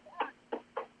safely.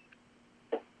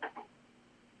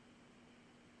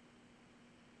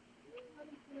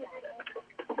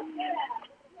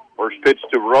 First pitch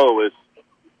to Rowe is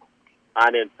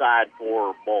on inside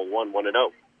for ball 1,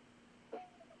 1-0.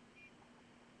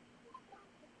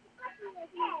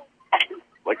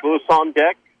 Blake Lewis on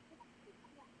deck.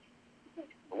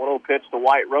 The 1-0 pitch to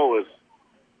Wyatt Rowe is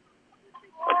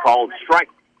a called strike.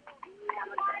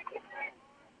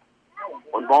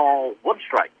 1 ball, 1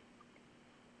 strike.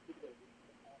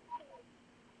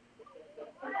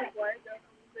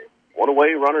 One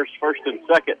away, runners first and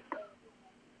second.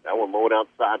 That one low and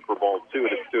outside for ball 2, and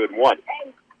it's 2-1.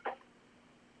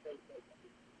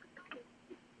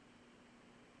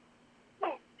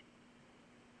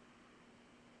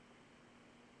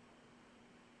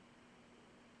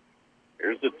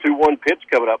 Here's the 2-1 pitch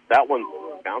coming up. That one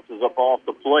bounces up off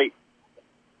the plate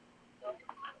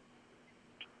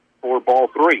for ball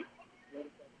 3.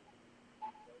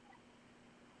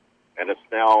 And it's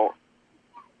now,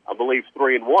 I believe,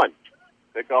 3-1.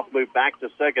 Pickoff move back to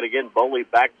second again. Bowley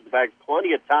back to the bag.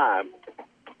 Plenty of time.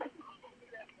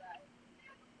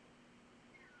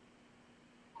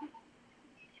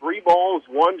 Three balls,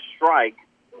 one strike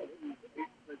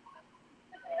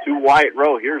to Wyatt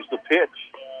Rowe. Here's the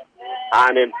pitch. High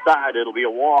and inside. It'll be a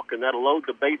walk, and that'll load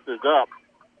the bases up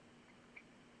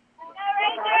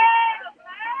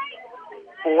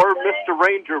for Mr.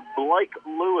 Ranger, Blake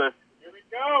Lewis. Here we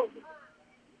go.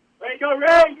 Let's go,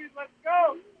 Rangers. Let's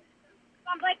go.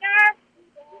 Come on, Blaker.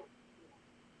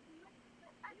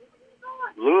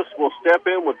 Lewis will step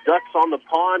in with ducks on the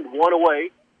pond, one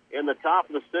away. In the top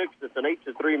of the sixth, it's an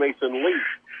 8-3 Mason lead.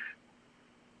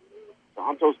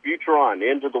 Santos Butron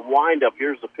into the windup.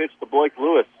 Here's the pitch to Blake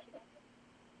Lewis.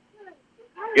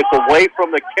 Gets away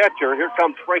from the catcher. Here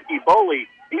comes Frankie Bowley.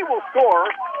 He will score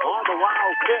on the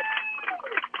wild pitch.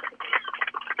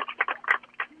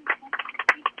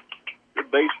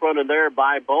 Good base running there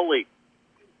by Bowley.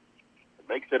 It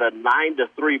makes it a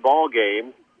 9-3 ball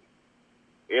game.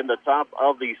 In the top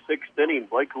of the sixth inning,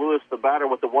 Blake Lewis, the batter,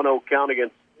 with the 1-0 count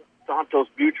against Santos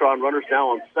Butron. Runners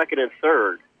now on second and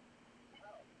third.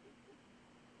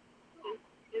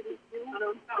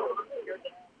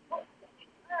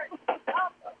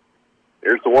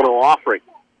 Here's the 1-0 offering.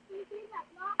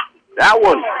 That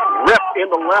one ripped in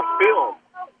the left field.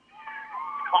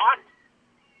 Caught.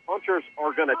 Punchers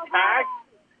are going to tag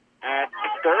at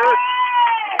third.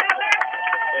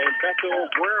 And Beto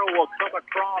Aguero will come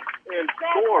across and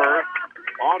score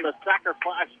on the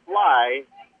sacrifice fly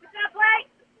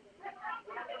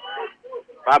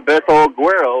by Beto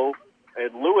Aguero.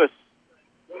 And Lewis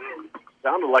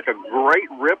sounded like a great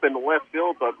rip in the left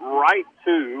field, but right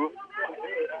to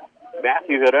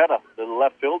Matthew Herrera, the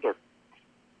left fielder.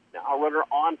 Now a runner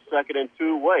on second and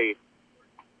two away.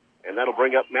 And that'll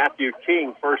bring up Matthew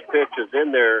King. First pitch is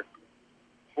in there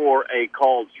for a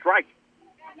called strike.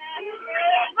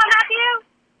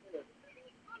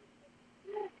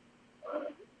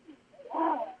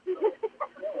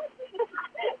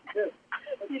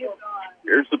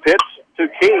 Here's the pitch to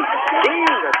King. King,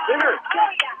 the center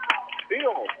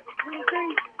field.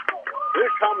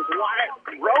 Here comes Wyatt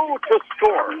Rowe to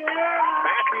score.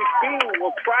 Matthew King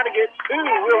will try to get two.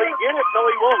 Will he get it? No,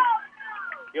 he won't.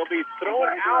 He'll be thrown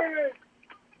out.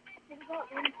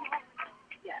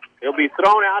 He'll be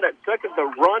thrown out at second. The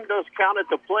run does count at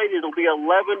the plate. It'll be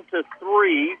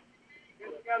 11-3.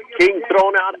 King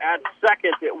thrown out at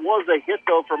second. It was a hit,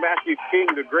 though, for Matthew King.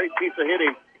 The great piece of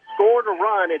hitting. Scored a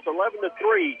run. It's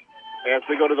 11-3. As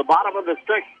we go to the bottom of the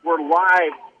sixth, we're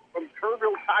live from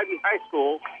Kerrville Tivy High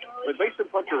School with Mason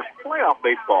Punchers playoff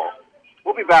baseball.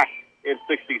 We'll be back in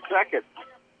 60 seconds.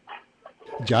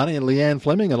 Johnny and Leanne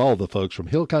Fleming and all the folks from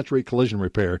Hill Country Collision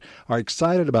Repair are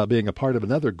excited about being a part of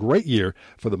another great year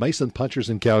for the Mason Punchers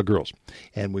and Cowgirls,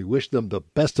 and we wish them the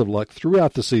best of luck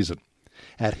throughout the season.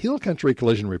 At Hill Country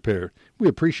Collision Repair, we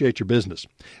appreciate your business.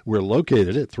 We're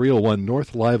located at 301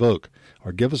 North Live Oak,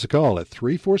 or give us a call at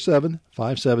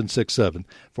 347-5767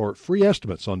 for free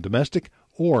estimates on domestic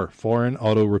or foreign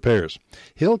auto repairs.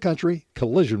 Hill Country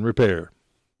Collision Repair.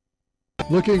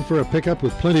 Looking for a pickup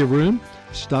with plenty of room?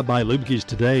 Stop by Lubke's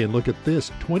today and look at this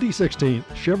 2016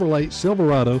 Chevrolet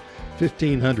Silverado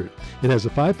 1500. It has a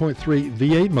 5.3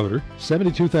 V8 motor,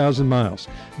 72,000 miles.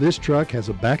 This truck has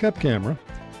a backup camera,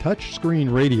 touch screen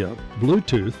radio,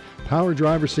 Bluetooth, power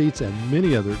driver seats, and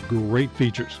many other great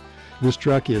features. This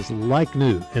truck is like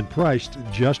new and priced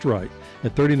just right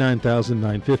at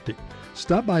 $39,950.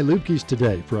 Stop by Lubke's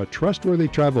today for a trustworthy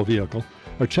travel vehicle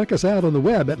or check us out on the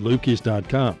web at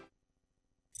lubkes.com.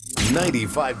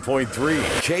 95.3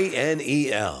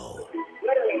 KNEL.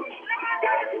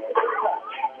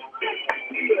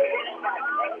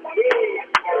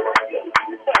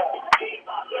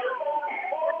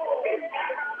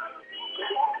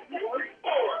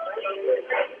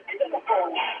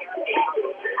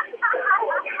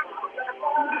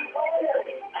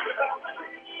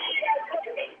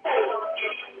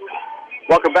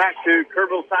 Welcome back to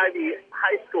Kerrville Tivy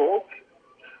High School.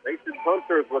 Mason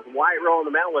Punchers with Wyatt Rowe on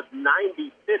the mound with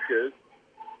 90 pitches.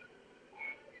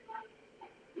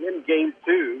 In game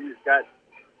two, he's got,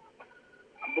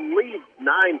 I believe,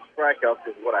 9 strikeouts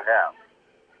is what I have.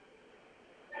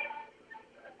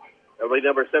 That'll be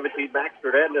number 17, Max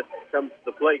Hernandez, comes to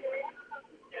the plate.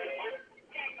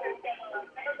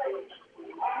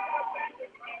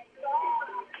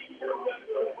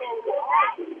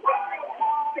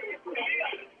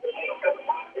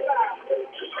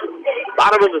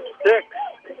 Bottom of the sixth.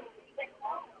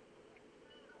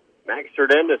 Max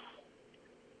Hernandez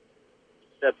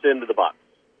steps into the box.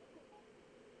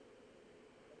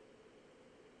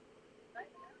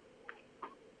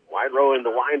 Wide row in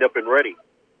the windup and ready.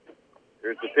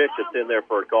 Here's the pitch. It's in there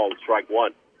for a call. Strike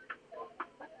one.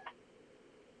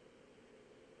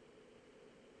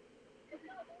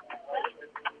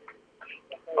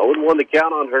 0-1 the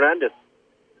count on Hernandez.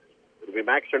 It'll be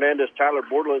Max Hernandez, Tyler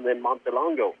Bordelin, then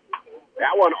Montelongo.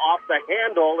 That one off the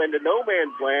handle into no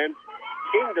man's land.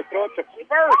 King to throw it to first,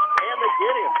 and they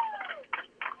get him.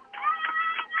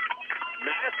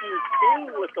 Matthew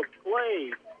King with the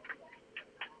play.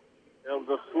 It was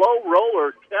a slow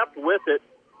roller, kept with it,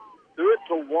 threw it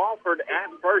to Walford at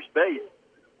first base.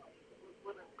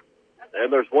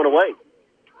 And there's one away.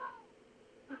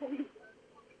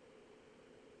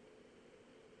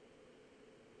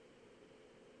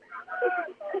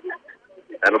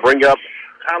 That'll bring up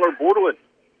Tyler Bordelin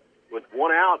with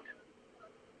one out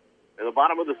in the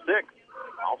bottom of the sixth.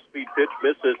 Off-speed pitch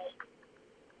misses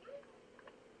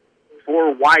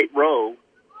for White Row.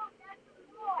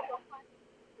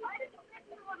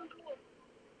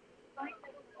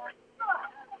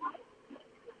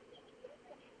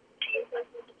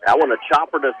 That one a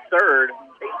chopper to third.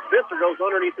 Spencer goes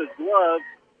underneath his glove.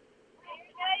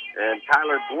 And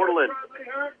Tyler Bordelin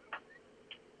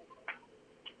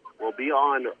will be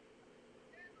on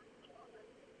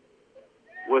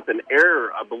with an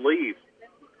error, I believe.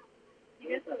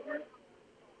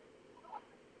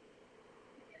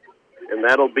 And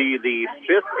that'll be the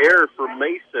fifth error for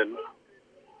Mason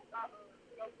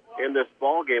in this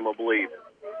ball game, I believe.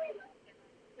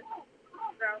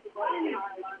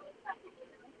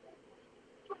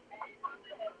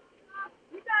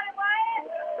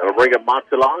 That'll bring up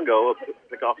Montelongo.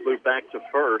 Pick-off move back to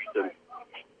first and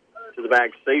to the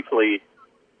bag safely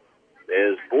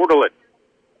is Bordelin.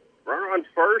 Runner on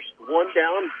first, one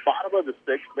down, bottom of the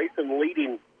sixth. Mason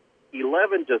leading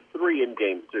 11-3 in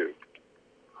game two.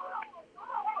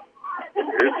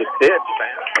 Here's the pitch.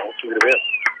 Fastball through the miss.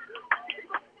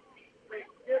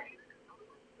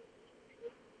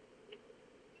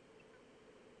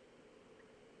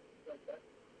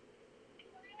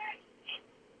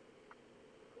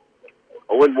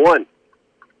 Oh, and 1.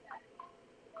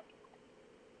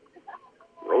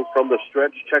 Rose from the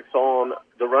stretch, checks on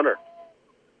the runner.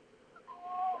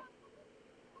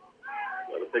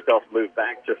 Let a pickoff move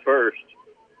back to first.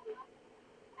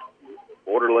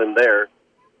 Borderland there.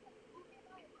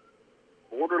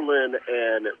 Borderland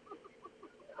and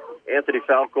Anthony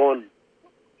Falcone,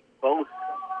 both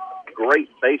great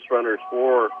base runners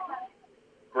for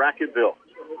Bracketville.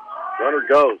 Runner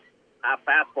goes. High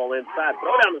fastball inside.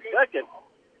 Throw down the second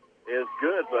is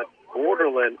good, but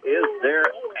Borderland is there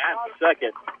at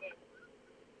second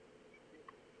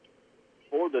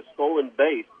for the stolen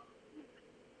base.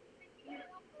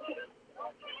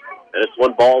 And it's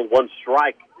 1 ball, 1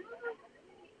 strike.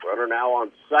 Runner now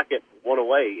on second, 1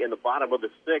 away in the bottom of the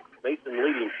sixth. Mason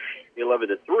leading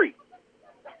 11-3.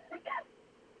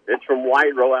 It's from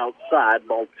White Row outside,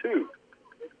 ball 2.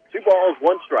 2 balls,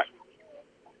 1 strike.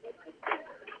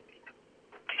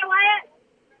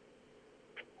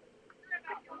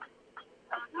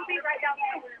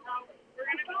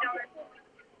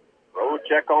 Roll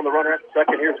check on the runner at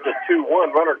second. Here's the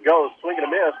 2-1. Runner goes, swing and a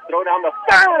miss. Throw down the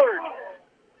third.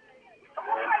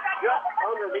 And just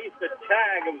underneath the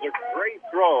tag. It was a great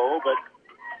throw, but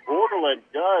Borderland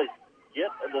does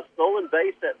get the stolen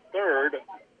base at third.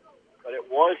 But it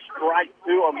was strike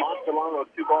 2 on Montelongo.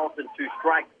 2 balls and 2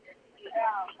 strikes.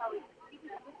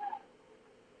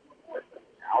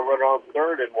 Now runner on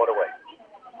third and 1 away.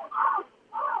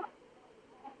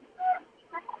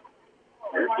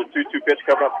 Here's the 2-2 pitch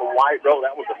coming up from White Row.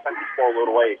 That was a fastball a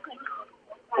little way.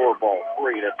 4 ball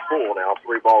 3. That's full now.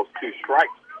 3 balls, 2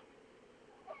 strikes.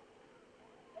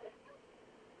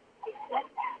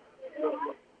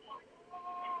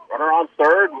 Runner on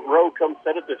third. Row comes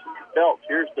set at the belt.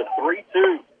 Here's the 3-2.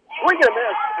 Swing and a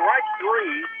miss. Strike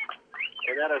 3.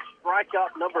 And that is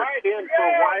strikeout number 10 for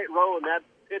White Row. And that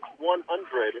pitch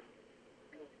 100.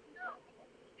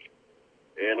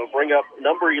 And it'll bring up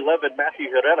number 11, Matthew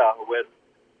Herrera, with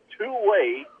 2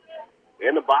 away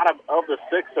in the bottom of the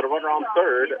sixth and a runner on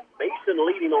third. Mason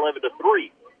leading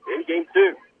 11-3 in game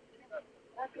 2.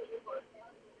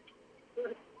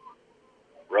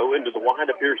 Row into the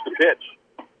windup. Here's the pitch.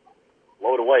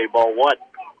 Load away, ball 1.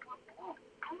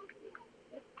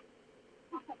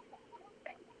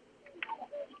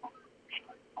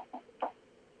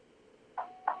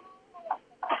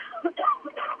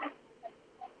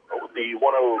 the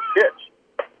 1-0 pitch.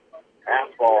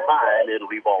 Fastball high, and it'll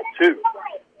be ball 2.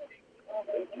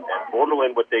 And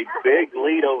Borderland with a big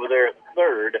lead over there at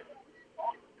third.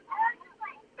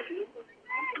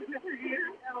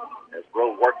 As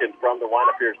Rowe working from the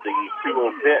windup, here's the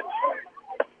 2-0 pitch.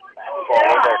 Fastball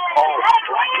in there, called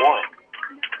strike 1.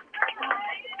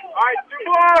 All right,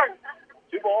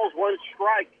 2 balls, 1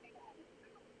 strike.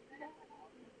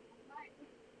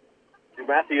 To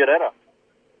Matthew Adetta.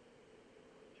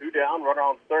 2 down, runner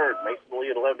on third. Mason Lee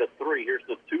at 11-3. Here's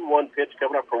the 2-1 pitch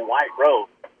coming up from White Rowe.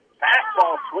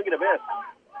 Fastball, swinging a miss.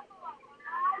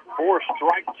 4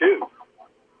 strike 2.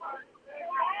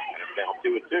 It's now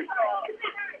 2-2.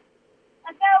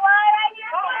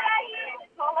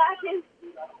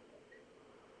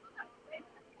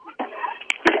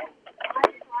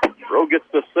 Rowe gets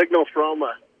the signal from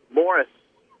Morris.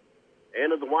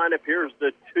 End of the windup. Here's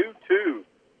the 2-2.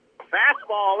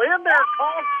 Fastball in there,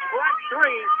 called strike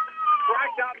 3.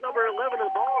 Strikeout number 11 of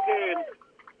the ball game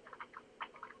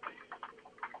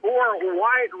for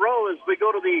White Rowe as we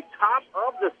go to the top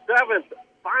of the 7th.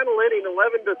 Final inning,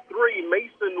 11-3.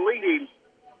 Mason leading.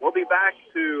 We'll be back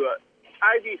to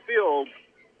Ivy Field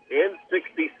in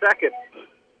 60 seconds.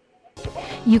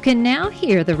 You can now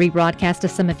hear the rebroadcast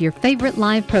of some of your favorite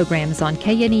live programs on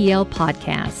KNEL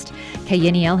Podcast.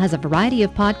 KNEL has a variety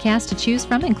of podcasts to choose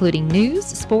from, including news,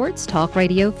 sports, talk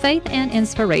radio, faith, and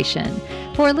inspiration.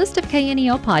 For a list of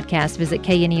KNEL podcasts, visit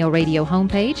KNEL Radio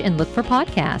homepage and look for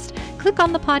podcast. Click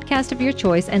on the podcast of your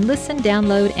choice and listen,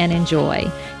 download, and enjoy.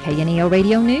 KNEL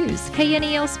Radio News,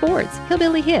 KNEL Sports,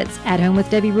 Hillbilly Hits, At Home with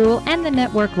Debbie Rule, and the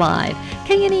Network Live.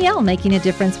 KNEL, making a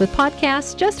difference with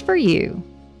podcasts just for you.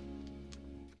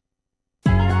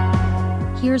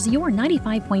 Here's your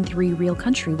 95.3 Real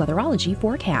Country Weatherology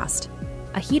forecast.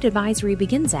 A heat advisory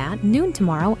begins at noon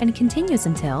tomorrow and continues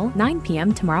until 9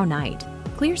 p.m. tomorrow night.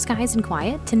 Clear skies and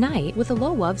quiet tonight with a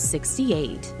low of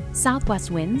 68. Southwest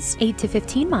winds 8 to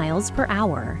 15 miles per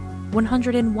hour.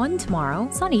 101 tomorrow,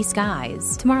 sunny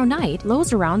skies. Tomorrow night,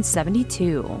 lows around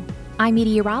 72. I'm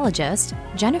meteorologist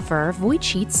Jennifer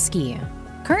Wojcicki.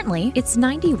 Currently, it's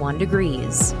 91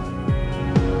 degrees.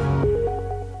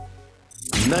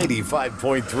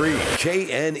 95.3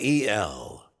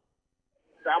 KNEL.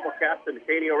 Simulcast in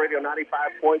KNEL Radio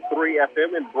 95.3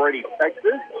 FM in Brady,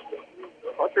 Texas.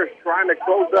 Punchers trying to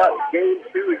close up Game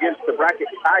 2 against the Brackett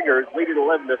Tigers, leading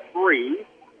 11-3.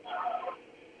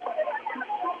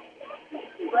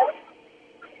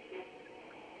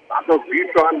 Broncos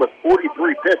Butron with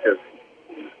 43 pitches.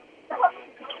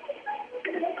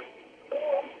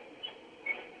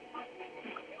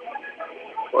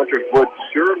 Punchers would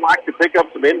sure like to pick up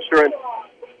some insurance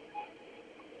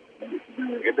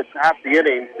in the top of the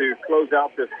inning to close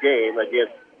out this game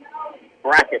against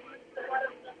Brackett.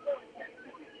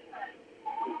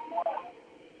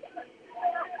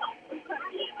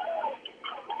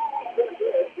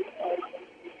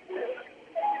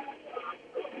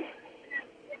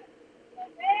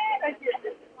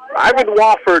 Ivan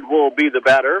Wofford will be the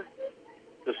batter.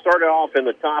 To start it off in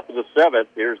the top of the 7th,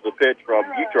 here's the pitch from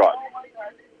Butron.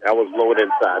 That was low and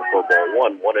inside for ball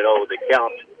 1. 1-0 the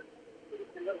count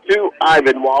to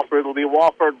Ivan Wofford. It'll be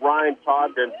Wofford, Ryan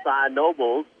Todd, and Cy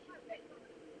Nobles.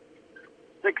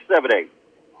 6, 7, 8.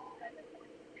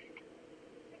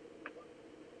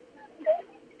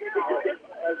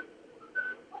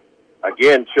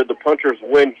 Again, should the Punchers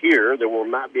win here, there will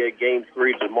not be a Game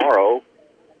 3 tomorrow.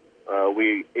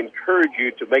 We encourage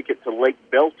you to make it to Lake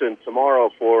Belton tomorrow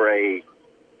for a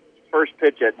first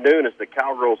pitch at noon as the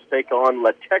Cowgirls take on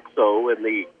Latexo in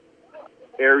the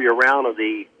area round of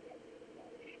the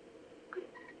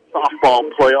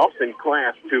softball playoffs in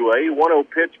Class 2A. 1-0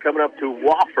 pitch coming up to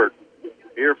Wofford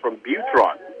here from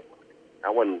Butron.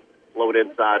 That one flowed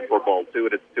inside for ball 2,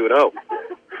 and it's 2-0.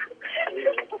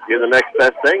 You're the next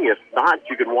best thing. If not,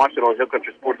 you can watch it on Hill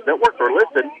Country Sports Network or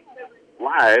listen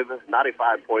live,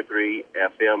 95.3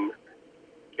 FM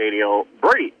KNEL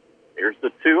Brady. Here's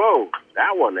the 2-0.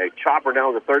 That one, a chopper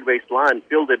down the third base line,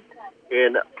 fielded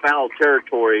in foul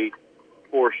territory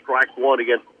for strike 1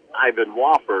 against Ivan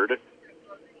Wofford.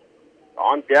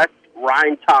 On deck,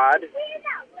 Ryan Todd.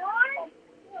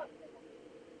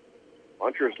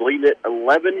 Punchers lead it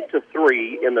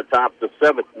 11-3 in the top of the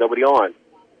 7th. Nobody on.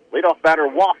 Leadoff batter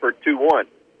Wofford, 2-1.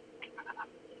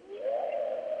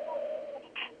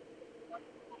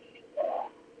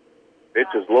 Pitch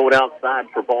is low and outside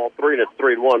for ball 3, and it's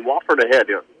 3-1. Wofford ahead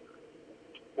here.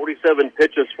 47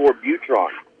 pitches for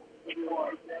Butron.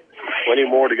 Plenty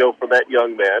more to go for that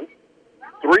young man.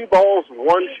 3 balls,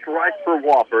 1 strike for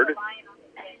Wofford.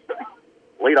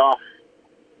 Lead off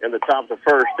in the top of the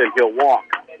first, and he'll walk.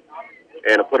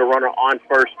 And to put a runner on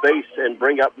first base and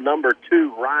bring up number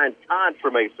 2, Ryan Todd for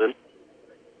Mason.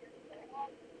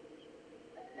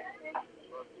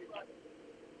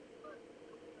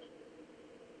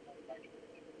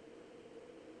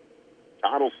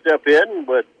 Todd will step in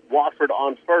with Wofford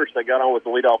on first. They got on with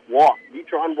the leadoff walk.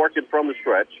 Neutron working from the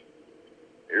stretch.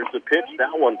 Here's the pitch.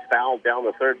 That one fouled down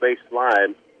the third base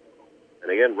line.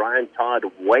 And again, Ryan Todd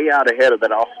way out ahead of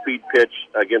that off-speed pitch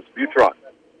against Butron.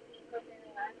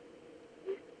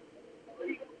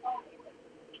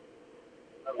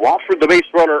 Wofford, the base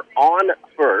runner, on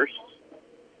first.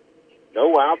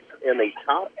 No outs in the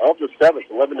top of the 7th,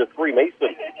 11-3.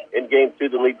 Mason in Game 2,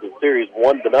 the lead the series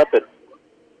 1-0.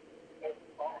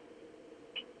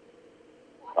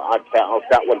 Todd fouls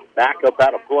that one back up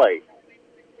out of play.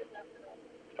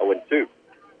 0-2.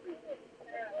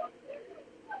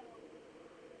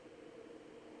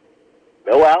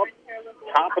 No out.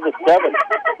 Top of the 7th.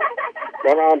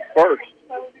 Runner on first.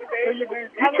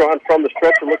 Neutron from the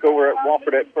stretch and look over at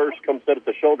Wofford at first. Comes set at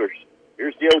the shoulders.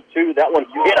 Here's the 0-2. That one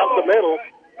hit up the middle.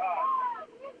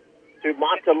 To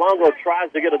Montalongo,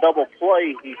 tries to get a double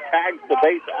play. He tags the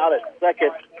base out at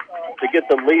second to get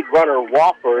the lead runner,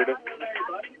 Wofford.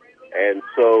 And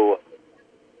so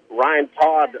Ryan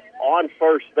Todd on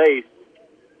first base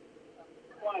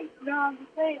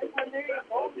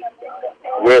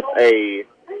with a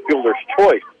fielder's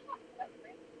choice.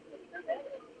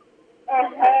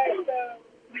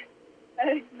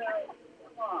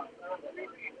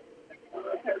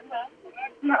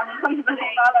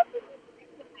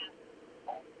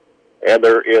 And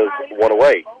there is one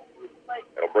away.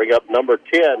 It'll bring up number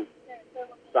 10,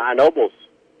 Cy Nobles.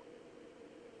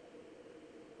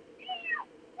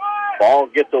 Ball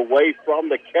gets away from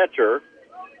the catcher.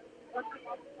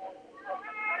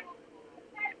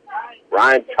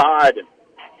 Ryan Todd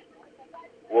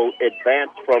will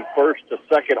advance from first to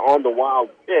second on the wild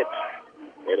pitch.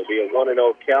 It'll be a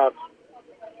 1-0 count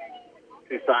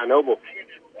to Cy Noble.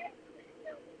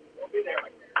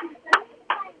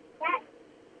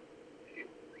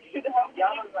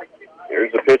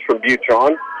 Here's the pitch from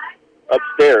Butron.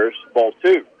 Upstairs, ball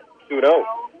 2. 2-0.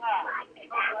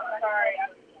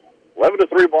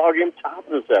 11-3 ball game, top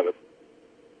of the 7th.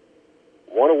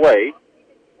 One away.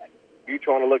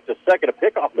 Butron to look to second, a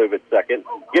pickoff move at second.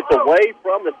 Gets away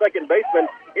from the second baseman.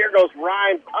 Here goes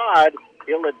Ryan Todd.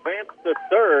 He'll advance to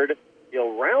third.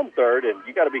 He'll round third, and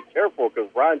you got to be careful because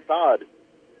Ryan Todd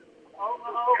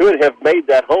could have made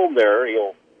that home there.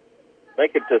 He'll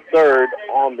make it to third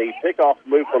on the pickoff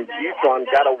move from Butron.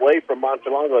 Got away from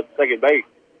Montalongo at second base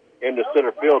into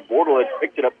center field. Borderland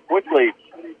picked it up quickly,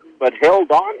 but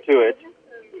held on to it.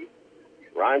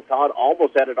 Ryan Todd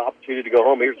almost had an opportunity to go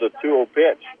home. Here's the 2-0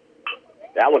 pitch.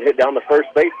 That one hit down the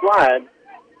first base line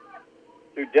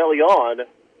to DeLeon.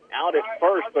 Out at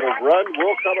first, but a run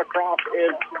will come across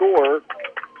and score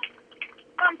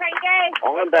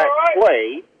on that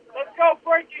play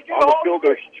on the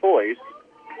fielder's choice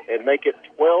and make it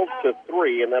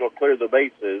 12-3, and that'll clear the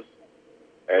bases.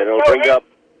 And it'll bring up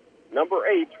number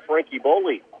 8, Frankie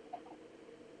Boley.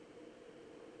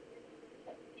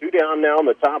 2 down now in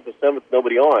the top of the 7th,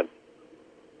 nobody on.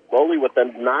 Boley with a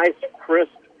nice,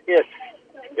 crisp hit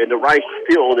into right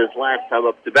field his last time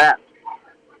up to bat.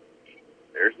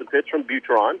 There's the pitch from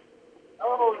Butron.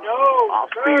 Oh, no.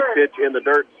 Off-speed pitch in the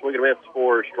dirt. Swing and a miss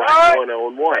for strike 1,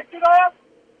 0-1. Pick it up.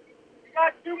 You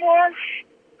got 2 more.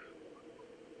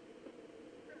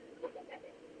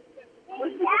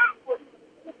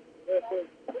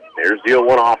 There's the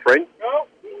 0-1 offering.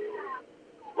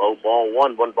 Low ball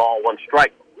 1, 1 ball, 1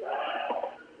 strike.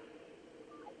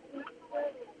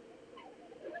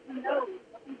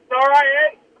 It's all right,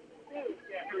 Ed.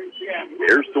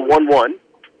 Here's the 1-1.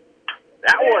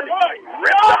 That one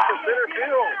ripped up the center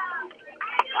field.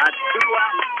 A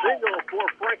 2-out single for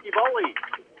Frankie Boley.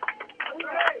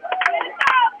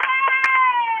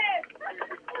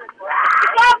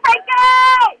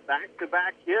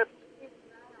 Back-to-back hits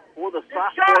for the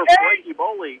sophomore Frankie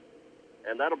Boley.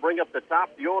 And that'll bring up the top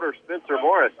of the order, Spencer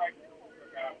Morris.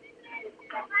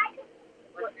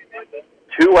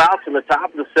 2 outs in the top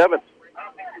of the 7th.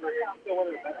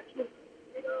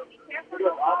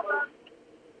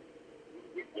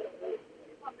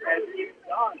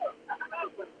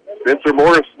 Spencer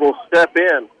Morris will step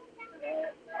in.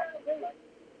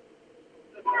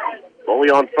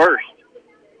 Boley on first.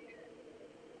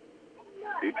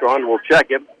 Butron will check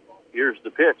him. Here's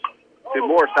the pitch to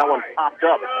Morris. That one popped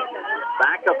up.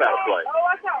 Back up out of play.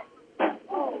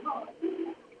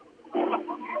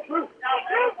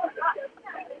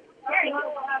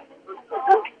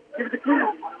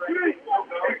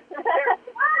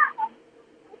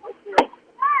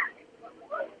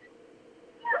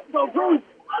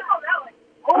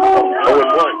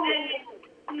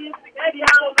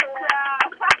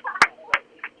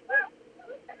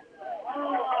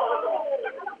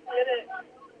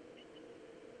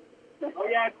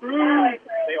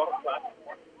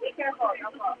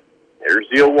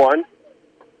 deal one.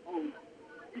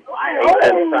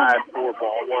 Inside, 4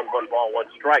 ball, 1 ball, 1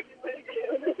 strike.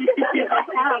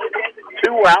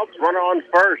 2 outs, runner on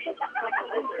first.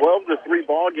 12-3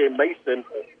 ball game. Mason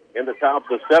in the top of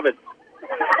the 7th.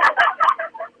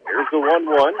 Here's the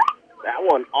 1-1. That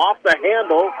one off the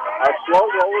handle. A slow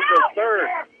roll to third.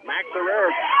 Max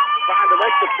Herrera trying to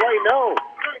make the play. No.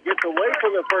 Gets away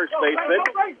from the first baseman.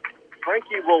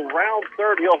 Frankie will round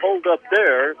third. He'll hold up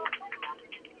there.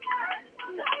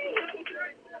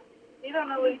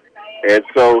 And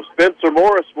so Spencer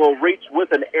Morris will reach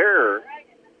with an error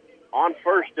on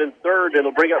first and third.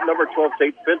 It'll bring up number 12,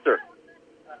 Tate Spencer.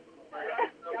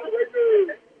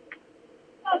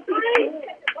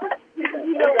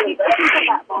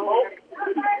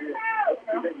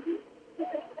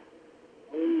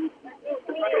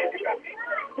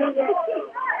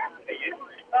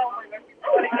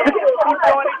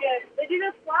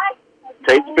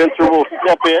 Tate Spencer will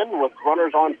step in with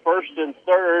runners on first and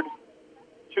third.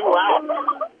 2 outs.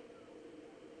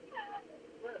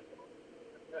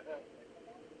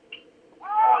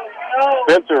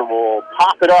 Spencer will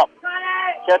pop it up.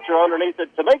 Catcher underneath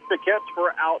it to make the catch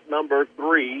for out number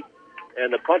 3.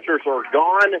 And the punchers are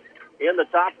gone in the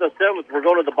top of the 7th. We're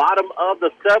going to the bottom of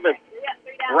the 7th.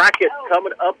 Brackett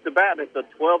coming up to bat. It's a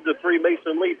 12-3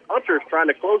 Mason lead. Punchers trying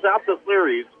to close out the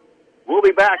series. We'll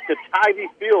be back to Tivy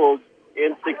Field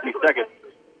in 60 seconds.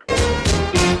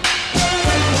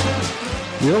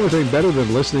 The only thing better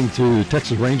than listening to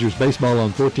Texas Rangers baseball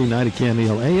on 1490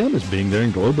 KNEL AM is being there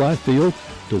in Globe Life Field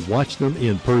to watch them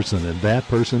in person, and that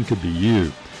person could be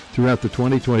you. Throughout the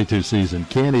 2022 season,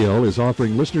 KNEL is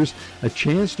offering listeners a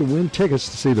chance to win tickets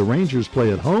to see the Rangers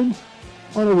play at home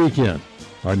on a weekend.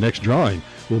 Our next drawing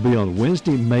will be on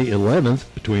Wednesday, May 11th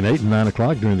between 8 and 9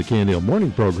 o'clock during the KNEL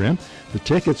morning program. The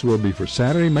tickets will be for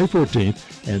Saturday, May 14th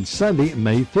and Sunday,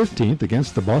 May 15th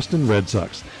against the Boston Red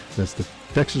Sox. That's the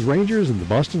Texas Rangers and the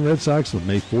Boston Red Sox on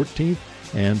May 14th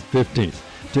and 15th.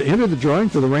 To enter the drawing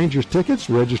for the Rangers tickets,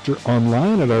 register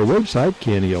online at our website,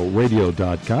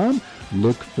 KNELradio.com.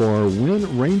 Look for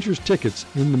Win Rangers tickets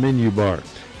in the menu bar.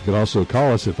 You can also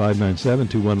call us at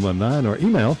 597-2119 or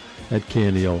email at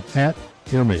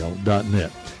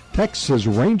knel@airmail.net. Texas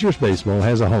Rangers baseball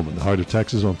has a home in the heart of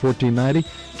Texas on 1490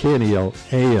 KNEL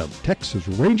AM. Texas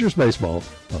Rangers baseball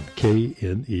on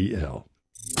KNEL.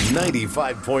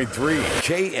 95.3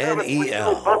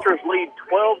 KNEL. Punchers lead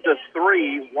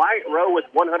 12-3. White Rowe with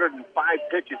 105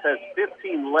 pitches has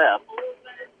 15 left.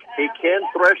 He can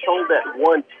threshold at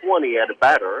 120 at a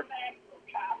batter.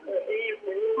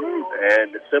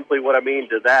 And simply what I mean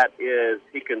to that is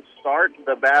he can start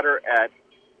the batter at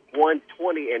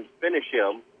 120 and finish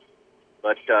him,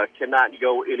 but cannot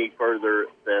go any further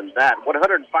than that.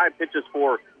 105 pitches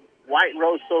for White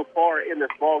Rose so far in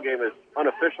this ballgame is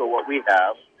unofficial what we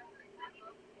have.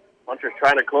 Punchers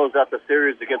trying to close out the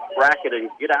series against Brackett and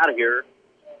get out of here.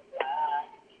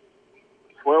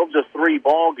 12-3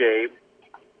 ball game.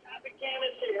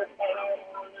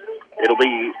 It'll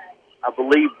be, I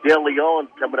believe, De Leon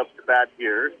coming up to bat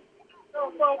here.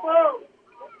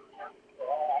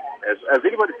 Has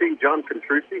anybody seen John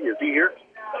Contrucci? Is he here?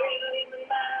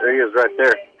 There he is right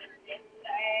there.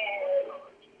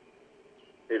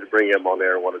 Need to bring him on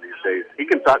air one of these days. He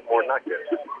can talk more than I can.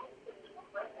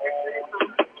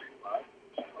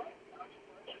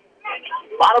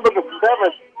 Bottom of the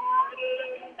 7th,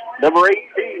 number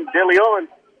 18, De Leon.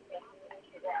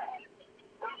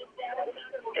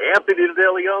 Anthony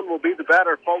De Leon will be the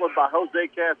batter, followed by Jose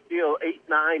Castillo,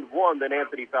 8-9-1, then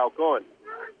Anthony Falcon.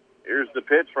 Here's the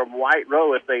pitch from White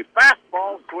Rowe. It's a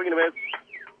fastball, swinging a miss,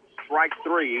 strike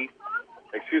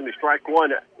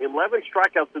 1. 11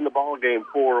 strikeouts in the ball game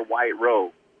for White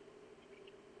Rowe.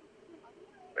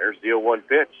 There's the 0-1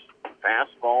 pitch.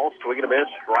 Fastball, swinging a miss,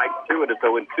 strike 2, and it's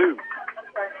 0-2.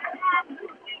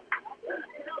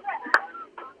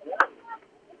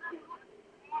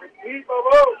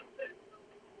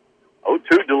 Oh,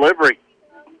 2 delivery.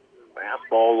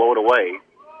 Fastball lowered away.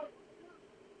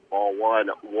 Ball 1,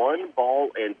 1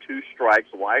 ball and 2 strikes.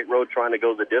 White Rowe trying to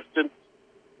go the distance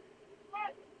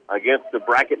against the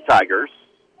Brackett Tigers.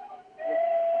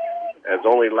 Has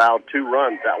only allowed 2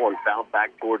 runs. That one fouled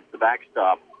back towards the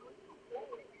backstop.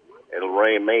 It'll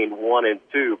remain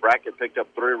 1-2. Brackett picked up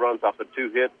 3 runs off of 2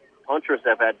 hits. Punchers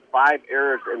have had 5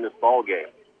 errors in this ball game,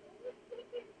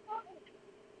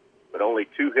 but only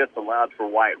 2 hits allowed for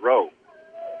White Rowe.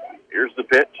 Here's the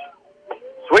pitch.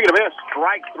 Swing and a miss.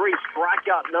 Strike 3.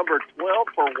 Strikeout number 12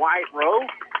 for White Rowe.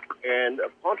 And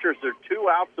Punchers are 2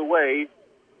 outs away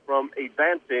from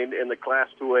advancing in the Class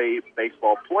 2A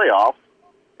baseball playoffs.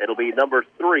 It'll be number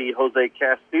 3, Jose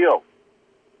Castillo.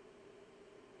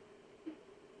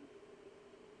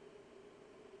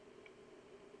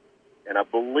 and I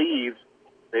believe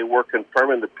they were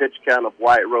confirming the pitch count of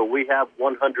Wyatt Rowe. We have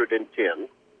 110.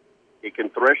 He can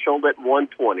threshold at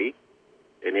 120,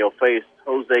 and he'll face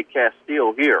Jose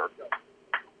Castile here.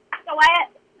 So Wyatt.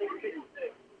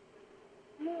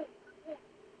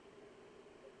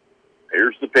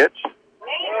 Here's the pitch.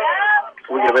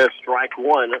 Swing and a miss, strike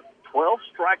one. 12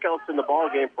 strikeouts in the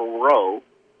ballgame for Rowe.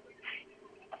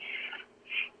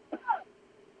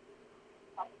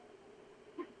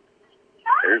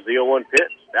 Here's the 0-1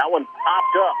 pitch. That one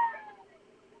popped up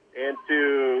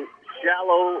into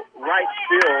shallow right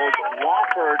field.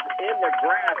 Wofford in the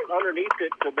grass underneath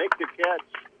it to make the catch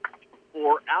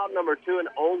for out number 2, and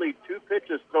only 2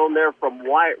 pitches thrown there from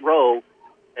Wyatt Rowe.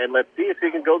 And let's see if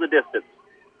he can go the distance.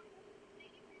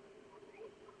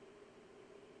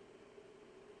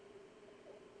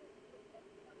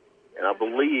 And I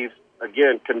believe,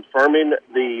 again, confirming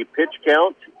the pitch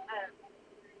count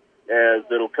as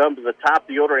it'll come to the top of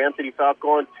the order. Anthony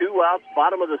Falcon, 2 outs,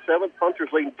 bottom of the 7th. Punchers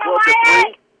leading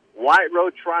 12-3. Wyatt Rowe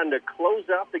trying to close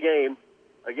out the game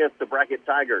against the Brackett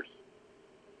Tigers.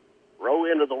 Rowe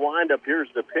into the windup. Here's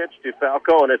the pitch to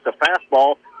Falcon. It's a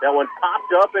fastball. That one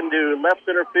popped up into left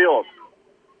center field.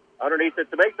 Underneath it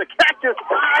to make the catch is 5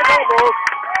 almost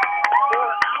for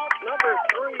out number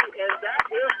 3, and that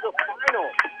is the final.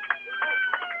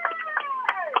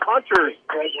 Punchers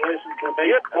get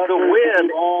the win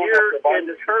here in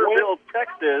Kerrville,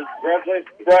 Texas,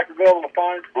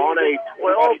 on a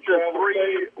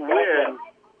 12-3 win.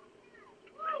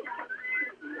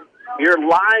 Here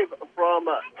live from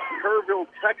Kerrville,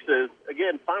 Texas.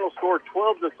 Again, final score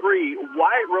 12-3.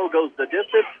 Wyatt Rowe goes the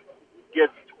distance,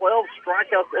 gets 12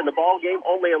 strikeouts in the ball game,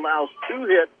 only allows 2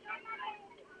 hits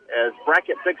as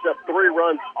Brackett picks up 3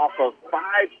 runs off of 5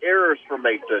 errors for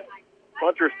Mason.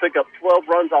 Punchers pick up 12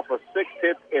 runs off of 6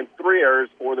 hits and 3 errors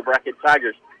for the Brackett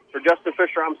Tigers. For Justin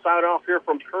Fisher, I'm signing off here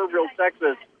from Kerrville,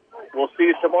 Texas. We'll see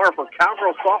you tomorrow for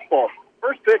Cowgirl softball.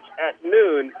 First pitch at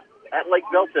noon at Lake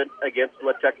Belton against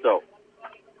La Texo.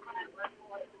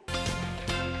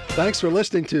 Thanks for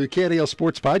listening to KNEL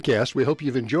Sports Podcast. We hope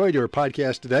you've enjoyed your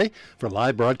podcast today. For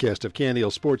live broadcast of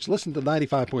KNEL Sports, listen to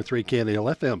 95.3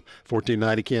 KNEL FM,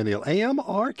 1490 KNEL AM,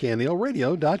 or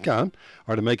KNELradio.com.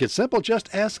 Or to make it simple,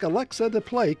 just ask Alexa to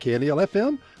play KNEL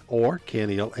FM or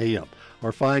KNEL AM.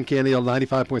 Or find KNEL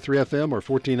 95.3 FM or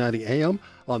 1490 AM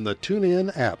on the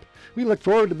TuneIn app. We look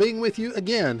forward to being with you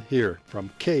again here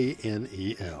from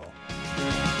KNEL.